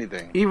about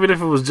anything? Even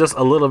if it was just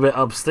a little bit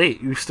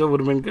upstate, you still would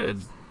have been good.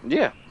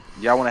 Yeah.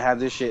 Y'all want to have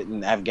this shit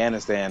in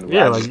Afghanistan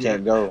where I just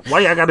can't go.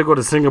 Why y'all got to go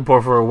to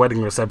Singapore for a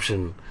wedding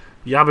reception?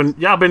 Y'all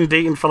been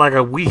dating for like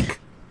a week.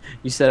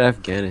 You said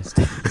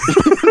Afghanistan.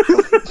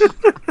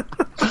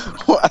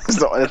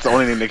 That's the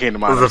only thing that came to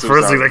mind. That was the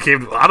first thing that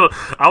came.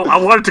 I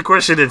wanted to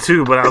question it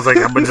too, but I was like,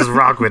 I'm gonna just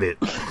rock with it.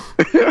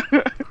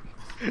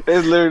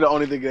 It's literally the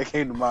only thing that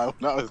came to mind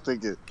when I was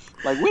thinking,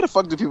 like, where the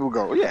fuck do people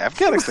go? Yeah,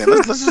 Afghanistan.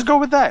 Let's just go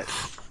with that.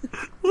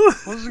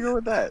 Let's just go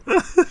with that.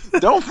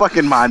 Don't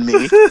fucking mind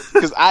me,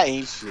 because I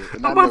ain't shit.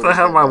 I'm about to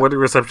have my wedding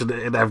reception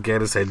in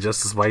Afghanistan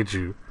just to spite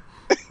you.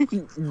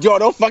 Yo,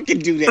 don't fucking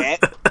do that.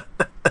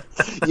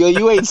 Yo,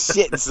 you ain't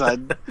shit,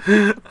 son.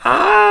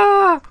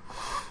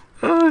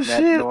 Oh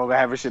shit! No, I'm gonna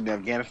have a shit in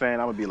Afghanistan.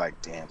 I'm gonna be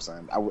like, damn,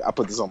 son, I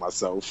put this on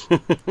myself.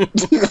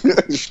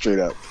 Straight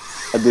up,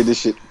 I did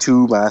this shit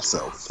to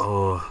myself.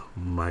 Oh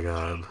my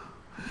god,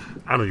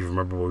 I don't even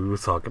remember what we were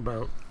talking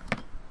about.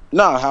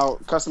 No, how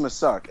customers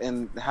suck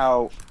and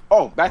how.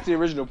 Oh, back to the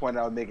original point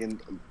I was making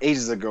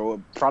ages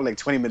ago, probably like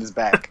 20 minutes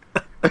back.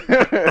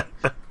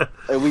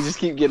 And we just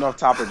keep getting off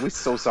topic. We're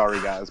so sorry,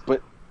 guys,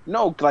 but.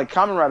 No, like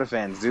Kamen Rider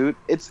fans, dude.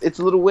 It's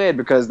a little weird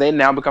because they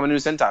now become new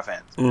Sentai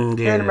fans.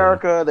 Here in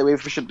America, they wait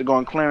for shit to go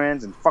on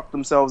clearance and fuck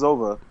themselves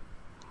over.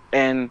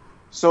 And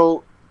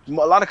so a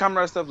lot of Kamen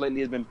Rider stuff lately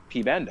has been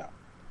P Bandai.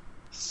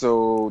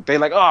 So they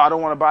like, oh, I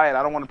don't want to buy it.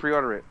 I don't want to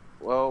pre-order it.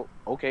 Well,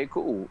 okay,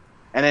 cool.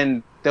 And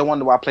then they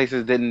wonder why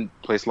places didn't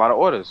place a lot of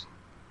orders.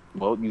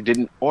 Well, you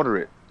didn't order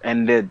it.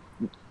 And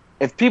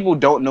if people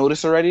don't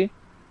notice already,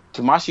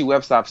 Tamashii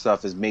Web Stop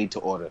stuff is made to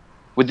order.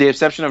 With the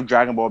exception of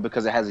Dragon Ball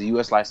because it has a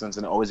U.S. license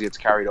and it always gets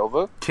carried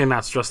over.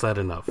 Cannot stress that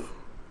enough.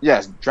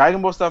 Yes,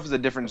 Dragon Ball stuff is a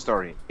different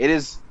story. It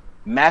is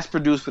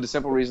mass-produced for the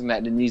simple reason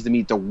that it needs to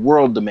meet the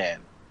world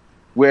demand.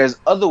 Whereas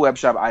other web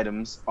shop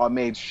items are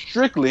made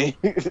strictly,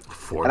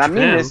 for and Japan. I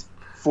mean this,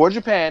 for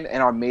Japan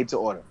and are made to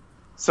order.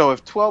 So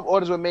if 12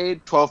 orders were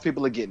made, 12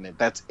 people are getting it.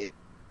 That's it.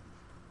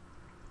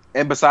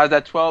 And besides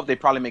that 12, they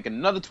probably make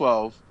another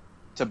 12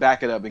 to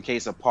back it up in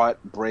case a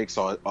part breaks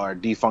or a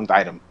defunct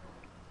item.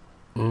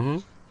 Mm-hmm.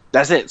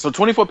 That's it. So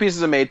 24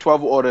 pieces are made,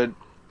 12 were ordered.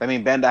 I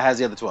mean, Bandai has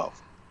the other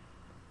 12.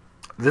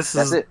 This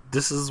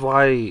is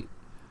why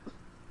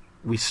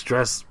we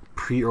stress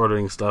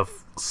pre-ordering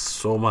stuff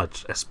so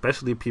much,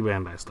 especially P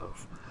Bandai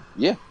stuff.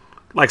 Yeah.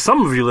 Like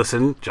some of you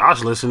listen,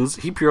 Josh listens,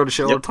 he pre-orders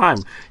shit all the time.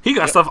 He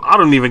got stuff I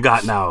don't even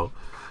got now.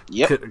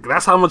 Yep.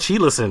 That's how much he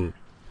listen.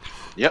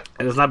 Yep.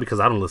 And it's not because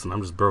I don't listen,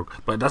 I'm just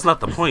broke. But that's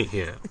not the point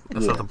here.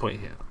 That's not the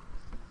point here.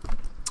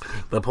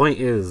 The point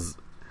is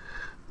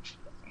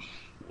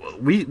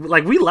we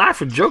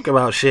laugh and joke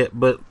about shit,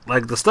 but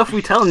like the stuff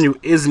we telling you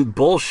isn't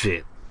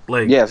bullshit.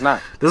 Like, yeah, it's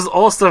not. This is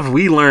all stuff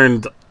we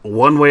learned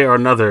one way or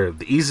another.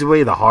 The easy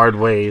way, the hard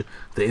way,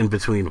 the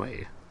in-between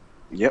way.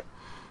 Yep.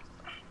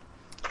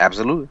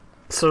 Absolutely.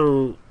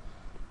 So,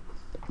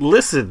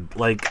 listen,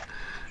 like,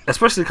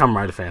 especially Kamen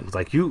Rider fans.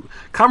 Like,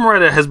 Kamen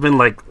Rider has been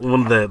like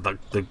one of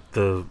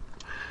the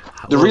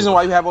reason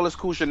why you have all this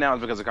cool shit now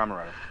is because of Kamen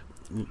Rider.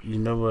 You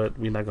know what?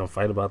 We're not gonna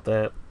fight about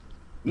that.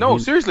 No,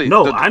 seriously.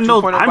 No, the I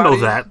know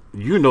bodies. that.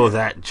 You know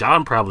that.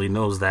 John probably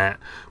knows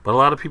that. But a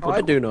lot of people. I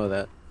do know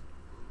that.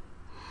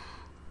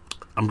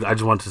 I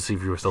just wanted to see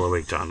if you were still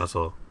awake, John. That's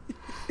all.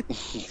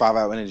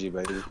 5-hour energy,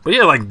 baby. But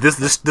yeah, like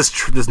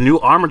this new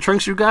armor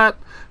trunks you got,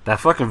 that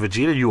fucking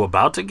Vegeta you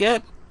about to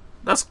get,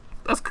 that's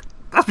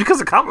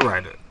because of Kamen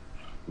Rider.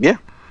 Yeah.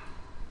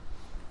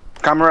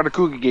 Kamen Rider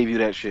Kuga gave you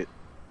that shit.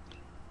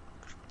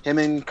 Him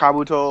and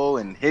Kabuto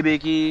and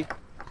Hibiki,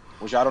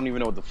 which I don't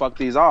even know what the fuck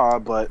these are,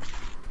 but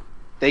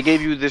they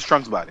gave you this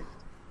Trunks body.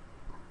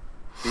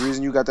 The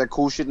reason you got that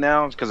cool shit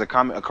now is because a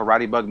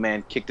Karate Bug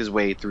man kicked his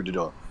way through the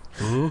door.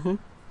 Mm-hmm.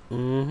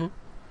 Mm-hmm.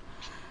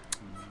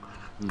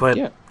 But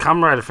yeah.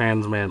 Kamen Rider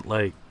fans, man,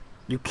 like,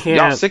 you can't.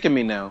 Y'all sick of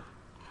me now.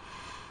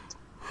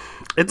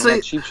 It's a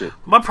cheap shit.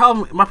 My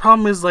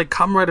problem is like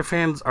Kamen Rider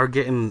fans are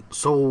getting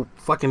so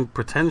fucking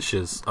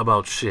pretentious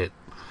about shit.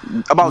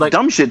 About like,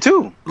 dumb shit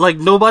too. Like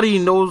nobody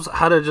knows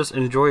how to just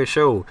enjoy a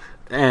show.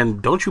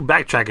 And don't you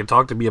backtrack and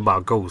talk to me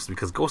about Ghost,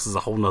 because Ghost is a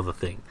whole nother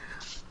thing.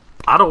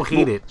 I don't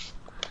hate it.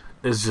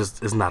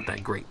 It's not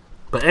that great.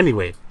 But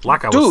anyway,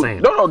 like I was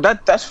saying, no,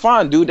 that's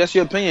fine, dude. That's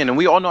your opinion, and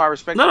we all know I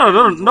respect. No.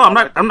 I'm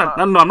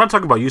not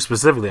talking about you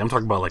specifically. I'm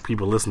talking about like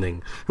people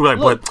listening who are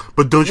like, look,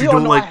 but don't you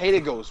don't like? I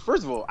hated Ghost.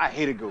 First of all, I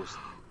hated Ghost.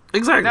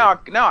 Exactly.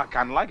 Now I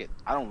kind of like it.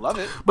 I don't love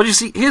it. But you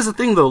see, here's the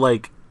thing though.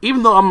 Like,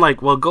 even though I'm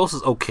like, well, Ghost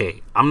is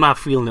okay, I'm not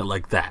feeling it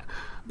like that.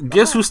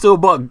 Guess who still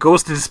bought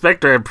Ghost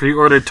Inspector and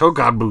pre-ordered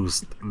Tokan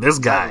Boost? This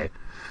guy.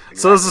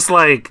 So it's just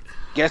like,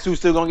 guess who's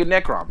still gonna get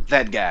Necrom?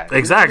 That guy.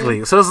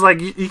 exactly. So it's like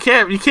you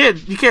can't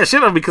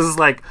shit on because it's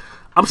like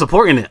I'm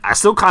supporting it. I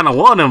still kind of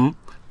want them.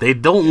 They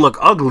don't look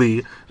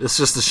ugly. It's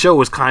just the show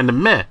is kind of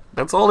meh.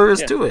 That's all there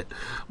is to it.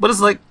 But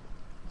it's like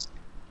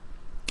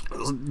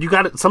you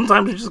got it.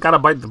 Sometimes you just gotta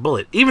bite the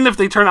bullet, even if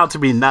they turn out to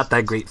be not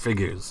that great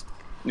figures.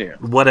 Yeah.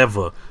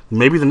 Whatever.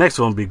 Maybe the next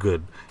one will be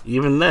good.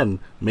 Even then,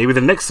 maybe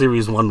the next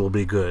series one will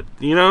be good.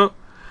 You know.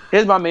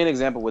 Here's my main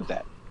example with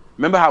that.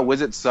 Remember how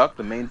Wizard sucked,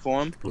 the main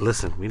form?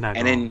 Listen, we not.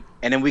 And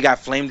then we got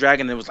Flame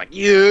Dragon, and it was like,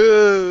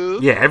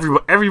 yeah.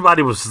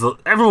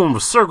 Everyone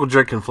was circle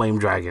jerking Flame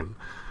Dragon,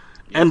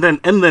 and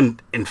then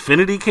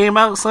Infinity came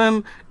out,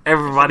 son.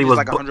 Everybody was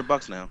like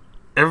 $100 now.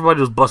 Everybody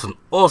was busting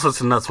all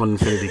sorts of nuts when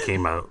Infinity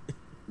came out.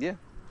 Yeah,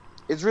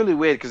 it's really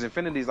weird because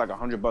Infinity's like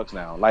 $100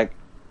 now. Like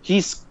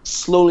he's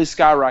slowly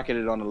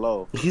skyrocketed on the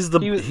low. He's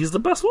the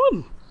best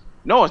one.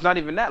 No, it's not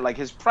even that. Like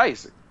his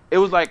price, it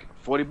was like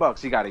 $40.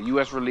 He got a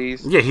U.S.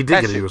 release. Yeah, he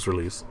did get a U.S.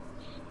 release.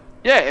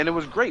 Yeah, and it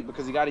was great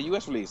because he got a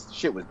U.S. release.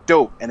 Shit was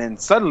dope. And then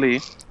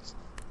suddenly,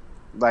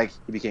 like,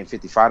 he became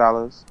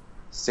 $55,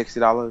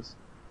 $60.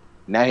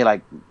 Now he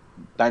like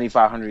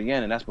 9,500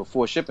 yen, and that's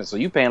before shipping. So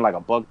you paying like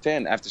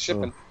 $110 after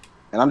shipping.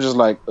 And I'm just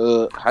like,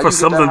 how for you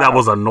something that high?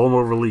 was a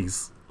normal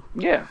release.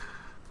 Yeah.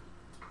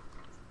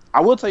 I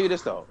will tell you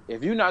this though: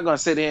 if you're not gonna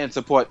sit here and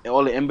support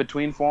all the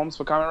in-between forms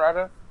for Kamen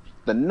Rider,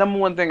 the number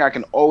one thing I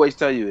can always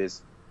tell you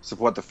is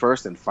support the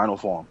first and final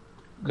form.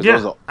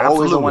 Because those are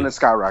always the one that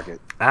skyrocket.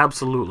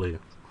 Absolutely.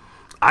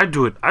 I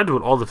do it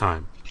all the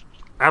time.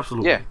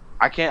 Absolutely. Yeah.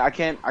 I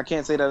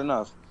can't say that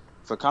enough.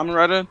 For Kamen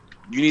Rider,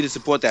 you need to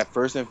support that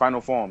first and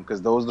final form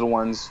because those are the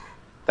ones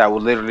that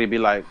will literally be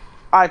like,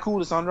 alright,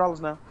 cool, it's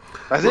 $100 now.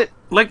 That's it.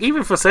 Like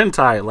even for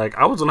Sentai, like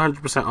I was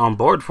 100% on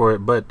board for it,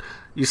 but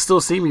you still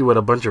see me with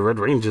a bunch of Red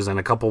Rangers and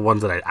a couple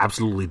ones that I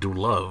absolutely do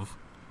love.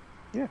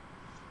 Yeah.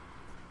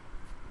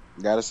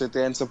 You gotta sit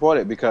there and support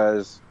it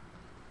because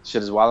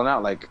shit is wilding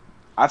out. Like,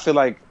 I feel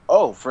like,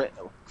 for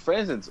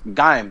instance,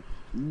 Gaim,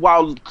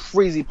 wild,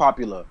 crazy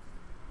popular.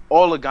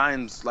 All of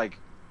Gaim's like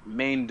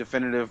main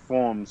definitive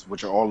forms,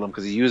 which are all of them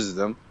because he uses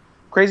them,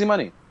 crazy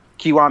money.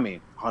 Kiwami,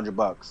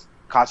 $100.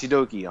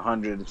 Kachidoki,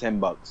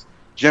 $110.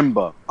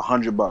 Jimba,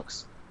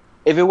 $100.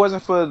 If it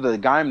wasn't for the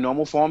Gaim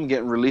normal form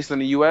getting released in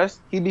the US,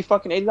 he'd be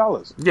fucking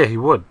 $80. Yeah, he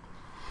would.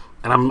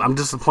 And I'm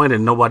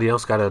disappointed nobody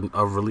else got a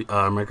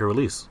American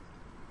release.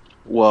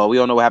 Well, we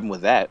all know what happened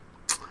with that.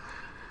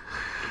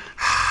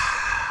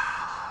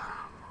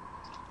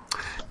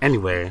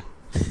 Anyway.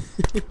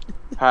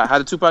 How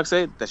did Tupac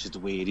say it? That's just the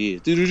way it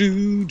is.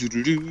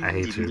 I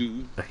hate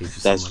you.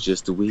 That's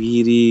just the way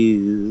it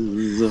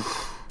is.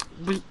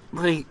 But,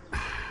 like,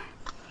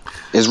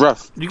 it's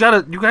rough. You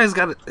guys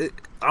gotta.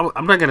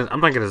 I'm not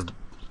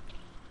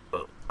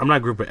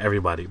grouping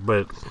everybody,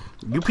 but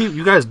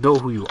you guys know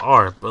who you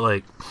are. But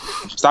like,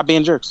 stop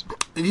being jerks.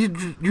 You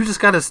just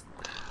gotta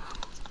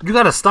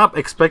stop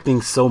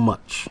expecting so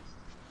much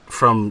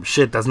from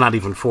shit that's not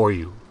even for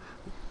you.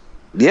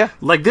 Yeah.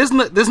 Like there's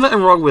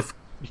nothing wrong with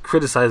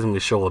criticizing the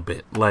show a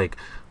bit. Like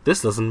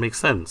this doesn't make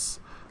sense.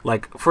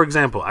 Like for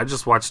example, I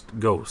just watched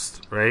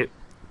Ghost, right?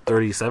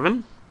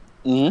 37.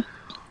 Mm-hmm.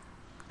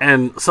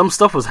 And some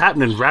stuff was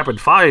happening rapid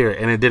fire,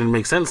 and it didn't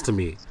make sense to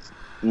me.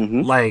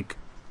 Mm-hmm. Like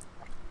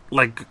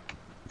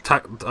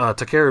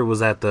Takeru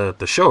was at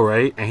the show,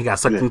 right? And he got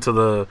sucked into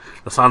the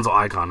Sanzo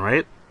icon,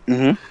 right?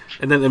 Mm-hmm.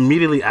 And then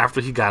immediately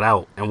after he got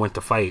out and went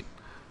to fight,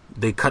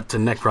 they cut to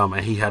Necrom,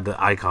 and he had the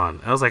icon.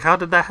 And I was like, how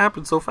did that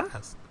happen so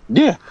fast?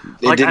 Yeah,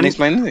 it didn't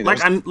explain anything.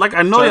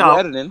 I know y'all.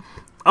 Editing,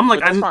 I'm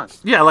like,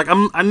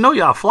 I know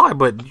y'all fly,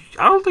 but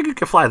I don't think you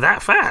can fly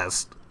that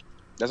fast.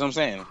 That's what I'm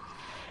saying.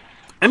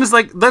 And it's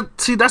like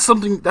that. See, that's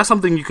something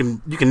you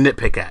can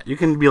nitpick at. You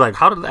can be like,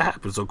 how did that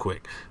happen so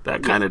quick?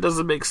 That kind of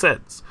doesn't make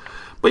sense.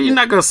 But you're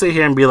not gonna sit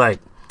here and be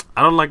like,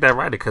 I don't like that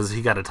rider because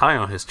he got a tie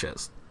on his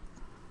chest.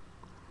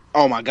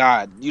 Oh my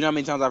god! You know how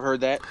many times I've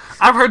heard that?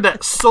 I've heard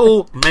that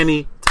so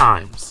many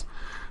times.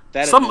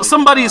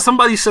 Somebody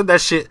said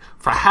that shit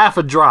for half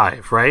a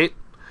drive, right?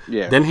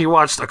 Yeah. Then he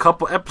watched a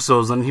couple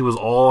episodes and he was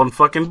all on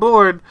fucking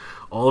board.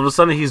 All of a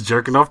sudden he's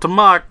jerking off to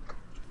Mach.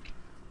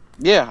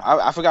 Yeah,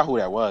 I forgot who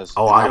that was.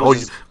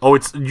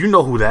 It's you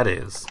know who that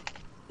is.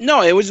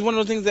 No, it was just one of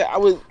those things that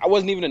I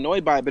wasn't even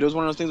annoyed by it, but it was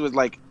one of those things where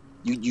like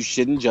you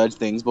shouldn't judge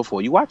things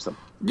before you watch them.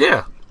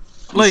 Yeah.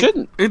 You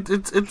shouldn't.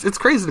 It's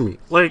crazy to me.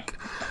 Like,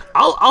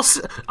 I'll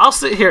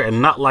sit here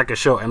and not like a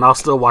show, and I'll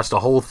still watch the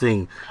whole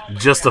thing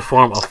just to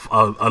form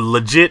a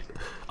legit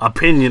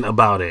opinion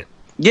about it.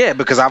 Yeah,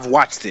 because I've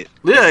watched it.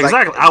 Yeah,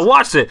 exactly. I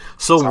watched it.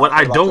 So what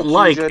I don't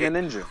like,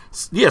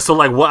 so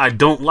like what I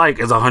don't like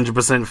is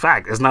 100%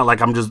 fact. It's not like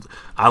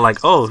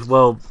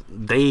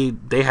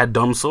they had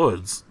dumb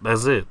swords.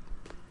 That's it.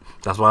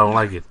 That's why I don't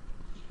like it.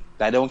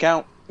 That don't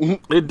count.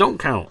 It don't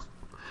count.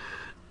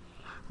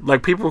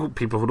 Like people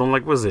who don't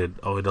like Wizard,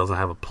 it doesn't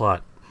have a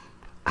plot.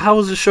 How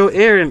is the show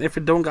airing if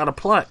it don't got a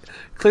plot?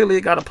 Clearly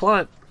it got a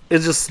plot.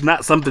 It's just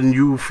not something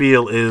you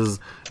feel is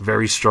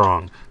very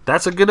strong.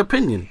 That's a good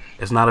opinion.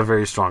 It's not a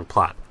very strong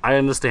plot. I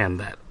understand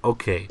that.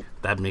 Okay,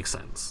 that makes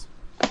sense.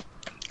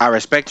 I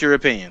respect your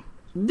opinion.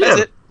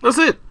 Yeah, that's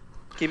it.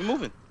 Keep it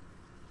moving.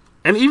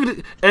 And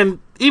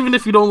even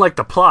if you don't like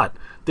the plot,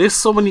 there's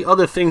so many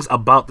other things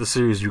about the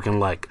series you can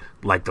like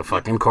the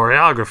fucking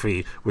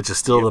choreography, which is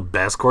still the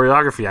best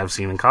choreography I've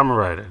seen in Kamen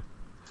Rider.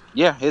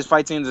 Yeah, his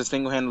fight scenes are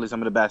single-handedly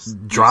some of the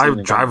best.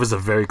 Drive is a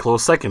very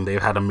close second.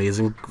 They've had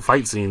amazing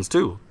fight scenes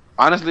too.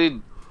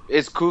 Honestly,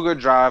 it's Cougar,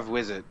 Drive,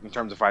 Wizard in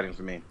terms of fighting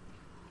for me.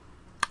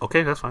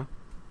 Okay, that's fine.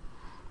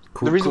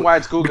 The reason why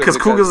it's Cougar because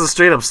Cougar's a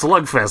straight up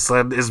slugfest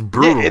and it's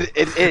brutal. Yeah,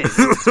 it is.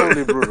 It's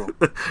totally brutal.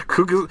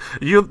 Cougar,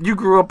 you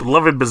grew up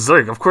loving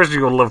Berserk. Of course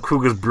you're gonna love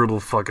Cougar's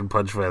brutal fucking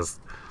punch fest.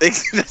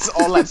 That's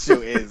all that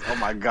show is. Oh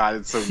my god,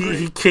 it's so great.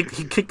 He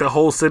kicked the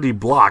whole city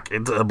block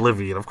into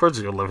oblivion. Of course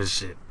you're gonna love his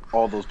shit.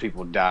 All those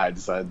people died,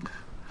 son.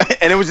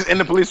 And it was just in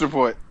the police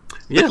report.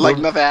 Yeah, like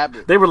nothing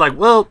happened. They were like,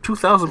 well,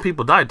 2,000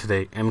 people died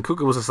today. And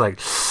Cougar was just like,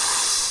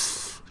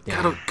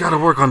 gotta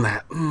work on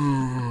that.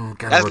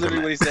 That's literally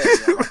what he said.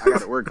 Yeah, I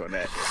gotta work on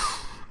that.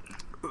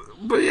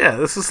 But yeah,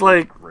 this is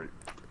like,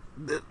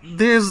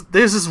 there's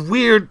this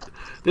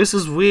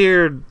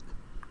weird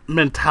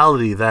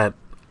mentality that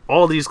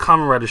all these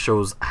Kamen Rider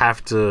shows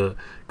have to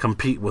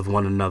compete with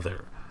one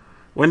another.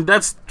 When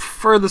that's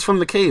furthest from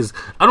the case.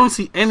 I don't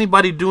see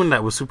anybody doing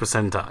that with Super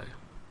Sentai.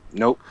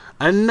 Nope.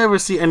 I never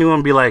see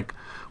anyone be like,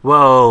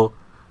 well,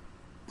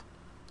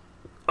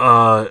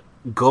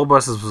 Go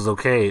Busters was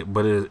okay,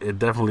 but it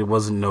definitely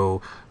wasn't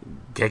no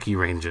Geki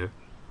Ranger.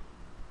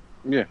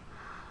 Yeah.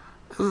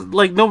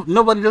 Like,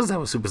 nobody does that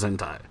with Super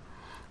Sentai.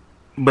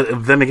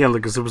 But then again,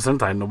 look at Super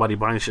Sentai, nobody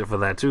buying shit for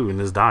that too, and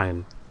is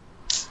dying.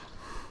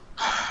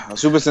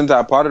 Super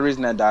Sentai, part of the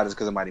reason that died is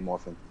because of Mighty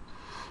Morphin.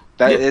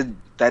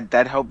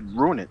 That helped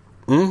ruin it.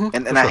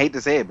 Mm-hmm, and I hate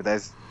to say it, but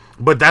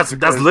that's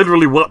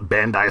literally what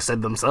Bandai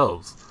said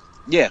themselves.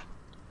 Yeah.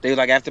 They were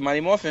like, after Mighty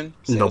Morphin,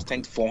 sales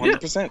tanked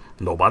 400%. Yeah.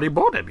 Nobody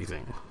bought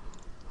anything.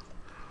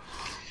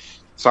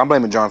 So I'm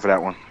blaming John for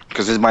that one.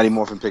 Because his Mighty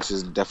Morphin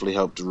pictures definitely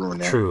helped to ruin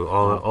that. True.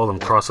 All them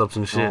cross-ups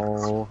and shit.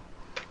 No,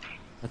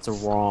 that's a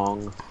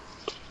wrong.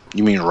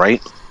 You mean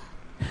right?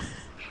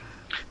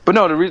 But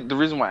no, the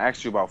reason why I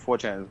asked you about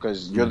 4chan is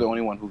because you're the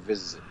only one who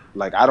visits it.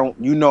 Like, I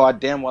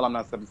damn well I'm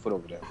not stepping foot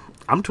over there.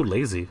 I'm too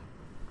lazy.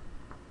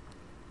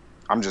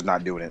 I'm just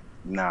not doing it.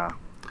 Nah.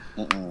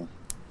 Mm-mm.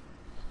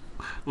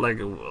 Like,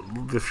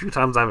 the few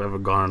times I've ever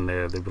gone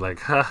there, they'd be like,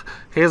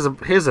 here's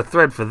a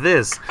thread for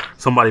this.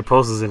 Somebody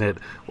posts in it.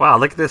 Wow,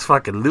 look at this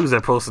fucking loser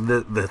posting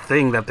the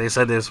thing that they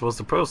said they're supposed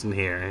to post in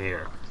here and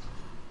here.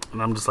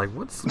 And I'm just like,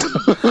 what's...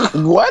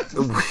 What?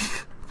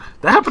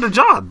 That happened to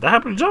John. That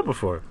happened to John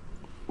before.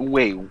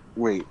 Wait.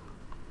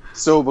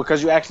 So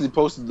because you actually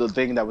posted the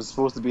thing that was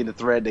supposed to be in the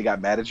thread, they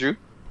got mad at you?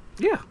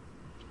 Yeah.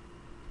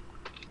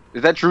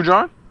 Is that true,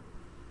 John?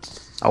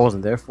 I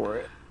wasn't there for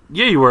it.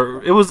 Yeah, you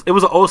were. It was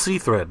an OC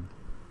thread.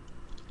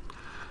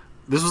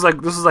 This was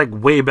like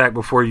way back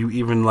before you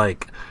even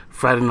like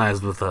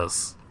fraternized with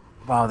us.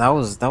 Wow, that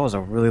was a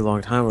really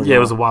long time ago. Yeah, it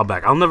was a while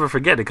back. I'll never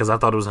forget it because I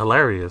thought it was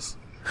hilarious.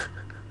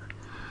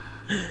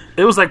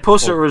 It was like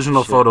post your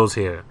original photos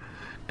here,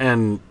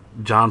 and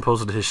John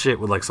posted his shit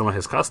with like some of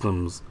his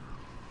customs,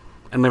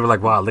 and they were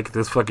like, "Wow, look at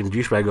this fucking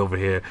douchebag over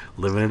here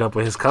living it up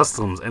with his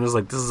customs." And it's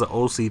like, this is an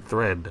OC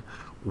thread.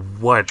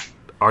 What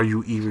are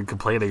you even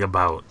complaining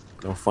about?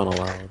 No fun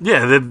allowed.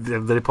 Yeah,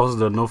 they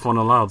posted a no fun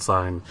allowed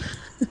sign.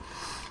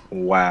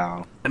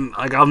 Wow. And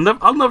like I'll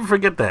never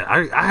forget that.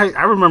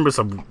 I remember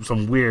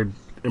some weird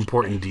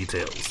important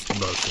details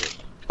about shit.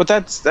 But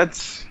that's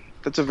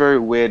a very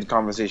weird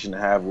conversation to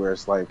have where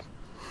it's like,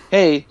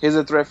 hey, here's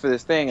a threat for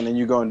this thing, and then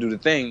you go and do the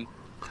thing.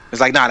 It's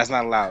like, nah, that's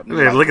not allowed.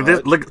 Yeah, look at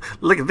this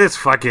look at this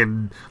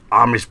fucking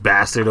Amish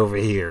bastard over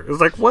here.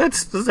 It's like, what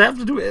does that have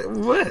to do with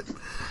what?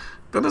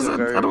 I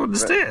don't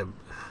understand.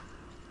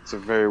 It's a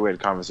very weird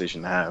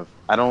conversation to have.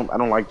 I don't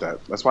like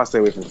that. That's why I stay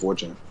away from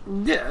 4chan.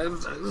 Yeah,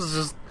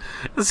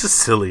 it's just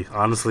silly.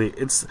 Honestly,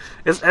 it's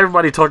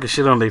everybody talking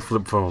shit on their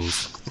flip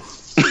phones.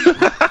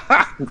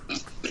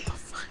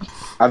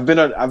 I've been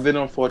on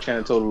 4chan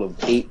a total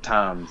of 8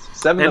 times.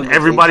 7 and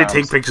everybody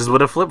take pictures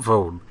with a flip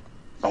phone.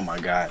 Oh my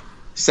god!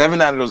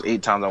 7 out of those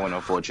 8 times I went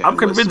on 4chan. I'm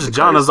convinced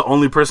John is the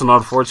only person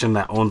on 4chan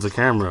that owns a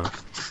camera.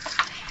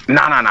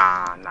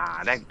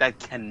 Nah. That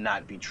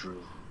cannot be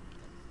true.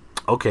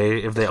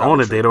 Okay, if they own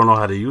it, they don't know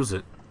how to use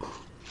it.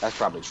 That's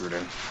probably true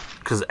then.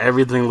 Because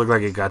everything looked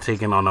like it got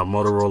taken on a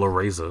Motorola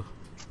Razr.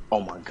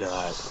 Oh my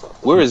god.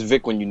 Where is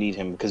Vic when you need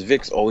him? Because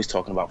Vic's always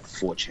talking about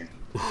 4chan.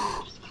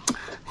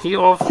 He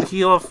off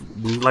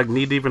like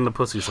knee deep in the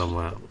pussy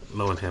somewhere,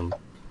 knowing him.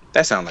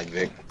 That sounds like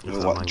Vic.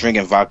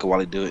 Drinking vodka while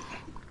he do it.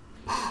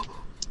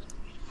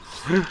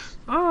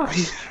 I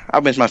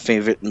bet it's my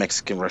favorite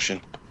Mexican Russian.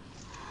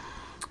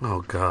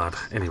 Oh god.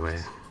 Anyway.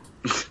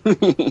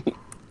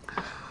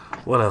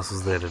 What else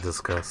is there to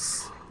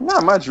discuss?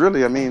 Not much,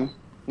 really. I mean,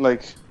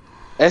 like,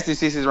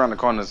 SDCC is around the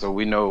corner, so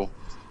we know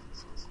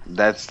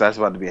that's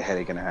about to be a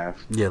headache and a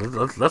half. Yeah,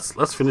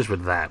 let's finish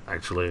with that.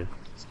 Actually,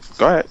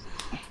 go ahead.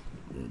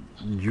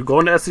 You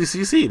going to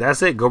SDCC?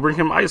 That's it. Go bring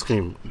him ice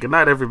cream. Good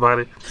night,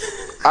 everybody.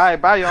 All right,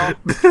 bye, y'all.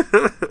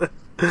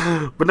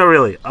 But no,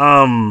 really.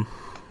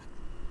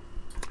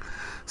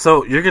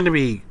 So you're gonna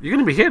be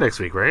here next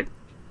week, right?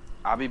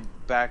 I'll be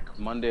back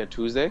Monday or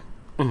Tuesday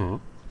Mm-hmm.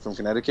 from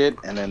Connecticut,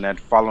 and then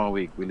that following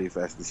week we leave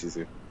for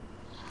SDCC.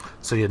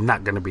 So you're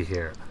not gonna be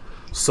here.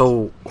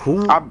 So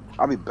who?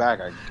 I'll be back.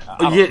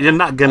 You're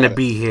not gonna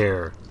be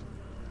here.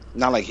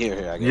 Not like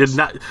here. I guess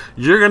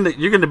You're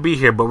gonna be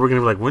here, but we're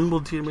gonna be like, when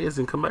will T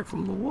Amazing come back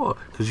from the war?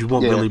 Because you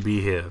won't really be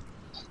here.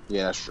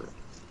 Yeah, that's true.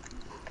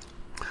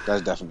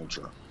 That's definitely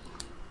true.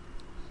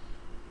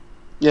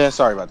 Yeah,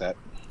 sorry about that.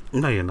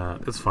 No, you're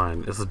not. It's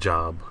fine. It's a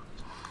job.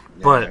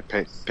 Yeah, But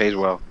it pays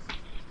well.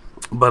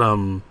 But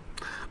all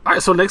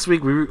right. So next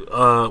week we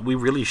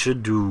really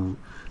should do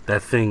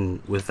that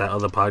thing with that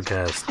other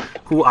podcast.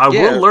 Who I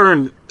will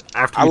learn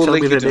after you tell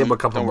me their name a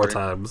couple more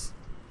times.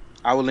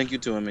 I will link you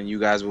to him, and you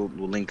guys will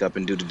link up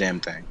and do the damn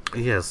thing.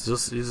 Yes,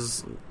 just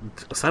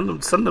send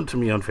them to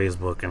me on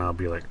Facebook, and I'll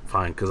be like,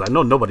 fine, because I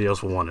know nobody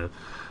else will want to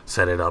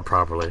set it up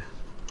properly.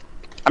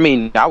 I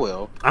mean, I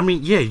will. I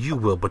mean, yeah, you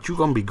will, but you're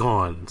gonna be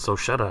gone, so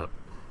shut up.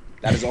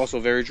 That is also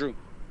very true.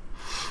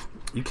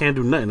 You can't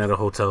do nothing at a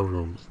hotel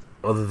room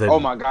other than. Oh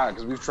my god,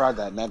 because we've tried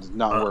that and that does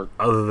not work.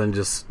 Other than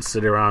just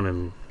sit around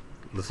and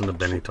listen to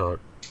Benny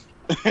talk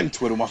and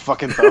twiddle my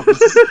fucking thumbs.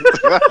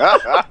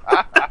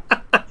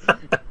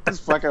 This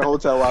fucking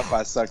hotel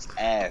Wi-Fi sucks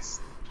ass.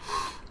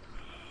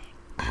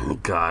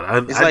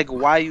 God, it's like,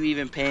 why are you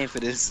even paying for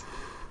this?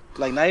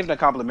 Like, not even the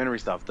complimentary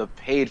stuff. The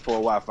paid for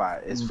Wi-Fi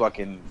is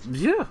fucking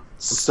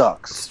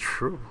sucks. It's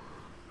true.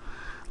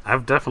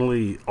 I've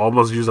definitely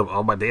almost used up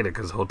all my data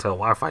because hotel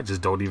Wi-Fi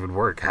just don't even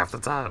work half the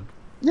time.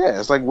 Yeah,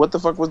 it's like, what the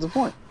fuck was the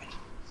point?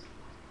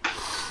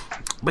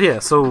 But yeah,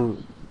 so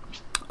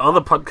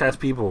other podcast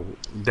people,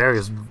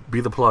 Darius, be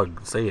the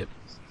plug. Say it.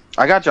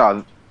 I got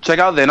y'all. Check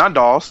out They're Not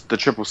Dolls, the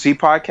Triple C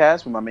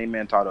podcast with my main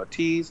man Todd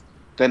Ortiz.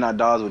 They're Not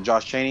Dolls with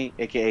Josh Chaney,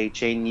 aka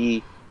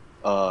Chaney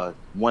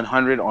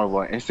 100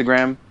 over on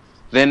Instagram.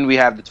 Then we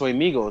have the Toy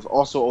Migos,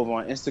 also over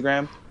on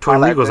Instagram. Toy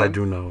Migos, I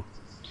do know.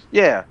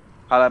 Yeah,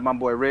 holla at my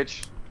boy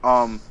Rich.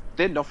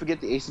 Then don't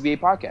forget the ACBA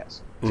podcast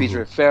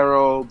featuring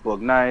Pharaoh,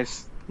 Book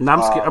Nice. No,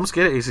 I'm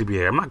scared of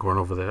ACBA. I'm not going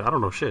over there. I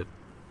don't know shit.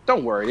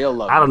 Don't worry, they'll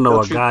love you. I don't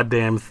know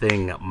goddamn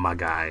thing, my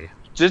guy.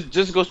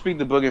 Just go speak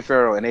to Book and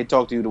Pharaoh, and they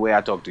talk to you the way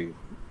I talk to you.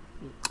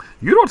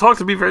 You don't talk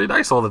to me very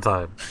nice all the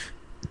time.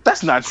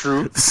 That's not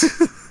true.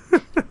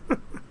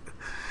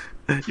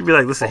 You'd be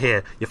like, listen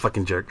here, you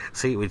fucking jerk.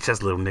 See, with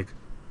chest, little nigga.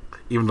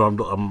 Even though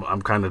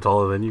I'm kind of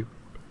taller than you.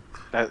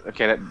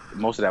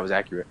 Most of that was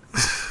accurate.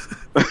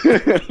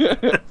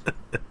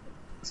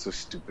 So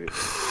stupid.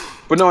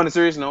 But no, on a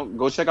serious note,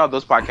 go check out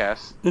those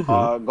podcasts.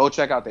 Mm-hmm. Go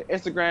check out their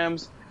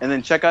Instagrams, and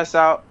then check us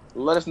out.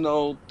 Let us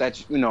know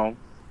that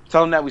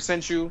tell them that we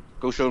sent you.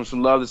 Go show them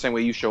some love the same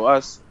way you show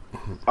us.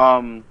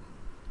 All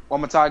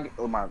my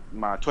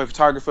toy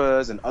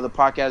photographers and other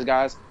podcast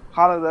guys,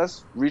 holler at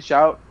us, reach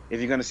out. If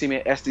you're gonna see me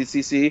at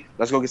SDCC,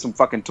 let's go get some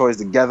fucking toys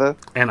together.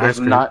 And ice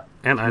cream.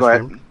 And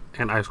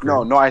ice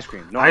cream. No ice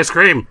cream. No ice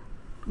cream.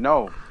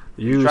 No.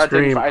 You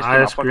scream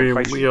ice cream.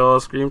 We all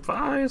scream for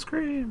ice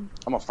cream.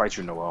 I'm gonna fight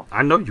you, Noel.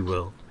 I know you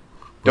will.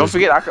 Don't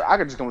forget, I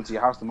could just come into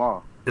your house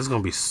tomorrow. It's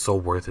gonna be so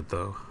worth it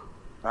though.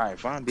 All right,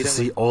 fine. To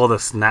see all the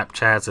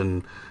Snapchats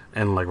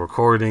and like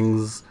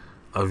recordings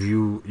of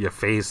your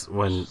face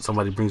when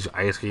somebody brings you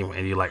ice cream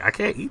and you're like, I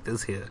can't eat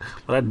this here,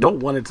 but I don't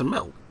want it to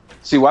melt.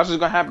 See, watch what's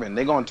gonna happen.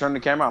 They're gonna turn the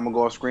camera. I'm gonna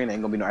go off screen.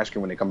 Ain't gonna be no ice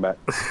cream when they come back.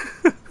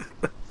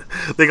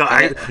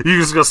 You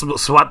just gonna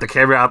swat the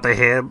camera out their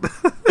hand.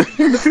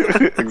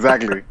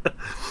 Exactly.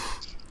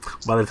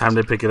 By the time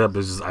they pick it up,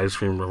 there's just ice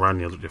cream around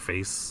your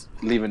face,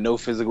 leaving no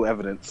physical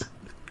evidence.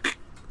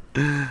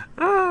 But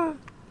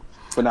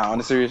now, on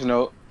a serious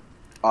note,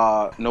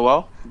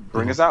 Noel,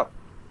 bring us out.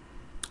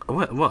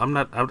 Well, I'm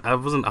not. I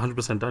wasn't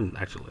 100% done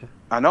actually.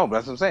 I know, but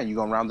that's what I'm saying. You're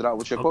gonna round it out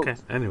with your quotes. Okay.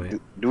 Anyway,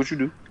 do what you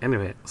do.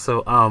 Anyway,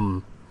 so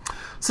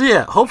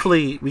yeah,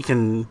 hopefully we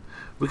can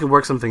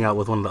work something out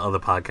with one of the other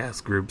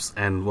podcast groups,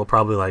 and we'll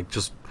probably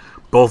just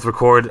both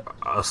record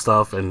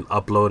stuff and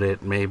upload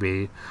it.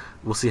 Maybe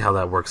we'll see how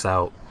that works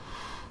out.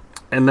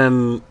 And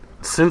then,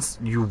 since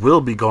you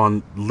will be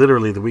gone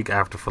literally the week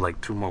after for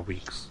 2 more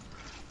weeks,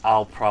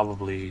 I'll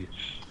probably.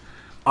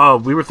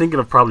 We were thinking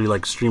of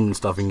probably streaming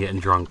stuff and getting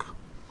drunk.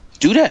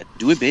 Do that.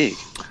 Do it big.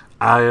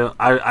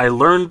 I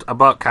learned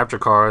about capture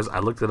cards. I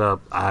looked it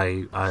up.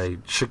 I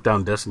shook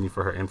down Destiny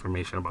for her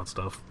information about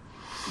stuff.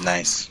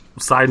 Nice.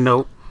 Side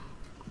note.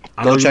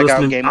 Go check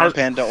out Game on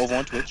Panda over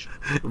on Twitch.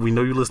 We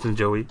know you listening,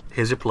 Joey.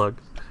 Here's your plug.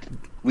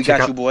 We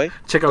got you, boy.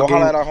 Check out. Go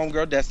holler at our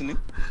homegirl Destiny.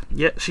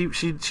 Yeah, she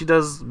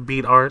does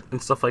bead art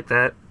and stuff like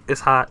that.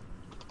 It's hot.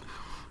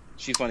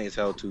 She's funny as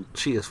hell too.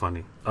 She is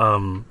funny.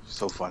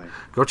 So funny.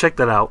 Go check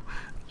that out.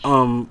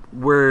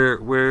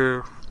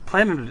 We're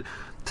planning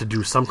to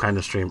do some kind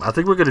of stream. I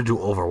think we're gonna do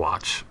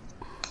Overwatch.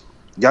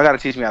 Y'all gotta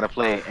teach me how to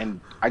play, and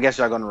I guess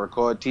y'all gonna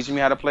record teaching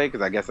me how to play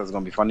because I guess that's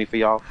gonna be funny for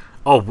y'all.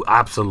 Oh,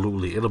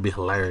 absolutely! It'll be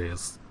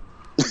hilarious.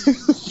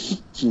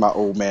 My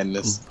old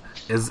manness.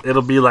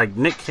 It'll be like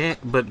Nick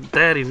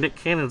Nick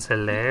Cannon's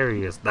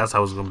hilarious. That's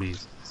how it's gonna be.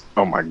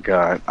 Oh my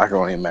god, I can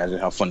only imagine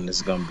how funny this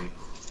is gonna be.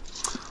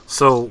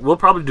 So we'll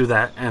probably do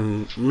that,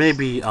 and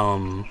maybe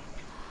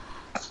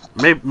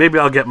maybe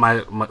I'll get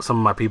some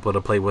of my people to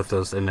play with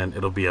us, and then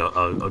it'll be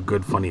a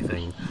good funny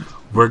thing.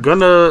 We're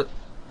gonna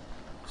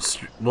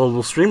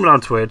we'll stream it on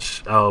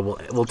Twitch.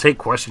 We'll take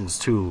questions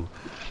too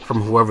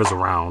from whoever's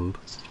around.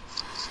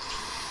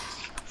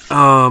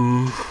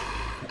 And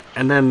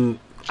then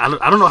I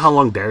don't know how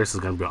long Darius is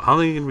gonna be on. How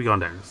long are you gonna be on,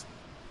 Darius?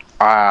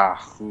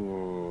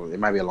 It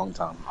might be a long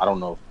time. I don't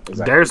know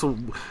exactly. Darius will,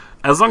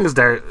 as long as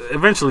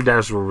eventually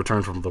Darius will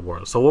return from the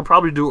war. So we'll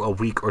probably do a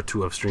week or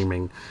two of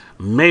streaming.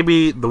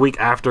 Maybe the week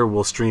after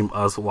we'll stream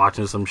us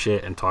watching some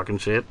shit and talking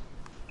shit.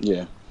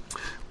 Yeah.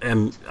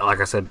 And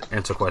like I said,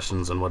 answer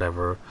questions and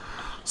whatever.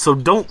 So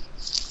don't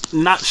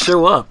not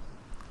show up.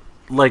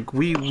 Like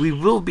we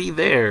will be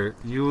there.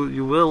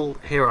 You will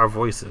hear our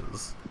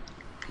voices.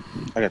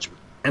 I got you.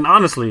 And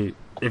honestly,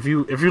 if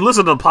you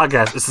listen to the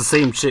podcast, it's the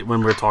same shit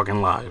when we're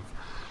talking live.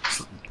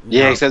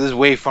 Yeah, except it's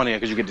way funnier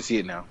because you get to see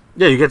it now.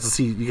 Yeah, you get to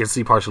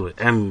see partially,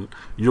 and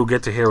you'll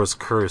get to hear us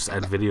curse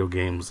at video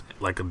games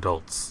like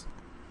adults.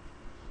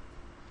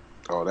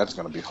 Oh, that's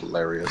gonna be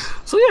hilarious.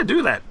 So yeah,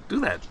 do that.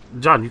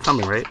 John, you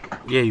coming, right?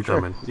 Yeah, you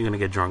coming. You're gonna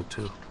get drunk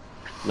too.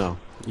 No.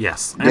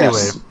 Yes.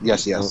 Anyway.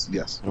 Yes.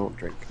 I don't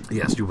drink.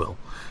 Yes, you will.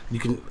 You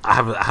can. I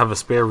have a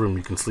spare room.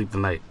 You can sleep the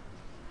night.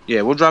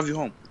 Yeah, we'll drive you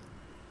home.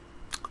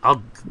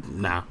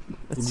 Nah.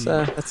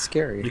 That's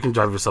scary. You can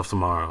drive yourself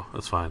tomorrow.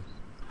 That's fine.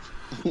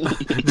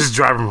 Just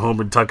drive him home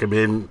and tuck him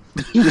in.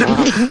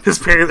 His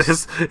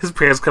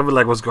parents come in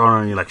like, what's going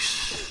on? And you're like,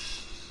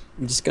 shh.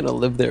 I'm just gonna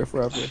live there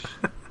forever.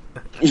 All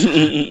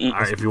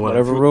right, if you want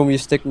whatever room you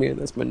stick me in,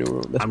 that's my new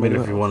room. That's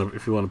if you want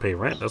to pay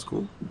rent, that's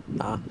cool.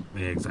 Nah.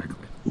 Yeah, exactly.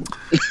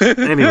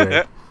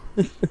 Anyway,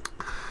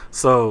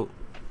 so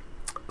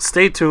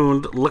stay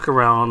tuned. Look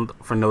around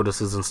for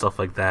notices and stuff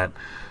like that.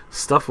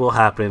 Stuff will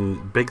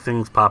happen. Big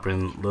things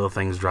popping, little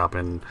things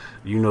dropping.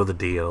 You know the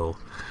deal.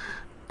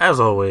 As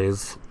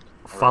always,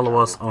 follow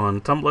us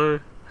on Tumblr,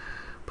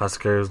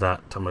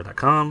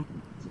 plasticurves.tumblr.com.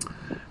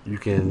 You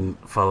can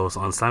follow us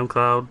on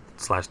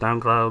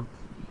SoundCloud/Downcloud,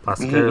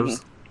 Plastic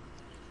Curves.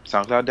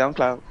 SoundCloud,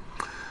 Downcloud.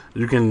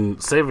 You can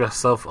save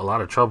yourself a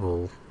lot of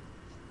trouble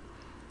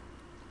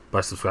by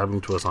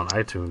subscribing to us on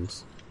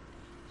iTunes.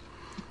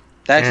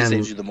 That actually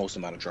saves you the most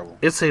amount of trouble.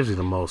 It saves you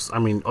the most. I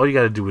mean, all you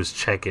got to do is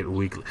check it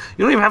weekly.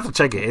 You don't even have to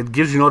check it. It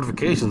gives you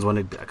notifications when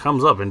it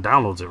comes up and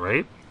downloads it,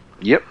 right?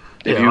 Yep.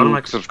 If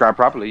you subscribe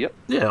properly, yep.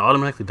 Yeah,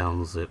 automatically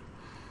downloads it.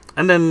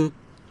 And then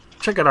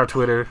check out our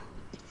Twitter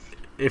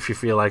if you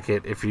feel like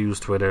it, if you use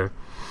Twitter.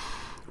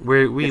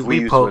 We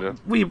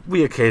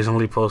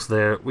occasionally post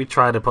there. We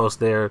try to post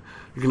there.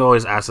 You can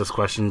always ask us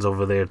questions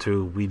over there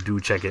too. We do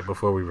check it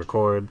before we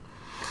record.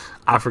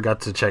 I forgot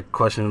to check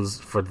questions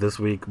for this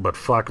week, but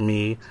fuck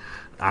me.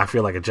 I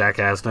feel like a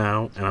jackass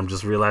now, and I'm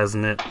just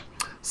realizing it.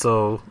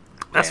 So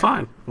that's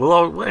fine.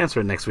 We'll answer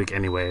it next week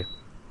anyway.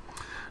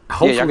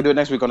 Hopefully, y'all can do it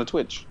next week on the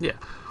Twitch. Yeah.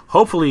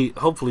 Hopefully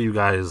you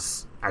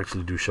guys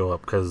actually do show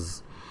up,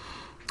 because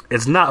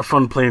it's not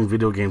fun playing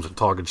video games and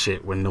talking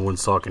shit when no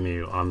one's talking to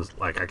you.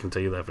 I can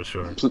tell you that for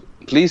sure.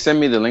 Please send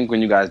me the link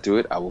when you guys do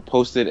it. I will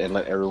post it and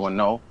let everyone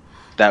know.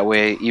 That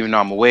way, even though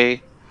I'm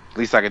away, at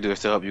least I can do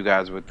is to help you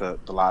guys with the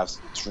live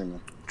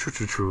streaming.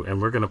 True.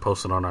 And we're going to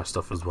post it on our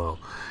stuff as well.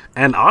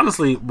 And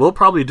honestly, we'll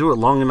probably do it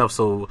long enough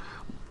so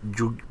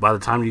by the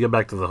time you get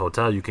back to the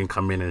hotel, you can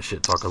come in and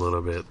shit talk a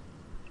little bit.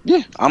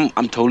 Yeah, I'm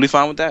totally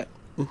fine with that.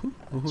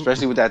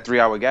 Especially with that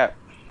 3-hour gap.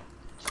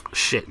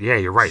 Shit, yeah,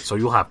 you're right. So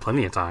you'll have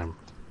plenty of time.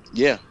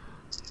 Yeah.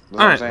 All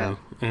right, man.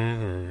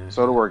 Yeah.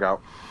 So it'll work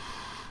out.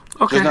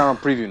 Okay. Just not on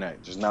preview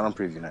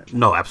night.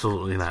 No,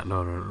 absolutely not.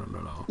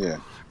 No. Yeah.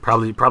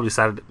 Probably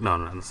Saturday. No,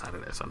 not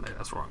Saturday. Sunday.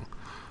 That's wrong.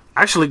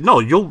 Actually, no.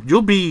 You'll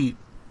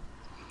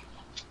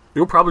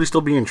probably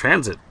still be in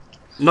transit.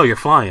 No, you're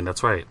flying.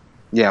 That's right.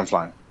 Yeah, I'm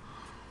flying.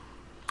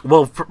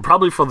 Well,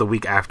 probably for the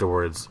week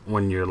afterwards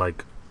when you're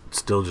like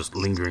still just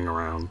lingering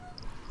around.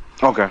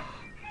 Okay.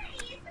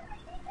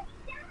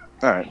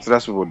 All right. So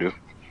that's what we'll do.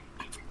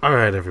 All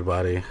right,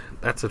 everybody.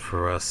 That's it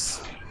for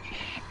us.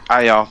 All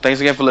right, y'all. Thanks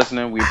again for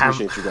listening. We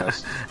appreciate you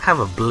guys. Have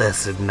a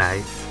blessed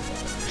night.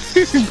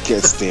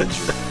 Can't stand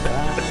you.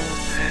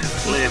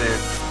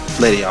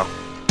 Later, y'all.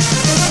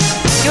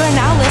 You are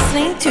now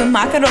listening to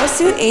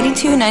Makarosu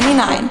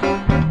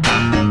 8299.